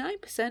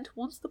 59%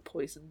 wants the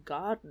poison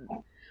garden.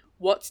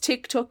 What's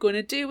TikTok going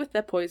to do with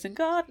their poison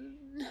garden?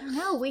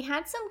 No, we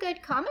had some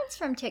good comments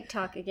from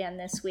TikTok again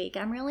this week.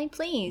 I'm really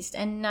pleased.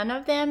 And none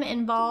of them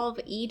involve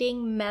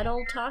eating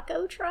metal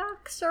taco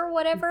trucks or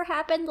whatever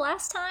happened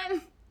last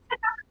time.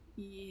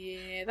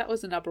 Yeah, that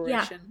was an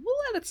aberration. Yeah. We'll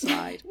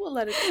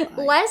let it slide.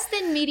 Less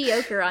than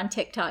mediocre on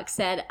TikTok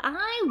said,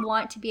 I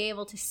want to be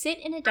able to sit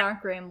in a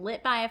dark room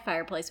lit by a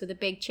fireplace with a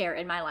big chair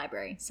in my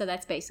library. So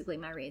that's basically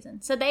my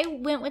reason. So they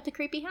went with the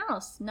creepy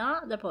house,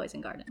 not the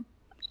poison garden.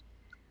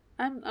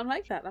 I'm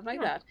like that.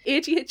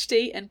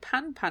 ADHD and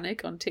Pan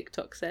Panic on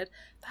TikTok said,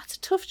 that's a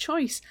tough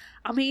choice.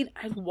 I mean,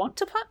 I want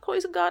to plant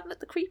poison garden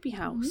at the creepy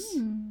house.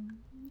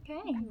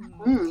 Okay.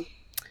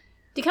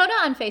 Dakota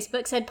on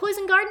Facebook said,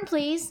 poison garden,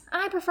 please.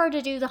 I prefer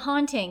to do the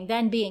haunting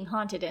than being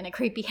haunted in a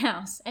creepy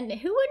house. And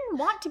who wouldn't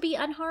want to be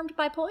unharmed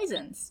by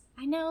poisons?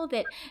 I know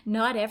that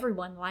not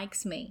everyone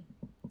likes me.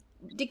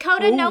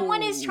 Dakota, no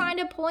one is trying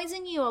to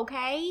poison you,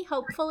 okay?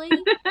 Hopefully.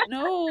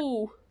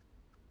 No.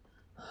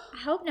 I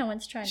hope no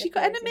one's trying to. She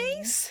got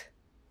enemies?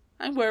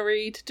 You. I'm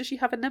worried. Does she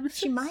have a nemesis?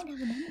 She might have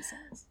a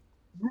nemesis.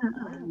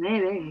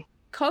 Maybe.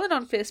 Colin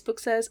on Facebook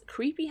says,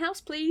 creepy house,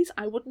 please.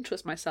 I wouldn't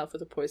trust myself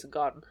with a poison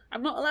garden.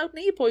 I'm not allowed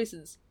near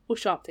poisons, or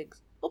sharp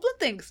things, or blunt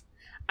things.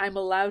 I'm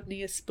allowed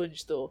near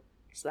sponge, though,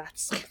 so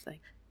that's something.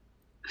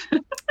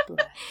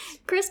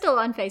 Crystal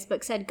on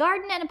Facebook said,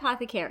 garden and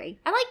apothecary.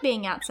 I like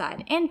being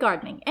outside and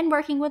gardening and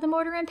working with a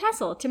mortar and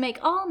pestle to make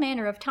all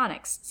manner of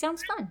tonics.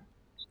 Sounds fun.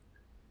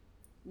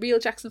 Real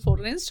Jackson Ford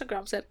on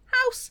Instagram said,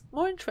 house,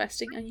 more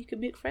interesting, and you can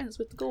make friends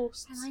with the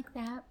ghosts. I like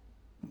that.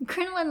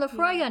 Crinoline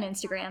Lefroy on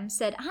Instagram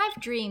said, I've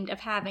dreamed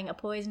of having a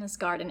poisonous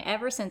garden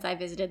ever since I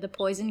visited the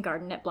poison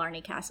garden at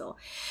Blarney Castle.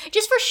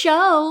 Just for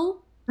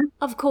show,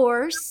 of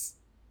course.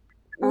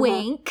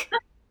 Wink.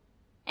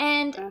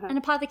 And an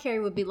apothecary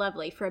would be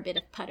lovely for a bit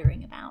of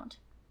puttering about.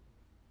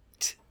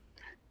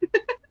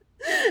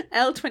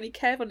 L20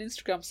 Kev on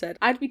Instagram said,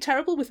 I'd be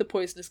terrible with a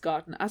poisonous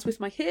garden, as with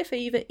my hay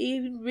fever,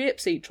 even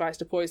rapeseed tries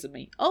to poison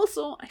me.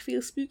 Also, I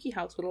feel Spooky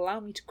House would allow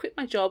me to quit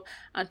my job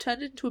and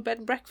turn it into a bed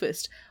and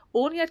breakfast.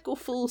 Only I'd go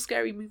full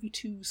Scary Movie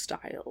 2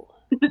 style.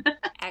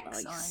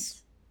 Excellent.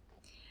 Nice.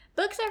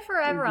 Books Are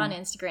Forever on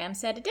Instagram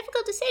said, a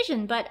difficult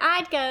decision, but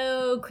I'd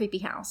go creepy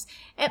house.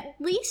 At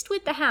least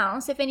with the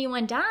house, if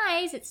anyone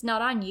dies, it's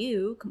not on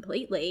you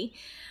completely.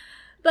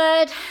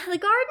 But the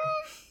garden,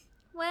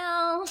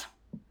 well...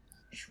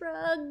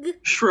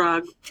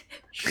 Shrug.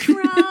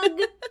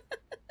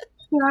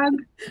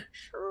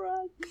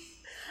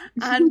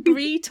 And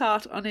Brie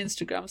Tart on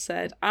Instagram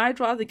said, I'd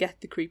rather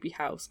get the creepy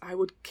house. I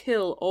would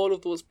kill all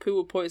of those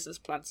poor poisonous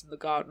plants in the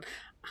garden.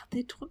 And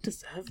they don't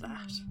deserve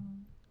that.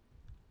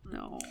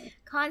 No.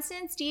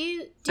 Constance, do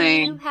you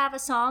have a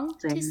song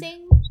to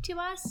sing to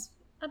us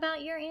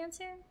about your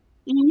answer?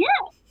 Yeah.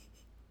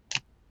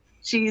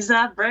 She's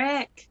a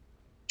brick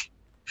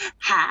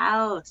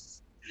house.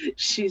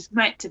 She's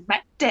mighty,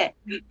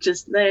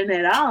 just learn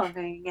it all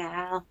right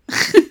now.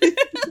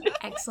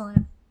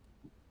 Excellent.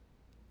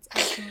 It's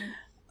excellent.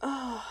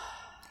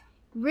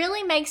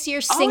 Really makes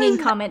your singing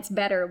comments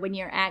better when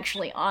you're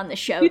actually on the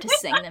show to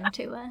sing them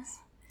to us.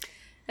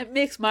 It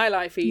makes my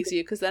life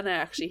easier because then I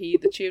actually hear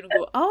the tune and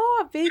go,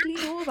 oh, I vaguely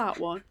know that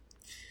one.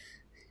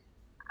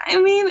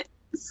 I mean,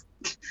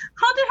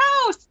 Haunted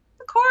House,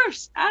 of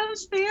course.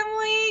 Addams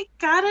Family,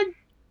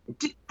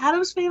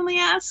 Addams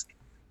Family-esque.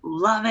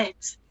 Love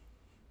it.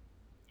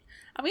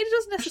 I mean, it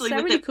doesn't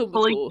necessarily come with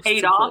ghosts,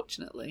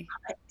 unfortunately.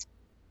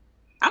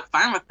 I'm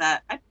fine with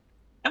that.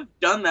 I've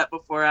done that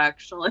before,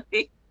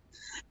 actually.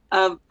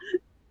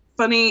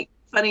 Funny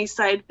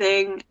side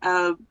thing.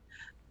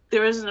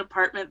 There was an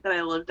apartment that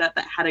I lived at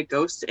that had a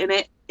ghost in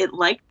it. It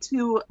liked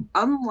to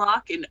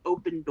unlock and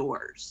open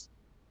doors.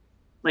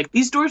 Like,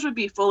 these doors would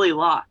be fully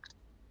locked,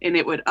 and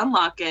it would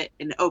unlock it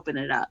and open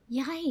it up.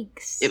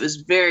 Yikes. It was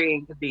very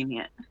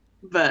inconvenient.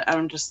 But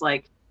I'm just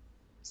like,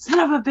 son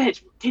of a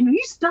bitch, can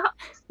you stop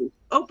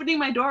opening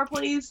my door,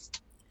 please?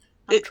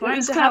 I'm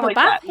trying to have a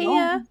bath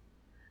here.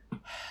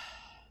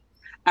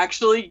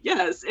 Actually,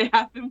 yes, it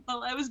happened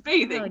while I was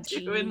bathing in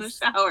the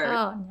shower.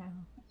 Oh, no.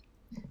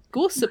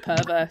 Ghosts are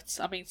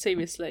perverts. I mean,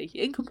 seriously.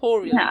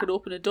 Incorporeal, you could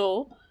open a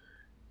door.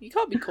 You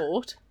can't be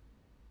caught.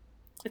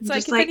 It's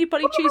like if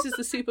anybody chooses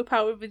the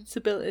superpower of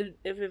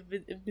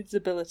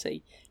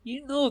invincibility,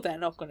 you know they're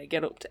not going to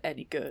get up to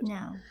any good.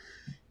 No.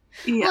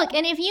 Yeah. Look,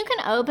 and if you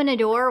can open a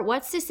door,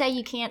 what's to say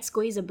you can't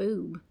squeeze a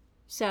boob?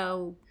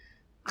 So,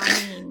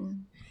 I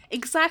mean...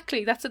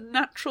 Exactly, that's a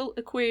natural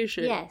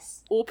equation.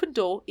 Yes. Open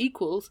door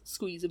equals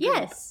squeeze a boob.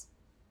 Yes.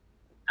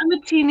 I'm a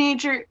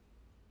teenager.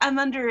 I'm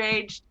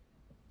underage.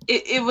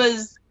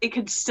 It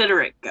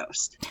consider it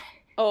ghost.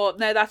 Oh,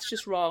 no, that's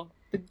just wrong.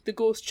 The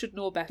ghost should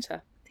know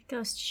better. The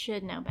ghost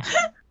should know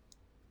better.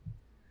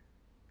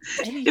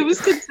 It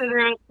was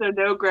considerate, so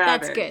no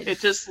grabber. That's good. It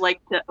just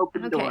liked to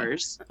open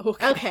doors.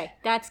 Okay,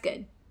 that's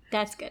good.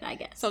 That's good, I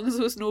guess. As long as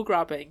there was no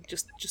grabbing,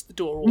 just the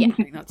door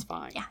opening, that's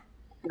fine. Yeah.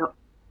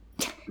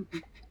 Yep.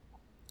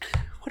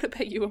 What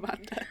about you,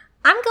 Amanda?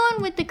 I'm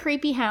going with the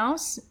creepy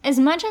house. As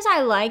much as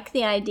I like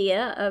the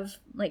idea of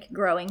like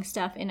growing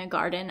stuff in a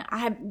garden, I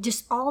have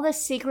just all the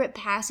secret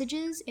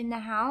passages in the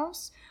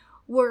house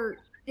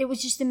it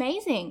was just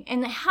amazing.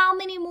 And how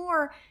many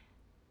more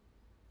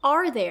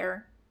are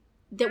there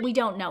that we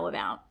don't know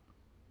about?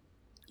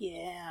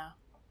 Yeah.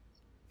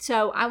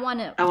 So I want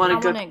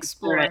to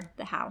explore it.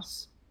 the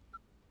house.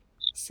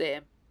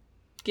 Same.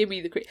 Give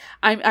me the green.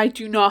 I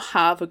do not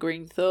have a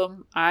green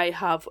thumb. I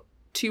have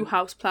 2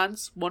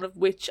 houseplants, one of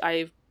which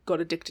I've got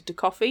addicted to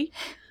coffee,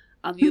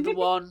 and the other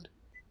one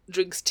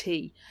drinks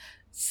tea.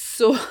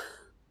 So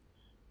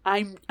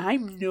I'm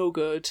no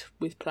good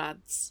with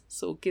plants.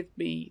 So give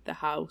me the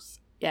house.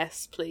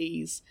 Yes,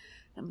 please.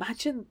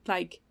 Imagine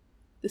like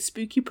the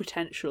spooky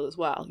potential as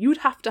well. You would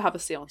have to have a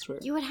seance room.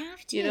 You would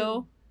have to. You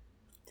know?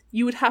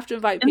 You would have to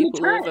invite And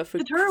people over for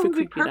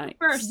creepy night.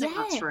 For a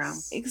seance room.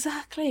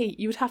 Exactly.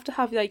 You would have to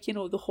have like,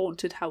 the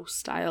haunted house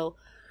style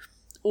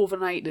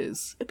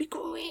overnighters. It'd be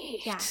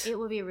great. Yeah, it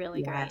would be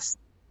really great.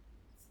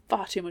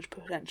 Far too much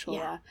potential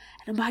there.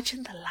 And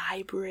imagine the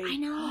library. I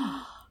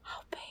know.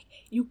 How big.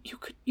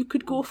 You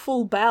could go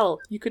full bell.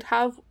 You could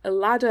have a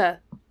ladder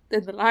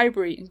in the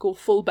library and go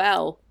full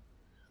bell.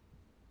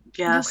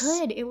 Yes. You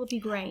could. It would be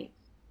great.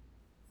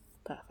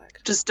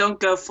 Perfect. Just don't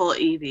go full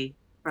Evie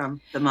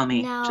from The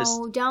Mummy.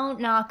 No, don't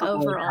knock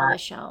over all the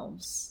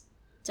shelves.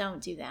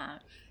 Don't do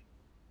that.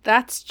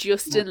 That's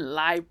just in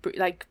library,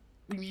 like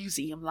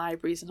museum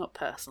libraries and not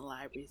personal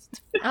libraries.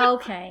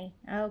 Okay,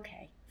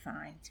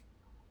 fine.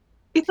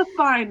 It's a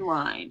fine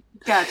line. You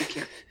gotta be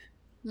careful.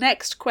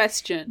 Next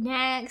question.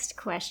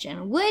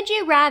 Would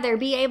you rather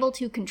be able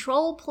to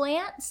control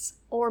plants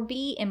or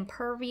be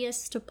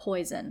impervious to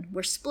poison?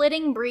 We're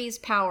splitting Bree's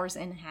powers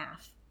in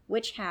half.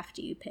 Which half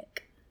do you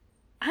pick?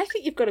 I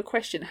think you've got to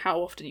question how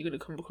often you're going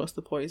to come across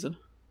the poison.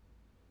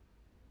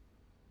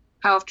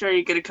 How often are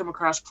you going to come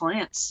across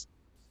plants?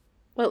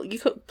 Well, you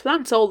cut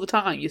plants all the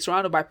time. You're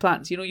surrounded by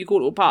plants. You go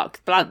to a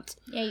park, plant.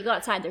 Yeah, you go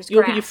outside, there's you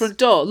grass. Open your front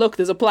door, look,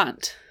 there's a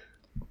plant.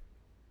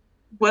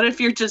 What if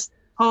you're just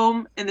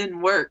home and then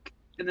work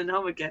and then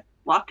home again?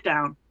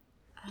 Lockdown.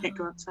 Can't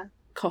go outside.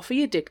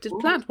 Coffee addicted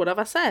plant, what have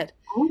I said?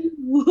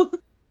 Ooh.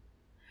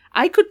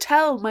 I could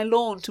tell my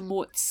lawn to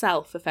mow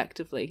itself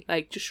effectively.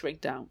 Like, just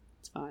shrink down.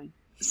 It's fine.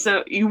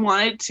 So you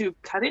wanted to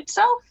cut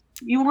itself?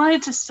 You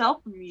wanted to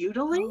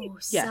self-mutilate? Oh,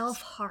 Yes.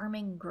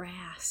 self-harming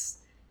grass.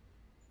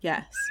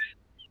 Yes.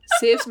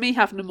 Saves me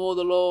having to mow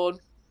the lawn.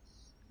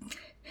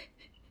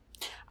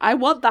 I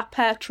want that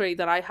pear tree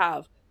that I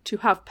have to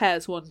have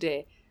pears one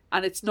day,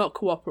 and it's not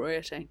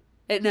cooperating.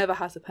 It never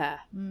has a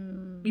pear.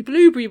 My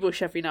blueberry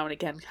bush every now and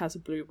again has a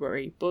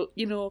blueberry, but,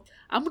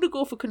 I'm going to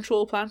go for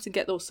control plants and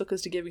get those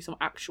suckers to give me some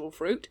actual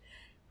fruit.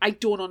 I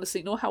don't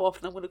honestly know how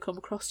often I'm going to come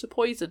across the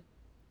poison.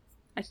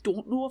 I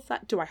don't know if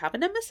that... Do I have a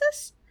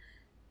nemesis?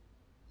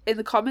 In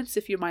the comments,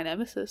 if you're my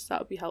nemesis, that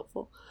would be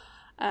helpful.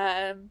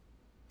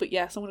 But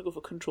yes, I'm going to go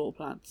for control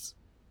plants.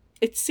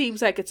 It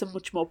seems like it's a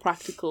much more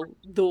practical,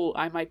 though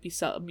I might be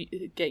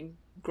getting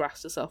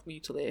grass to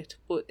self-mutilate,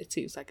 but it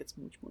seems like it's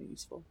much more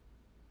useful.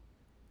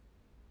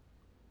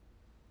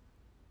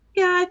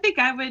 Yeah, I think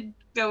I would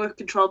go with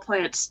control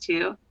plants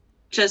too.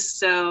 Just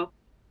so,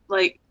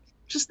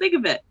 just think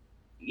of it.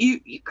 You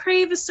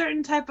crave a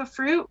certain type of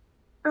fruit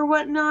or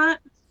whatnot,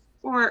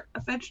 or a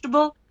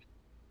vegetable,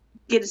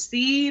 get a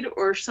seed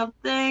or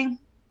something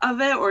of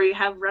it, or you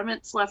have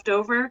remnants left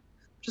over.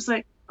 Just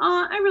like,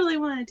 oh, I really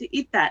wanted to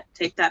eat that.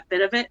 Take that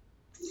bit of it.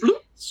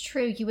 It's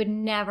true. You would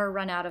never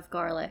run out of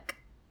garlic.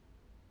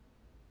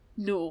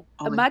 No.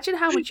 Imagine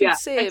how much you'd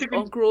save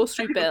on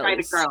grocery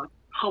bills.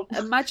 Oh.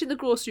 Imagine the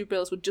grocery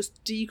bills would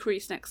just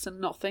decrease next to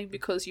nothing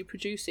because you're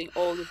producing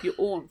all of your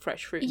own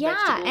fresh fruit and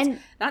vegetables. And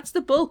that's the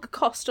bulk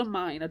cost on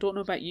mine. I don't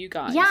know about you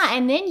guys. Yeah,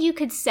 and then you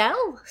could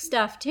sell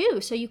stuff too,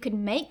 so you could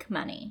make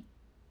money.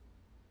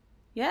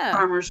 Yeah.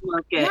 Farmer's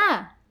market.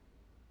 Yeah.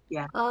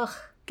 Yeah. Ugh.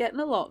 Get an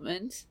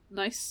allotment.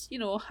 Nice,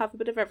 have a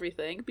bit of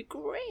everything. It'd be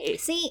great.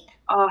 See?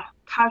 Oh,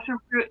 passion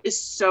fruit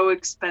is so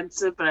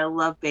expensive, but I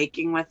love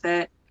baking with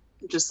it.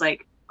 Just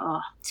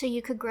So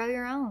you could grow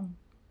your own.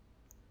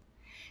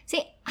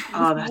 See,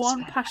 with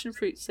one passion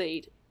fruit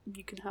seed,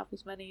 you can have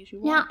as many as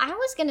you want. Yeah, I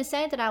was going to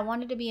say that I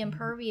wanted to be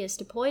impervious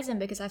to poison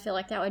because I feel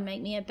like that would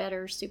make me a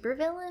better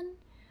supervillain.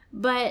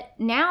 But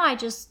now I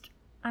could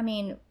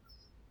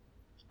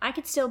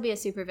still be a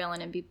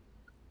supervillain and be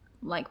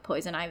like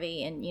Poison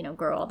Ivy and,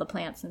 grow all the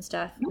plants and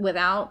stuff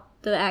without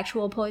the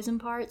actual poison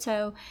part.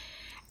 So,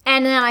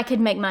 and then I could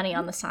make money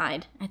on the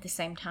side at the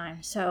same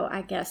time. So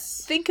I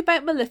guess... Think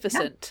about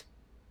Maleficent.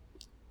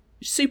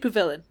 Yeah.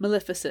 Supervillain,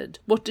 Maleficent.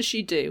 What does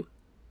she do?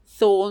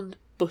 Thorn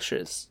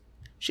bushes.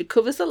 She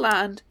covers the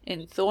land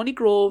in thorny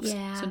groves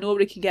so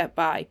nobody can get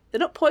by. They're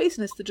not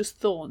poisonous, they're just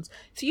thorns.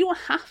 So you don't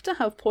have to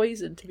have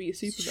poison to be a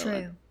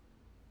supervillain.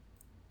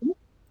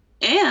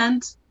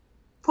 And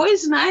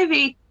Poison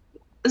Ivy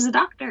is a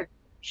doctor.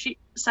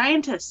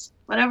 Scientist,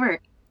 whatever.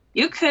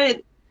 You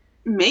could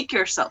make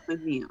yourself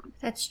immune.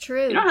 That's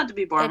true. You don't have to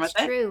be born with it.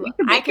 That's true. You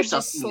can make I could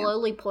yourself just immune.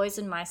 slowly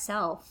poison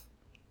myself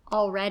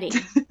already.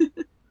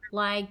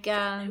 Like,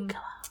 yeah,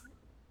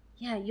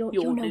 you're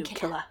You're no no killer.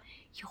 killer.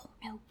 You're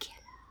no killer.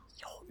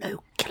 You're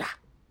no killer.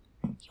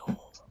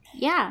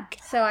 Yeah,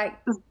 so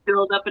Just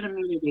build up an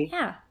immunity.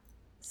 yeah.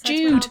 So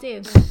Jude. that's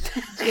what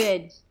I'll do.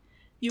 Good.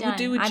 You Done. would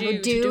do a Jude. I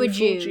would do a full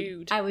Jude.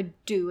 Jude. I would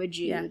do a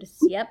Jude. Yes.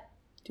 Yep.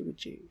 Do a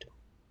Jude.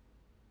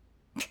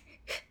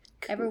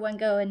 Everyone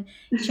go and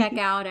check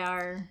out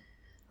our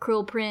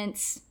Cruel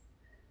Prince,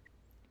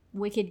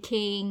 Wicked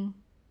King,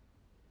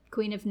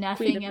 Queen of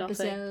Nothing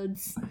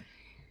episodes.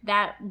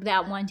 That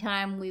one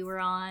time we were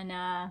on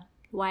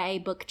YA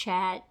Book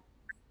Chat.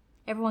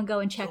 Everyone go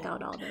and check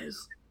out all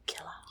those.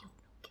 Killer.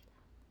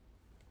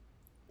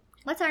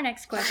 What's our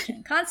next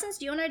question? Constance,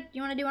 do you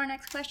wanna do our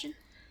next question?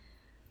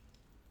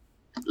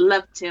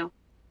 Love to.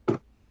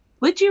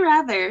 Would you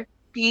rather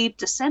be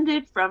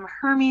descended from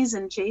Hermes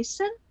and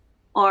Jason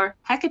or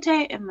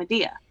Hecate and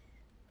Medea?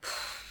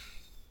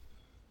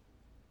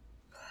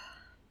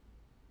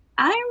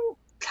 I'm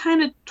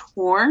kind of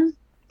torn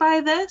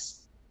by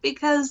this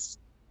because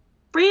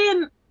Bree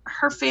and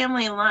her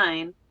family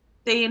line,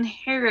 they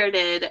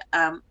inherited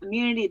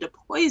immunity to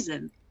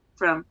poison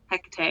from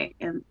Hecate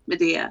and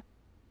Medea.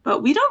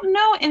 But we don't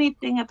know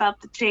anything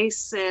about the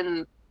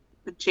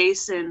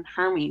Jason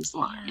Hermes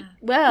line.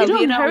 Well, We don't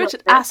we know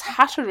inherited what ass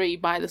hattery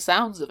by the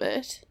sounds of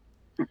it.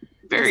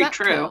 Very Does that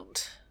true.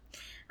 count?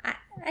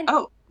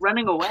 Oh,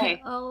 running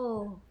away.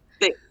 Oh.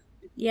 They-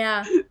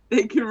 Yeah.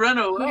 They can run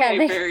away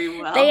Yeah, very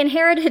well. They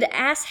inherited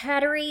ass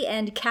hattery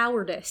and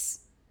cowardice.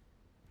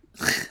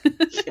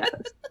 Yes.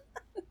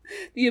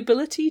 The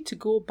ability to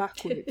go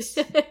backwards.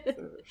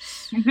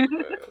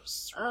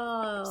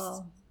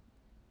 Oh.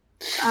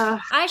 Uh,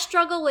 I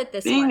struggle with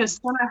this being one. a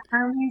son of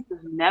Hermes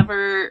is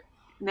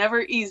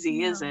never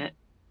easy, is No. it?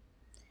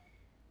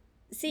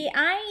 See,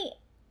 I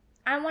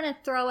want to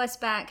throw us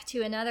back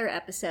to another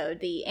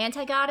episode, the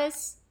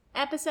Anti-Goddess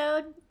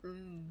episode,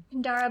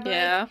 Pandara book.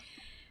 Yeah.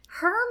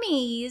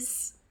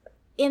 Hermes,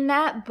 in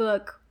that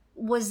book,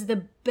 was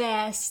the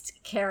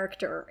best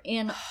character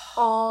in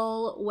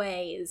all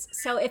ways.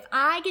 So if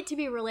I get to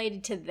be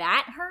related to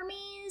that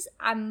Hermes,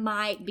 I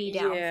might be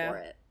down Yeah. for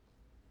it.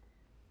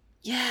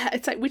 Yeah,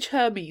 it's like, which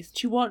Hermes?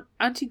 Do you want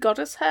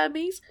anti-goddess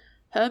Hermes?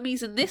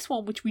 Hermes in this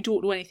one, which we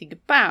don't know anything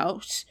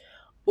about?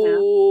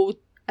 Or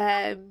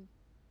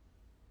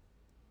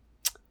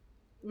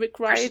Rick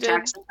Percy Riordan?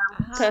 Jackson.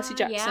 Percy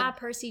Jackson. Yeah,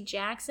 Percy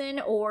Jackson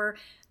or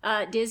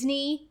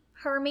Disney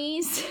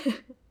Hermes.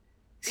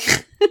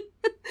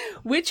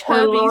 Which Or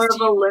Lord Hermes of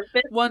do you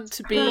Olympus. want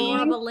to be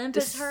Lord of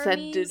Olympus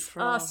descended Hermes.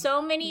 from?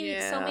 So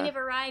many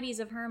varieties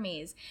of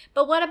Hermes.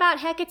 But what about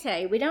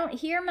Hecate? We don't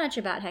hear much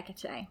about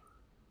Hecate.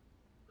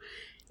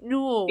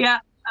 No. Yeah,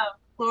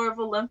 Lord of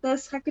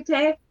Olympus,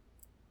 Hecate.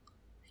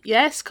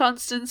 Yes,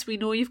 Constance, we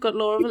know you've got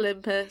Law of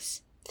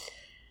Olympus.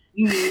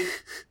 The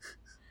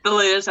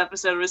latest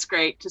episode was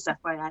great, just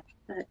FYI.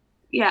 But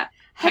yeah,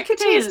 Hecate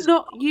Hecate is is-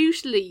 not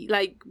usually,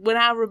 like, when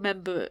I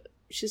remember,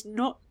 she's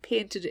not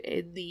painted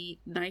in the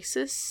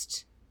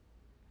nicest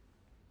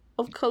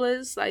of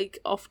colours, like,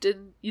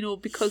 often, you know,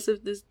 because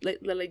of the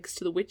links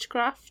to the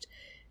witchcraft.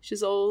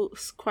 She's all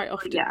quite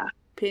often yeah.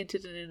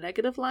 painted in a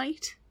negative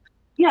light.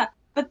 Yeah,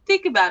 but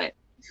think about it.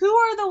 Who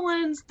are the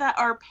ones that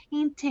are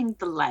painting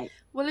the light?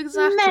 Well,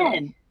 exactly.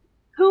 Men.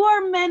 Who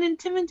are men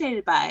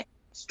intimidated by?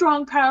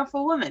 Strong,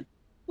 powerful women.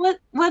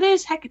 What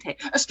is Hecate?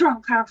 A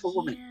strong, powerful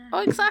woman. Yeah. Oh,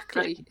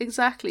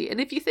 exactly. And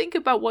if you think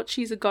about what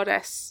she's a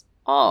goddess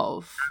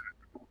of,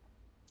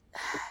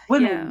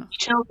 Women, yeah.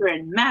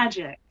 children,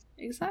 magic.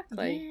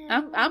 Exactly.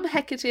 Yeah. I'm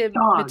Hecate and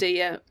Dog.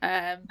 Medea,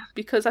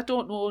 because I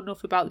don't know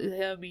enough about the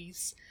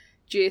Hermes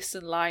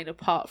Jason line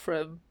apart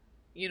from,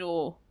 you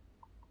know,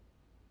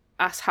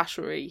 ass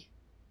hatchery,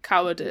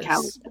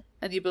 cowardice,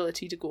 and the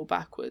ability to go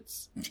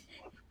backwards.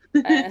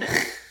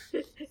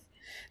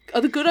 Are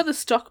they good on the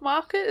stock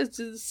market?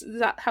 Is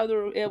that how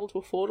they're able to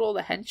afford all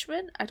the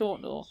henchmen? I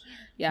don't know.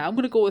 Yeah, I'm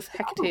going to go with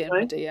Hecate and Probably.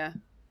 Medea.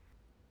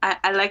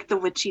 I like the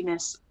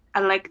witchiness.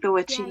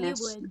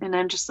 would. And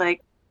I'm just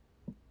like,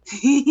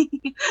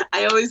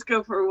 I always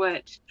go for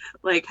witch.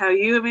 Like how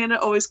you, Amanda,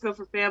 always go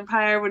for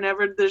vampire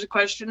whenever there's a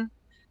question.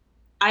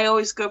 I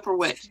always go for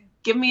witch.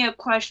 Give me a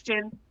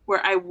question where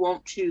I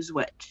won't choose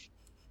witch.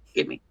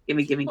 Give me.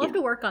 We'll have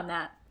to work on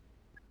that.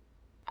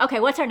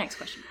 Okay, what's our next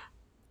question?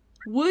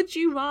 Would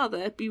you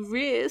rather be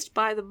raised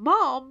by the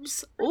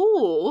moms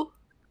or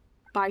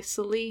by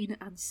Selene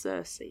and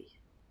Cersei?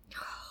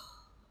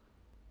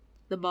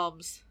 The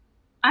moms.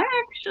 I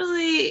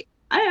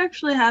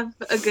actually have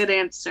a good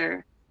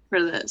answer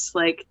for this.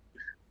 Like,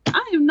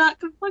 I am not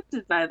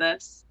conflicted by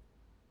this.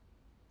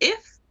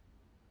 If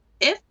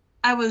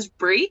I was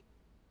Bree,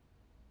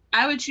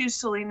 I would choose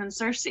Selene and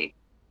Cersei.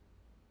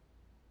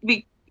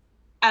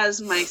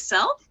 As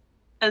myself,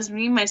 and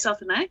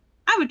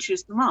I would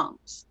choose the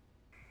moms.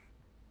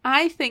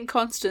 I think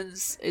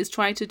Constance is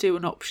trying to do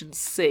an option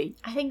C.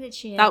 I think that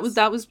she is.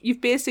 That was.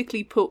 You've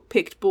basically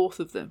picked both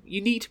of them.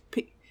 You need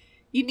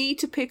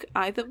to pick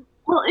either.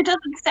 Well, it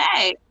doesn't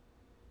say.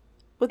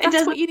 But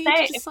that's what you need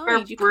to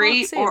decide. You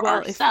can't say, well,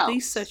 ourselves. If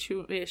these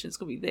situations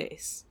going to be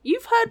this.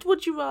 You've heard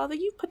Would You Rather.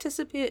 You've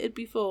participated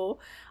before.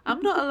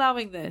 I'm not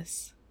allowing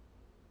this.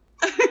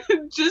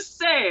 Just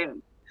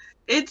saying.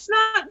 It's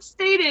not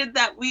stated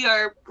that we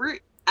are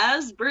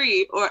as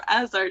Bree or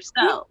as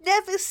ourselves. We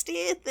never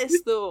stated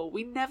this, though.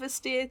 We never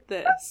stated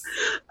this.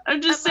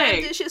 I'm just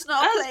saying. She's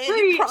not as playing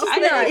Bree, properly. I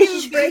know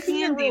She's it's breaking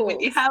the handy when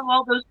rules. you have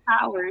all those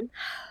powers.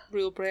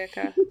 Rule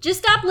breaker. Just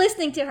stop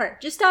listening to her.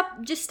 Just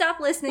stop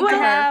listening to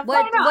her.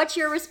 Why not? What's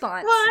your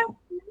response? Well,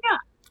 yeah.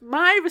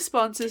 My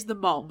response is the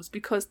moms,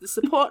 because the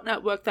support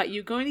network that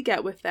you're going to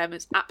get with them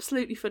is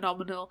absolutely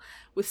phenomenal.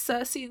 With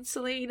Cersei and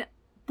Celine,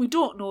 we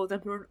don't know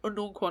them, we're an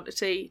unknown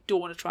quantity, don't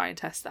want to try and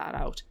test that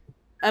out.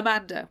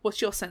 Amanda, what's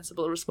your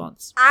sensible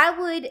response? I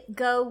would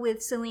go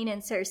with Celine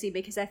and Cersei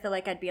because I feel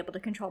like I'd be able to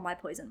control my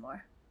poison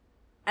more.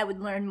 I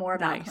would learn more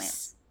about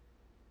plants.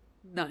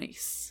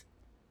 Nice.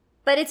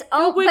 But it's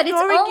No, we're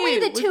ignoring only you.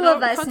 the We're two not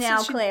of us Constance, now,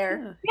 you-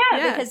 Claire.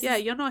 Yeah,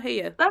 because you're not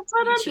here. That's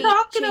what I'm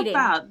talking cheating.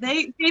 about.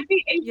 They'd be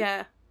able.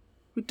 Yeah.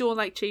 We don't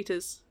like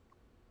cheaters.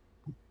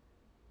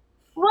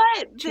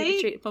 What?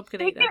 Cheat, pumpkin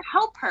They eater. can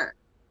help her.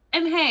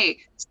 And hey,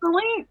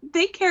 Celine,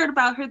 they cared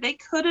about her. They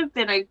could have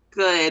been a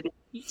good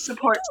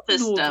support You don't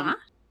know system. that.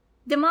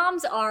 the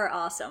moms are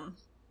awesome.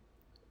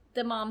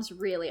 The moms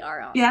really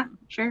are awesome. Yeah,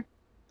 sure.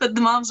 But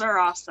the moms are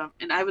awesome,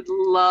 and I would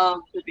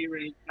love to be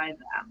raised by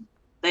them.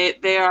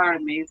 They are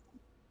amazing.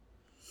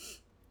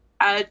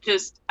 I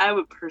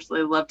would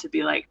personally love to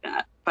be like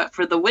that. But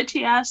for the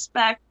witchy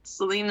aspect,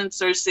 Celine and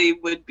Cersei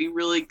would be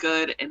really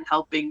good in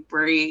helping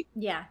Bree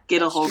Yeah.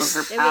 get a hold of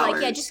her They'd be powers.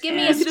 like, yeah, just give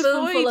me a and We could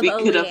spoonful of we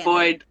oleander. could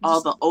avoid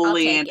all the I'll take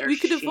oleander it. We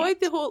could shit. avoid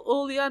the whole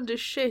oleander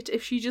shit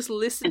if she just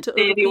listened And to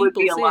other Sadie people would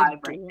be saying, alive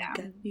right "Don't now."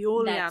 get the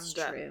oleander." That's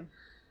true.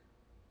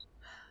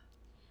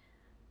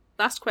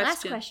 Last question.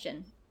 Last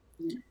question.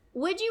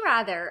 Would you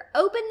rather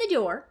open the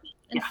door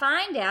and Yeah.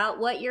 find out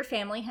what your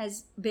family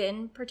has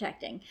been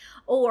protecting,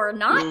 or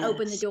not Yes.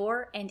 open the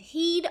door and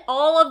heed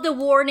all of the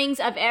warnings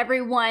of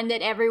everyone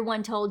that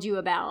everyone told you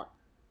about?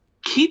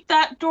 Keep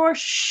that door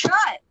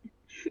shut.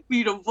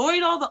 We'd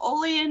avoid all the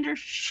oleander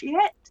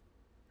shit.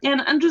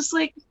 And I'm just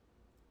like,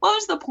 what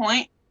was the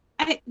point?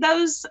 That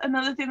was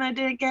another thing I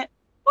didn't get.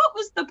 What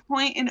was the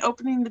point in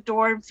opening the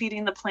door and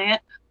feeding the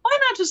plant? Why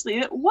not just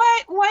leave it?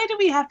 Why do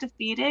we have to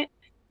feed it?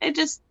 It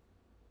just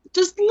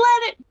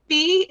let it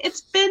be.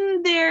 It's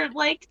been there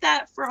like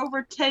that for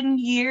over 10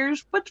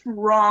 years. What's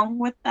wrong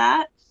with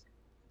that?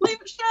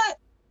 Leave it shut.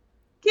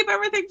 Keep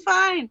everything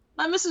fine.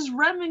 Let Mrs.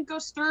 Redmond go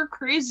stir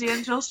crazy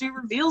until she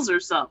reveals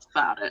herself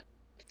about it.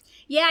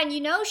 Yeah, and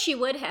you know she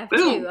would have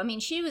Boom. too. I mean,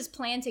 she was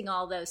planting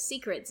all those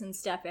secrets and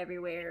stuff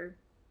everywhere.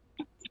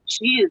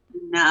 She is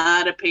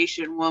not a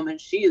patient woman.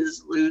 She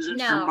is losing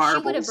her No,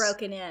 marbles. she would have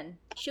broken in.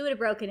 She would have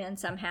broken in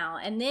somehow.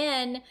 And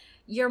then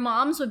your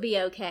moms would be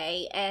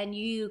okay, and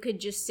you could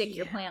just sick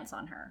your plants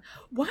on her.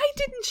 Why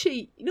didn't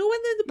she? You know when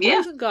they're in the Yeah.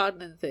 poison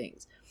garden and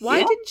things. Why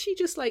Yeah. didn't she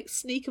just like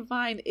sneak a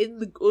vine in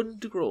the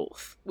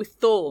undergrowth with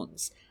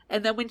thorns,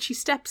 and then when she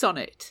steps on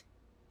it,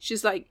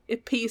 she's like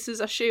it pierces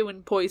her shoe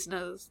and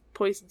poisons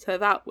her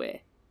that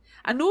way?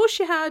 I know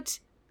she had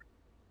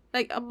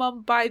like a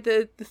mum by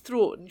the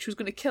throat and she was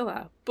going to kill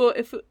her, but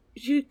if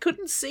you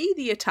couldn't see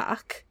the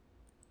attack,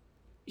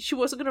 she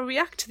wasn't going to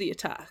react to the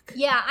attack.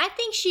 Yeah, I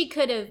think she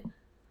could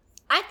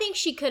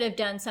have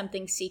done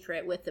something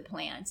secret with the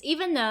plants,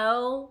 even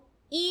though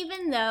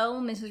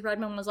Mrs.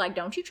 Redmond was like,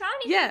 "Don't you try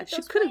anything." Yeah, with she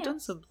those could have done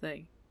plants."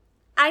 something.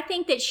 I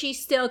think that she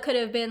still could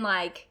have been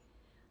like,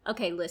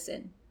 "Okay,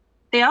 listen."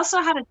 They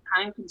also had a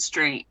time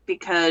constraint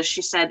because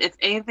she said, if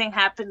anything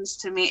happens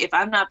to me, if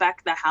I'm not back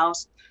at the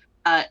house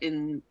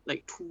in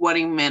like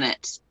 20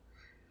 minutes,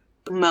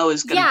 Mo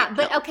is going to Yeah, get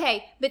but killed.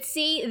 okay, but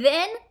see,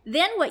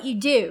 then what you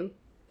do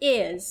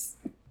is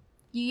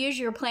you use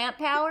your plant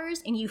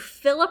powers and you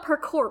fill up her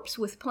corpse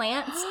with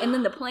plants, and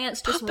then the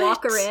plants just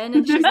walk her Puppets. in,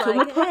 and she's Become a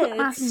like, puppet "Hey,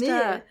 it's me."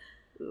 master.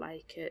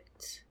 Like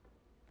it.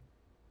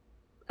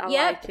 I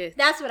Yep, like it.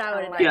 that's what I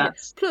would have like done. it.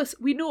 Yes. Plus,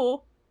 we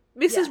know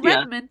Mrs. Yeah.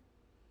 Redmond.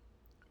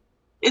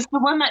 It's the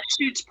one that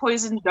shoots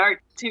poison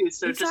darts too,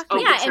 so it just Exactly.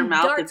 opens Yeah, her and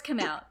mouth. darts come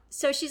out.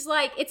 So she's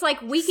like, it's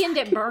like Weekend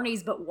at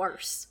Bernie's, but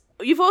worse.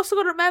 You've also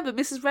got to remember,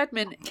 Mrs.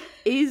 Redmond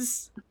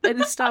is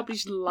an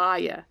established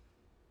liar.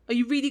 Are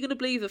you really going to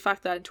believe the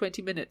fact that in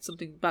 20 minutes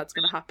something bad's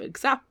going to happen?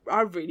 Because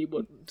I really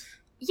wouldn't.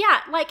 Yeah,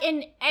 like,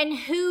 and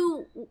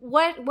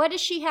what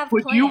does she have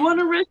Would planned? you want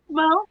to risk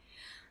Mo?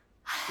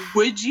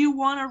 Would you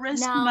want to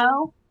risk No.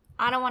 Mo?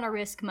 I don't want to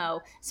risk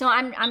Mo, so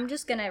I'm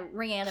just gonna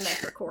reanimate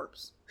her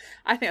corpse.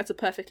 I think that's a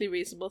perfectly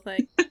reasonable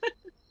thing.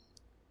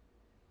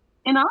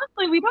 And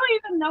honestly, we don't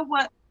even know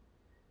what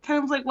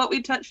kind of like what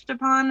we touched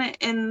upon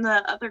in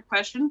the other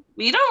question.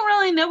 We don't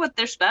really know what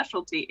their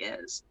specialty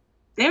is.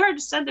 They are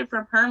descended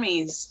from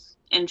Hermes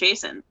and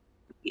Jason.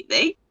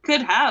 They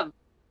could have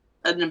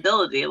an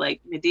ability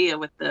like Medea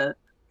with the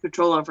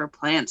control over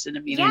plants and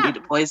immunity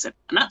to poison.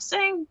 I'm not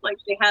saying like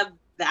they have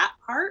that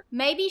part.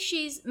 Maybe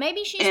she's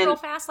real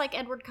fast like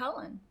Edward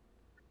Cullen.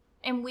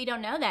 And we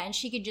don't know that, and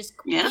she could just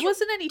there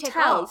wasn't any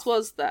tells,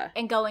 was there?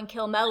 And go and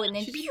kill Mo, and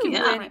then she didn't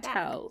give any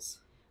tells.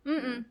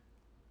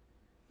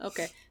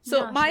 Okay,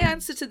 so my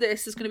answer to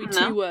this is going to be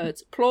 2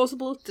 words: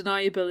 plausible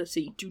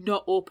deniability. Do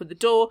not open the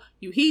door.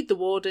 You heed the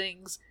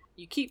warnings.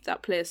 You keep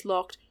that place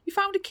locked. You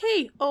found a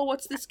key. Oh,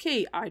 what's this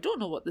key? I don't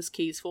know what this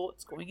key is for.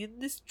 It's going in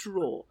this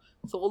drawer.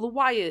 So all the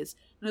wires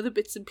and other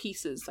bits and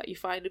pieces that you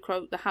find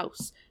across the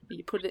house, and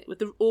you put it with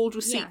the old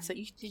receipts that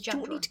you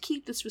don't need to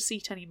keep this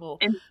receipt anymore.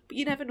 But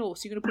you never know,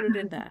 so you're going to put it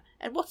in there.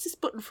 And what's this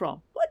button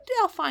from? One day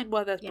I'll find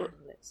where that button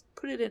is.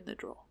 Put it in the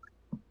drawer.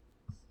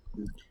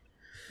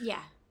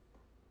 Yeah.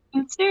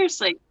 And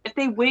seriously, if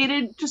they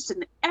waited just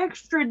an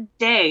extra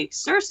day,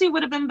 Cersei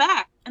would have been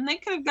back, and they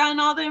could have gotten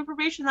all the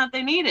information that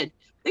they needed.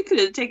 They could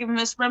have taken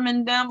Miss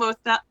Redmond down with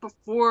that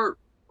before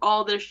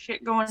all this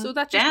shit going down. So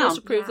that just goes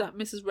to prove that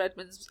Mrs.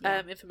 Redmond's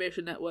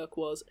information network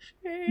was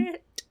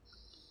shit.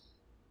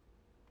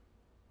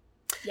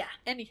 Yeah.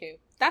 Anywho,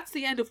 that's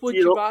the end of Would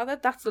You Rather.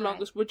 That's the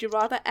longest Would You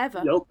Rather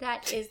ever.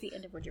 That is the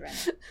end of Would You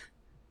Rather.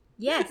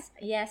 Yes,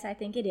 I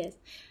think it is.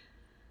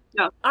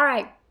 Yep. All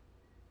right.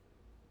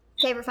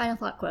 Favorite final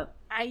thought quote?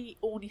 I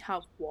only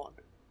have one.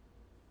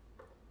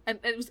 And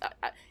it was,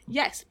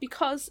 yes,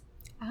 because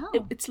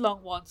it's a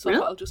long one, so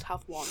I'll just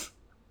have one.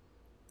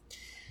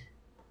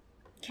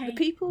 Okay. The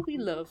people we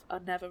love are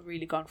never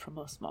really gone from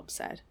us, Mom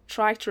said.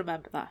 Try to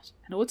remember that.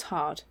 I know it's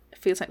hard. It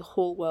feels like the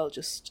whole world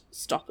just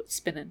stopped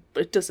spinning,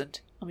 but it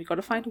doesn't. And we've got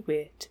to find a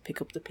way to pick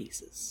up the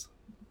pieces.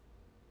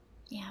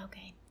 Yeah,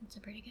 okay. That's a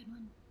pretty good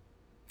one.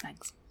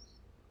 Thanks.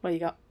 What you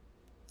got?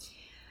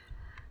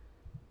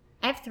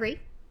 I have 3.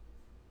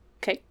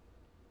 Okay.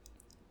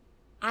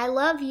 I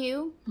love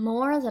you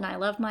more than I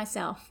love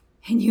myself.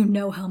 And you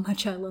know how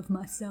much I love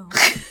myself.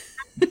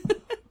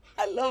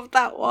 I love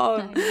that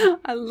one.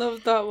 I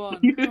love that one.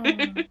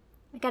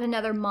 I got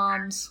another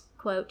mom's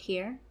quote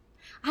here.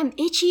 I'm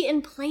itchy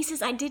in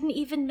places I didn't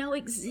even know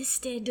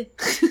existed.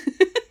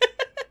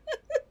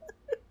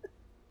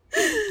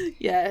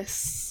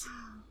 Yes.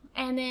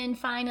 And then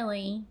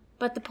finally,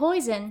 but the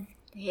poison,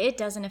 it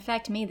doesn't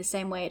affect me the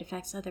same way it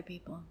affects other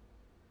people.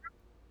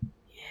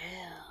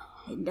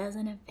 Yeah. It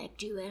doesn't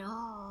affect you at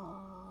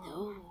all.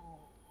 No.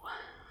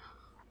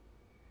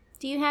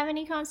 Do you have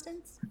any,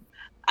 Constance?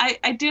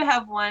 I do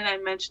have one I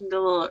mentioned a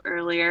little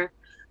earlier.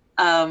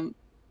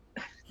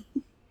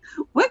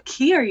 What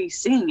key are you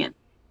singing in?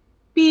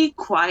 Be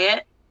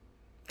quiet.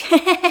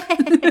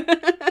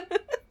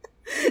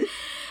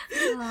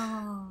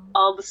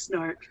 All the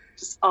snark.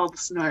 Just all the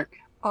snark.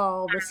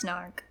 All the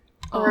snark.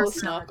 All the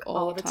snark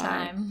all the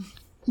time.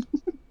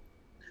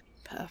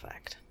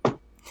 Perfect.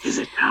 Is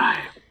it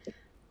time?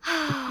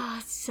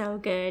 So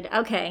good.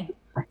 Okay.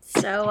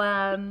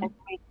 So,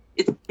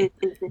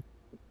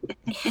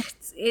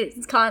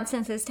 it's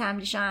Constance's time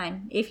to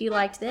shine. If you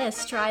liked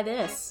this, try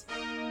this.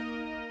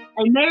 I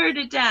narrowed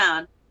it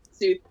down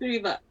to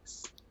 $3.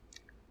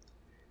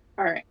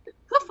 All right.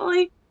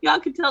 Hopefully, y'all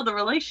can tell the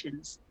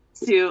relations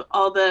to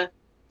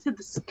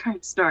this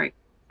current story.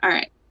 All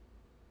right.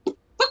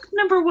 Book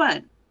number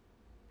 1,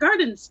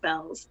 Garden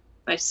Spells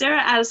by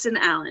Sarah Addison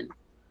Allen.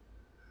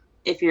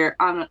 If you're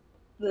on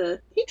the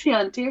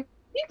Patreon tier,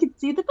 you can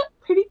see the book,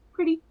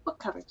 pretty book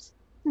covers.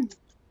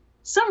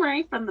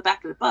 Summary from the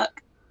back of the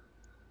book.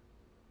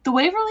 The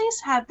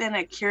Waverleys have been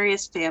a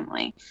curious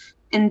family,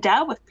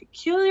 endowed with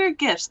peculiar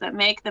gifts that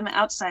make them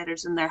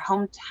outsiders in their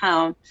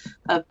hometown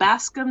of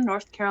Bascom,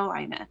 North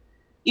Carolina.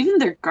 Even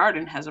their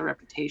garden has a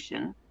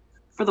reputation.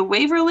 For the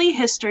Waverley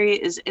history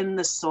is in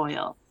the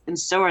soil, and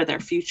so are their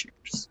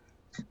futures.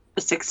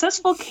 A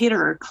successful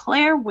caterer,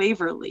 Claire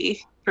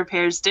Waverley,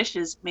 prepares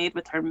dishes made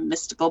with her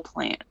mystical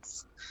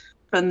plants.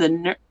 From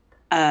the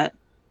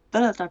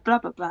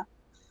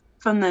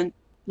from the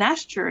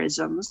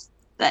naturisms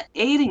that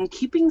aid in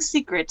keeping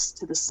secrets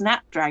to the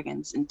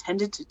snapdragons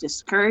intended to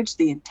discourage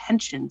the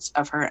intentions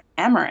of her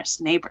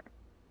amorous neighbor.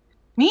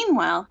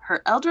 Meanwhile,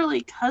 her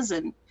elderly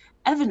cousin,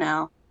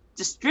 Evanel,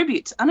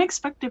 distributes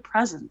unexpected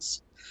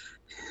presents,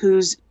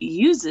 whose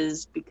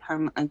uses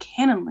become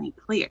uncannily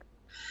clear.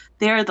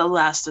 They are the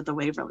last of the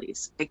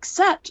Waverleys,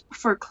 except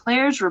for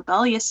Claire's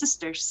rebellious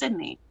sister,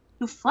 Sydney,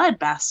 who fled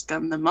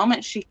Bascom the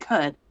moment she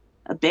could,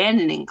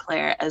 abandoning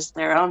Claire as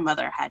their own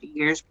mother had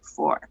years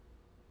before.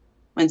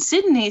 When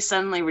Sydney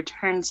suddenly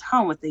returns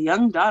home with a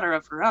young daughter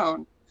of her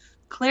own,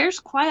 Claire's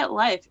quiet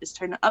life is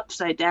turned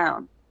upside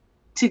down.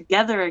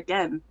 Together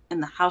again in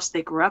the house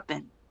they grew up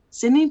in,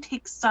 Sydney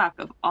takes stock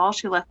of all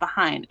she left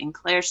behind in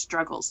Claire's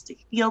struggles to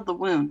heal the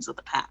wounds of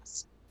the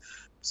past.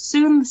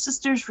 Soon the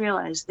sisters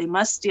realize they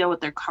must deal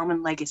with their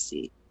common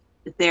legacy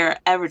if they are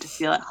ever to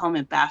feel at home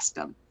in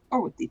Bascom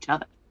or with each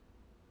other.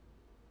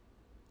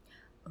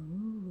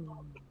 Ooh.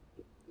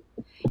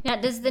 Now,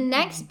 does the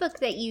next book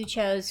that you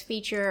chose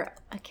feature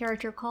a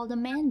character called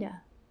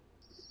Amanda?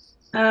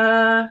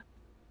 No.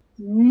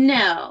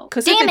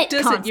 Because if it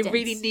doesn't, Constance, you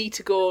really need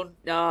to go.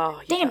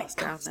 Oh, damn it,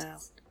 down now.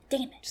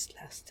 Damn it. Just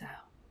let us down.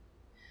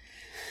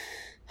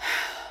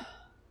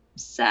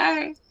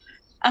 Sorry.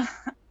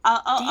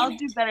 I'll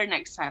do better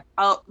next time.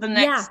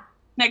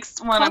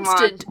 Next one I'm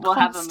on, we'll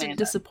have Amanda. Constant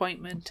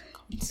disappointment.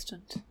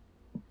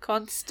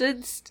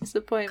 Constant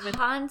disappointment.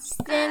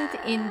 Constant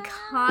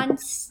incontinent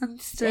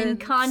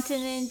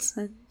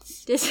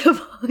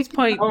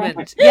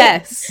disappointment.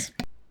 Yes.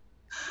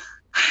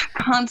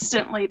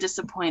 Constantly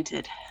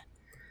disappointed.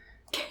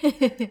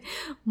 Okay,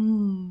 what's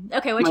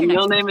My your next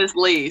middle name is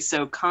Lee,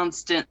 so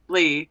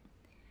constantly.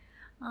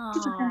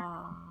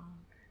 Aww.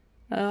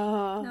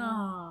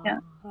 Oh. Yeah.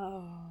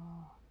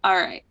 All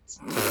right.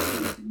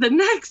 The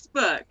next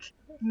book,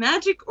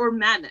 Magic or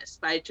Madness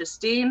by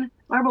Justine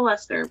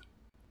Marble-Lester.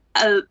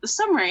 A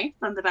summary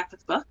from the back of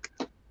the book.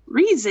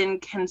 Reason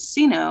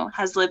Cancino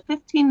has lived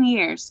 15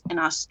 years in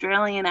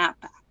Australian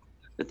outback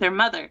with their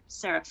mother,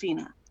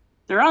 Serafina.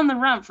 They're on the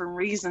run from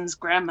Reason's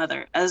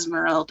grandmother,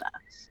 Esmeralda,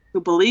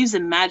 who believes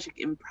in magic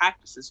and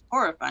practices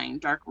horrifying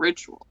dark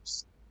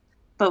rituals.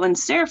 But when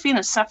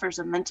Serafina suffers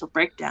a mental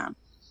breakdown,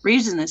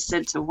 Reason is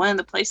sent to one of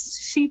the places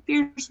she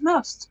fears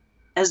most,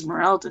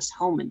 Esmeralda's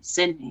home in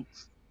Sydney.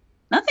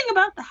 Nothing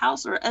about the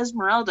house or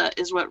Esmeralda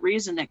is what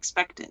Reason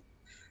expected.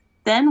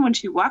 Then, when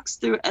she walks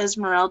through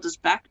Esmeralda's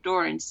back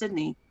door in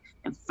Sydney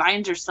and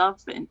finds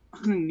herself in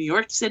New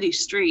York City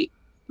street,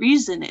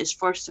 Reason is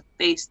forced to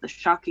face the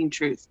shocking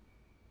truth.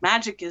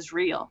 Magic is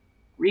real.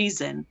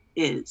 Reason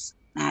is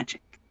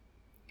magic.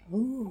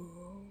 Ooh.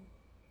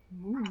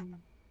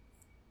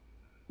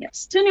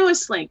 Yes,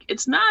 tenuous link.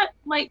 It's not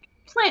like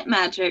plant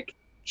magic,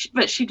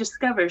 but she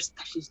discovers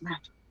that she's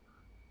magic.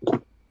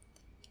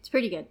 It's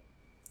pretty good.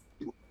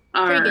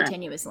 All Pretty right. good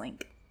tenuous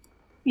link.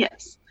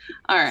 Yes.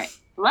 All right.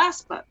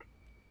 Last book,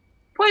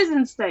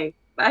 Poison State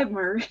by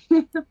Maria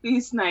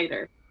B.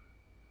 Snyder.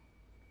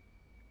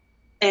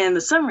 And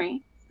the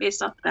summary,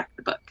 based off the back of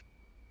the book.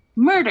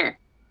 Murder,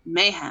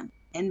 mayhem,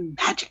 and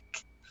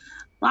magic.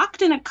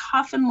 Locked in a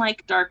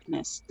coffin-like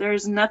darkness, there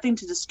is nothing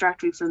to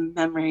distract me from the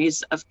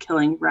memories of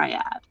killing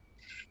Ryad.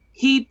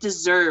 He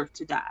deserved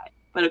to die,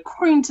 but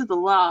according to the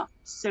law,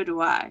 so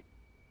do I.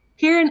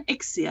 Here in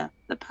Ixia,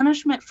 the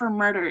punishment for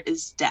murder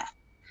is death,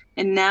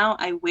 and now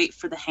I wait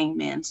for the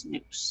hangman's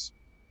noose.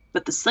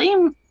 But the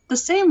same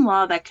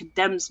law that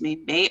condemns me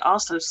may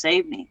also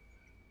save me.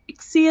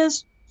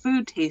 Ixia's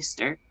food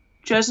taster,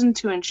 chosen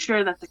to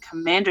ensure that the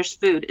commander's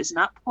food is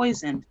not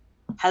poisoned,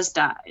 has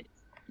died.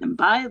 And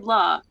by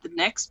law, the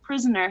next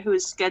prisoner who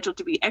is scheduled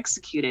to be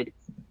executed,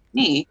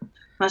 me,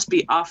 must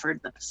be offered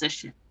the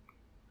position.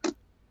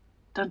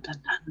 Dun, dun,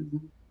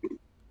 dun.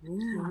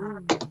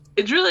 Ooh.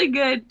 It's really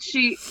good.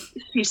 She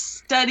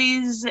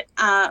studies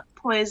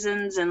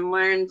poisons and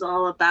learns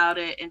all about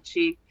it, and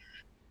she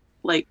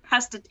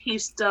has to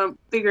taste them,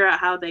 figure out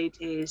how they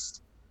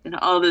taste, and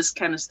all this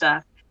kind of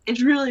stuff.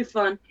 It's really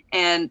fun,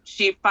 and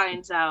she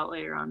finds out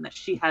later on that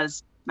she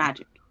has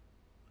magic.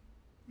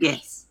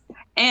 Yes,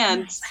 and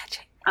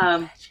Magic.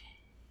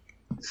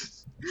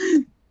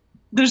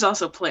 There's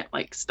also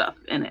plant-like stuff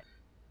in it.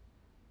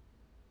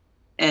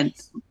 And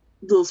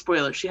little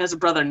spoiler, she has a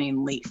brother named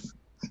Leaf.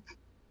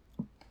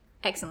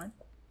 Excellent.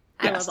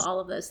 Yes. I love all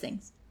of those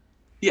things.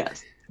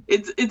 Yes,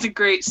 it's a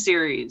great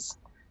series,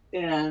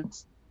 and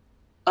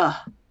I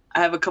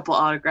have a couple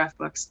autograph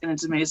books, and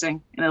it's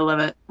amazing, and I love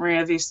it.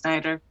 Maria V.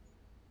 Snyder,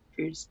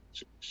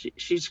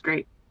 she's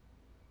great.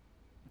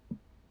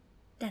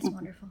 That's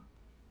wonderful.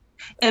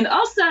 And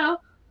also,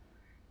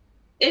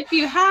 if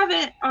you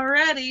haven't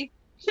already,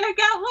 check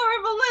out Lore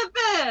of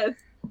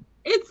Olympus.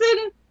 It's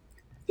in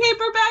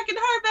paperback and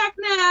hardback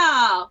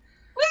now.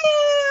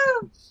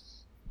 Woo!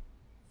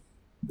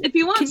 If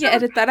you want, can you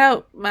edit that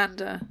out,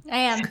 Amanda? I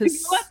am.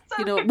 Because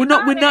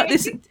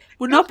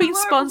we're not being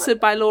sponsored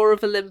by Lore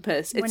of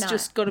Olympus. It's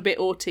just got a bit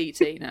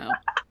OTT now.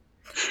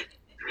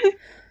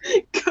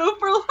 Go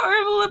for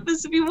Lore of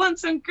Olympus if you want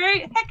some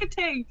great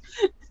Hecate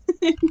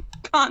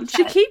content.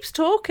 She keeps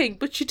talking,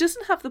 but she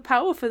doesn't have the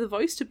power for the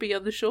voice to be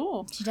on the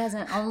show. She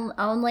doesn't.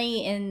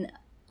 Only in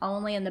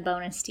the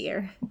bonus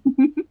tier.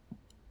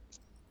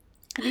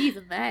 And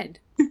even then.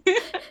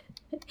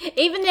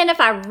 Even then, if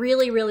I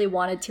really, really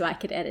wanted to, I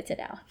could edit it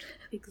out.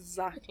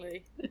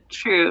 Exactly.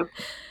 True.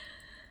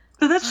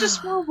 But that's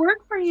just more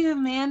work for you,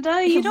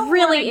 Amanda. You don't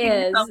really give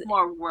yourself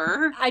more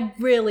work. I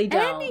really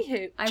don't.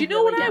 Anywho, do you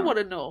know what I want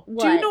to know?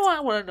 What? Do you know what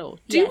I want to know?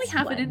 Do we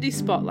have what? an indie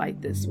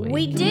spotlight this week?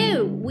 We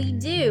do.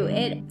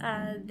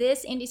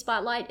 This indie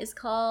spotlight is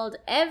called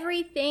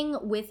Everything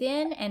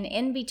Within and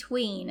In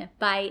Between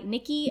by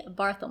Nikki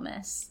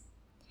Barthelmess.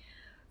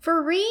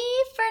 For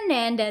Ree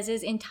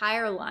Fernandez's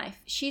entire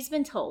life, she's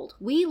been told,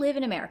 we live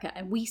in America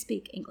and we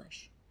speak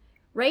English.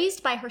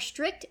 Raised by her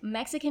strict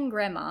Mexican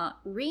grandma,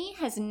 Ree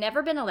has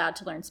never been allowed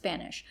to learn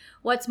Spanish.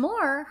 What's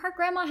more, her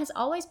grandma has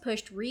always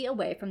pushed Ree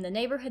away from the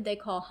neighborhood they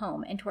call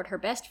home and toward her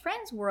best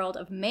friend's world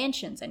of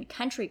mansions and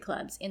country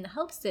clubs in the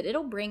hopes that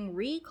it'll bring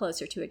Ree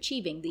closer to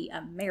achieving the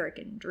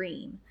American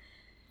dream.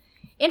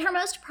 In her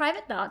most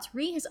private thoughts,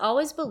 Ree has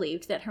always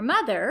believed that her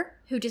mother,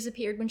 who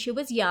disappeared when she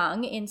was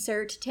young,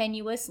 insert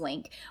tenuous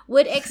link,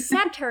 would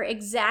accept her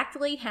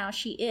exactly how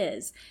she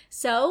is.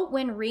 So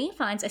when Ree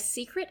finds a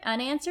secret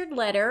unanswered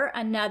letter,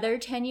 another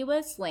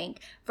tenuous link,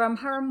 from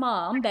her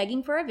mom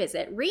begging for a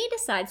visit, Ree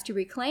decides to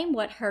reclaim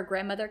what her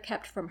grandmother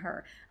kept from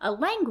her, a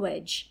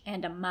language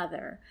and a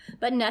mother.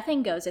 But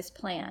nothing goes as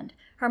planned.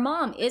 Her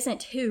mom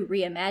isn't who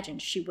Ree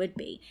imagined she would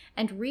be,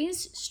 and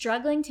Ree's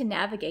struggling to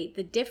navigate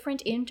the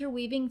different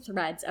interweaving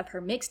threads of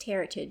her mixed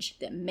heritage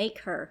that make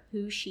her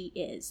who she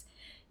is.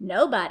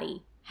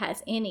 Nobody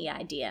has any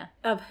idea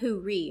of who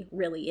Ree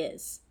really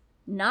is,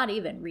 not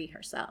even Ree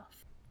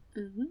herself.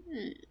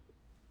 Mm-hmm.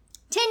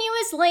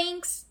 Tenuous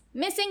links,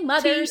 missing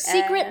mothers,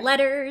 secret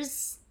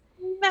letters.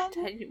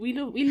 We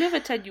love a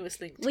tenuous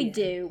link. We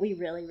do. We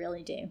really,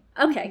 really do.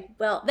 Okay,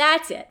 well,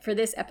 that's it for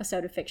this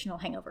episode of Fictional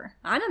Hangover.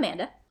 I'm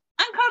Amanda.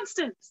 I'm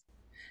Constance.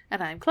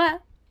 And I'm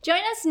Claire. Join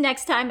us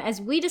next time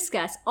as we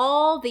discuss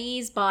All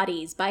These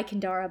Bodies by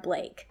Kendara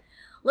Blake.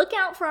 Look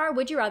out for our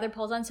Would You Rather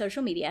polls on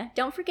social media.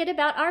 Don't forget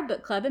about our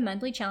book club and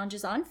monthly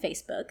challenges on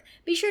Facebook.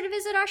 Be sure to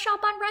visit our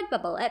shop on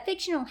Redbubble at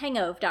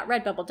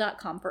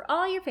fictionalhangover.redbubble.com for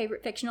all your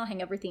favorite fictional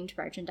hangover-themed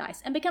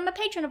merchandise. And become a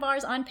patron of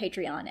ours on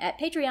Patreon at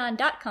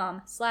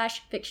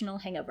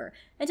patreon.com/fictionalhangover.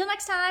 Until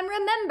next time,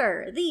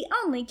 remember, the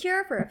only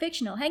cure for a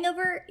fictional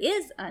hangover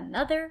is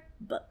another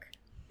book.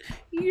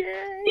 Yay!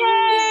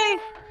 Yay!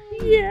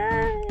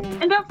 Yay!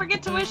 And don't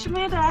forget to wish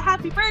Amanda a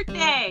happy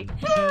birthday!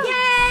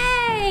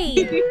 Yay!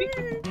 Yay!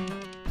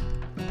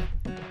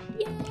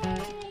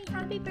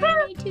 Happy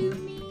birthday to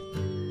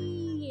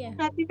me!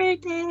 Happy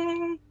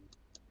birthday!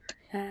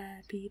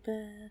 Happy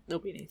birthday.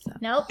 Nobody needs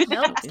that. Nope,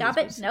 stop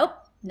it. Nope.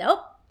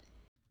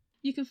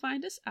 You can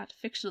find us at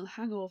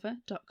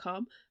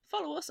fictionalhangover.com.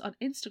 Follow us on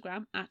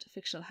Instagram at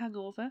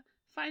fictionalhangover.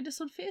 Find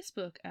us on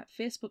Facebook at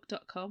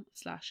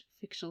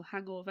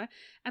facebook.com/fictionalhangover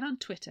and on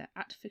Twitter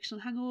at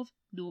fictionalhangover,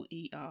 no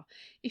ER.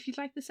 If you'd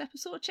like this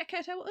episode, check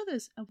out our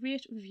others and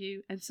rate,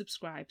 review and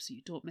subscribe so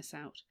you don't miss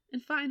out.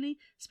 And finally,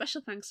 special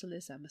thanks to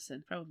Liz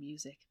Emerson for our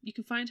music. You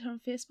can find her on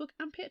Facebook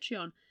and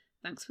Patreon.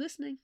 Thanks for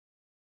listening.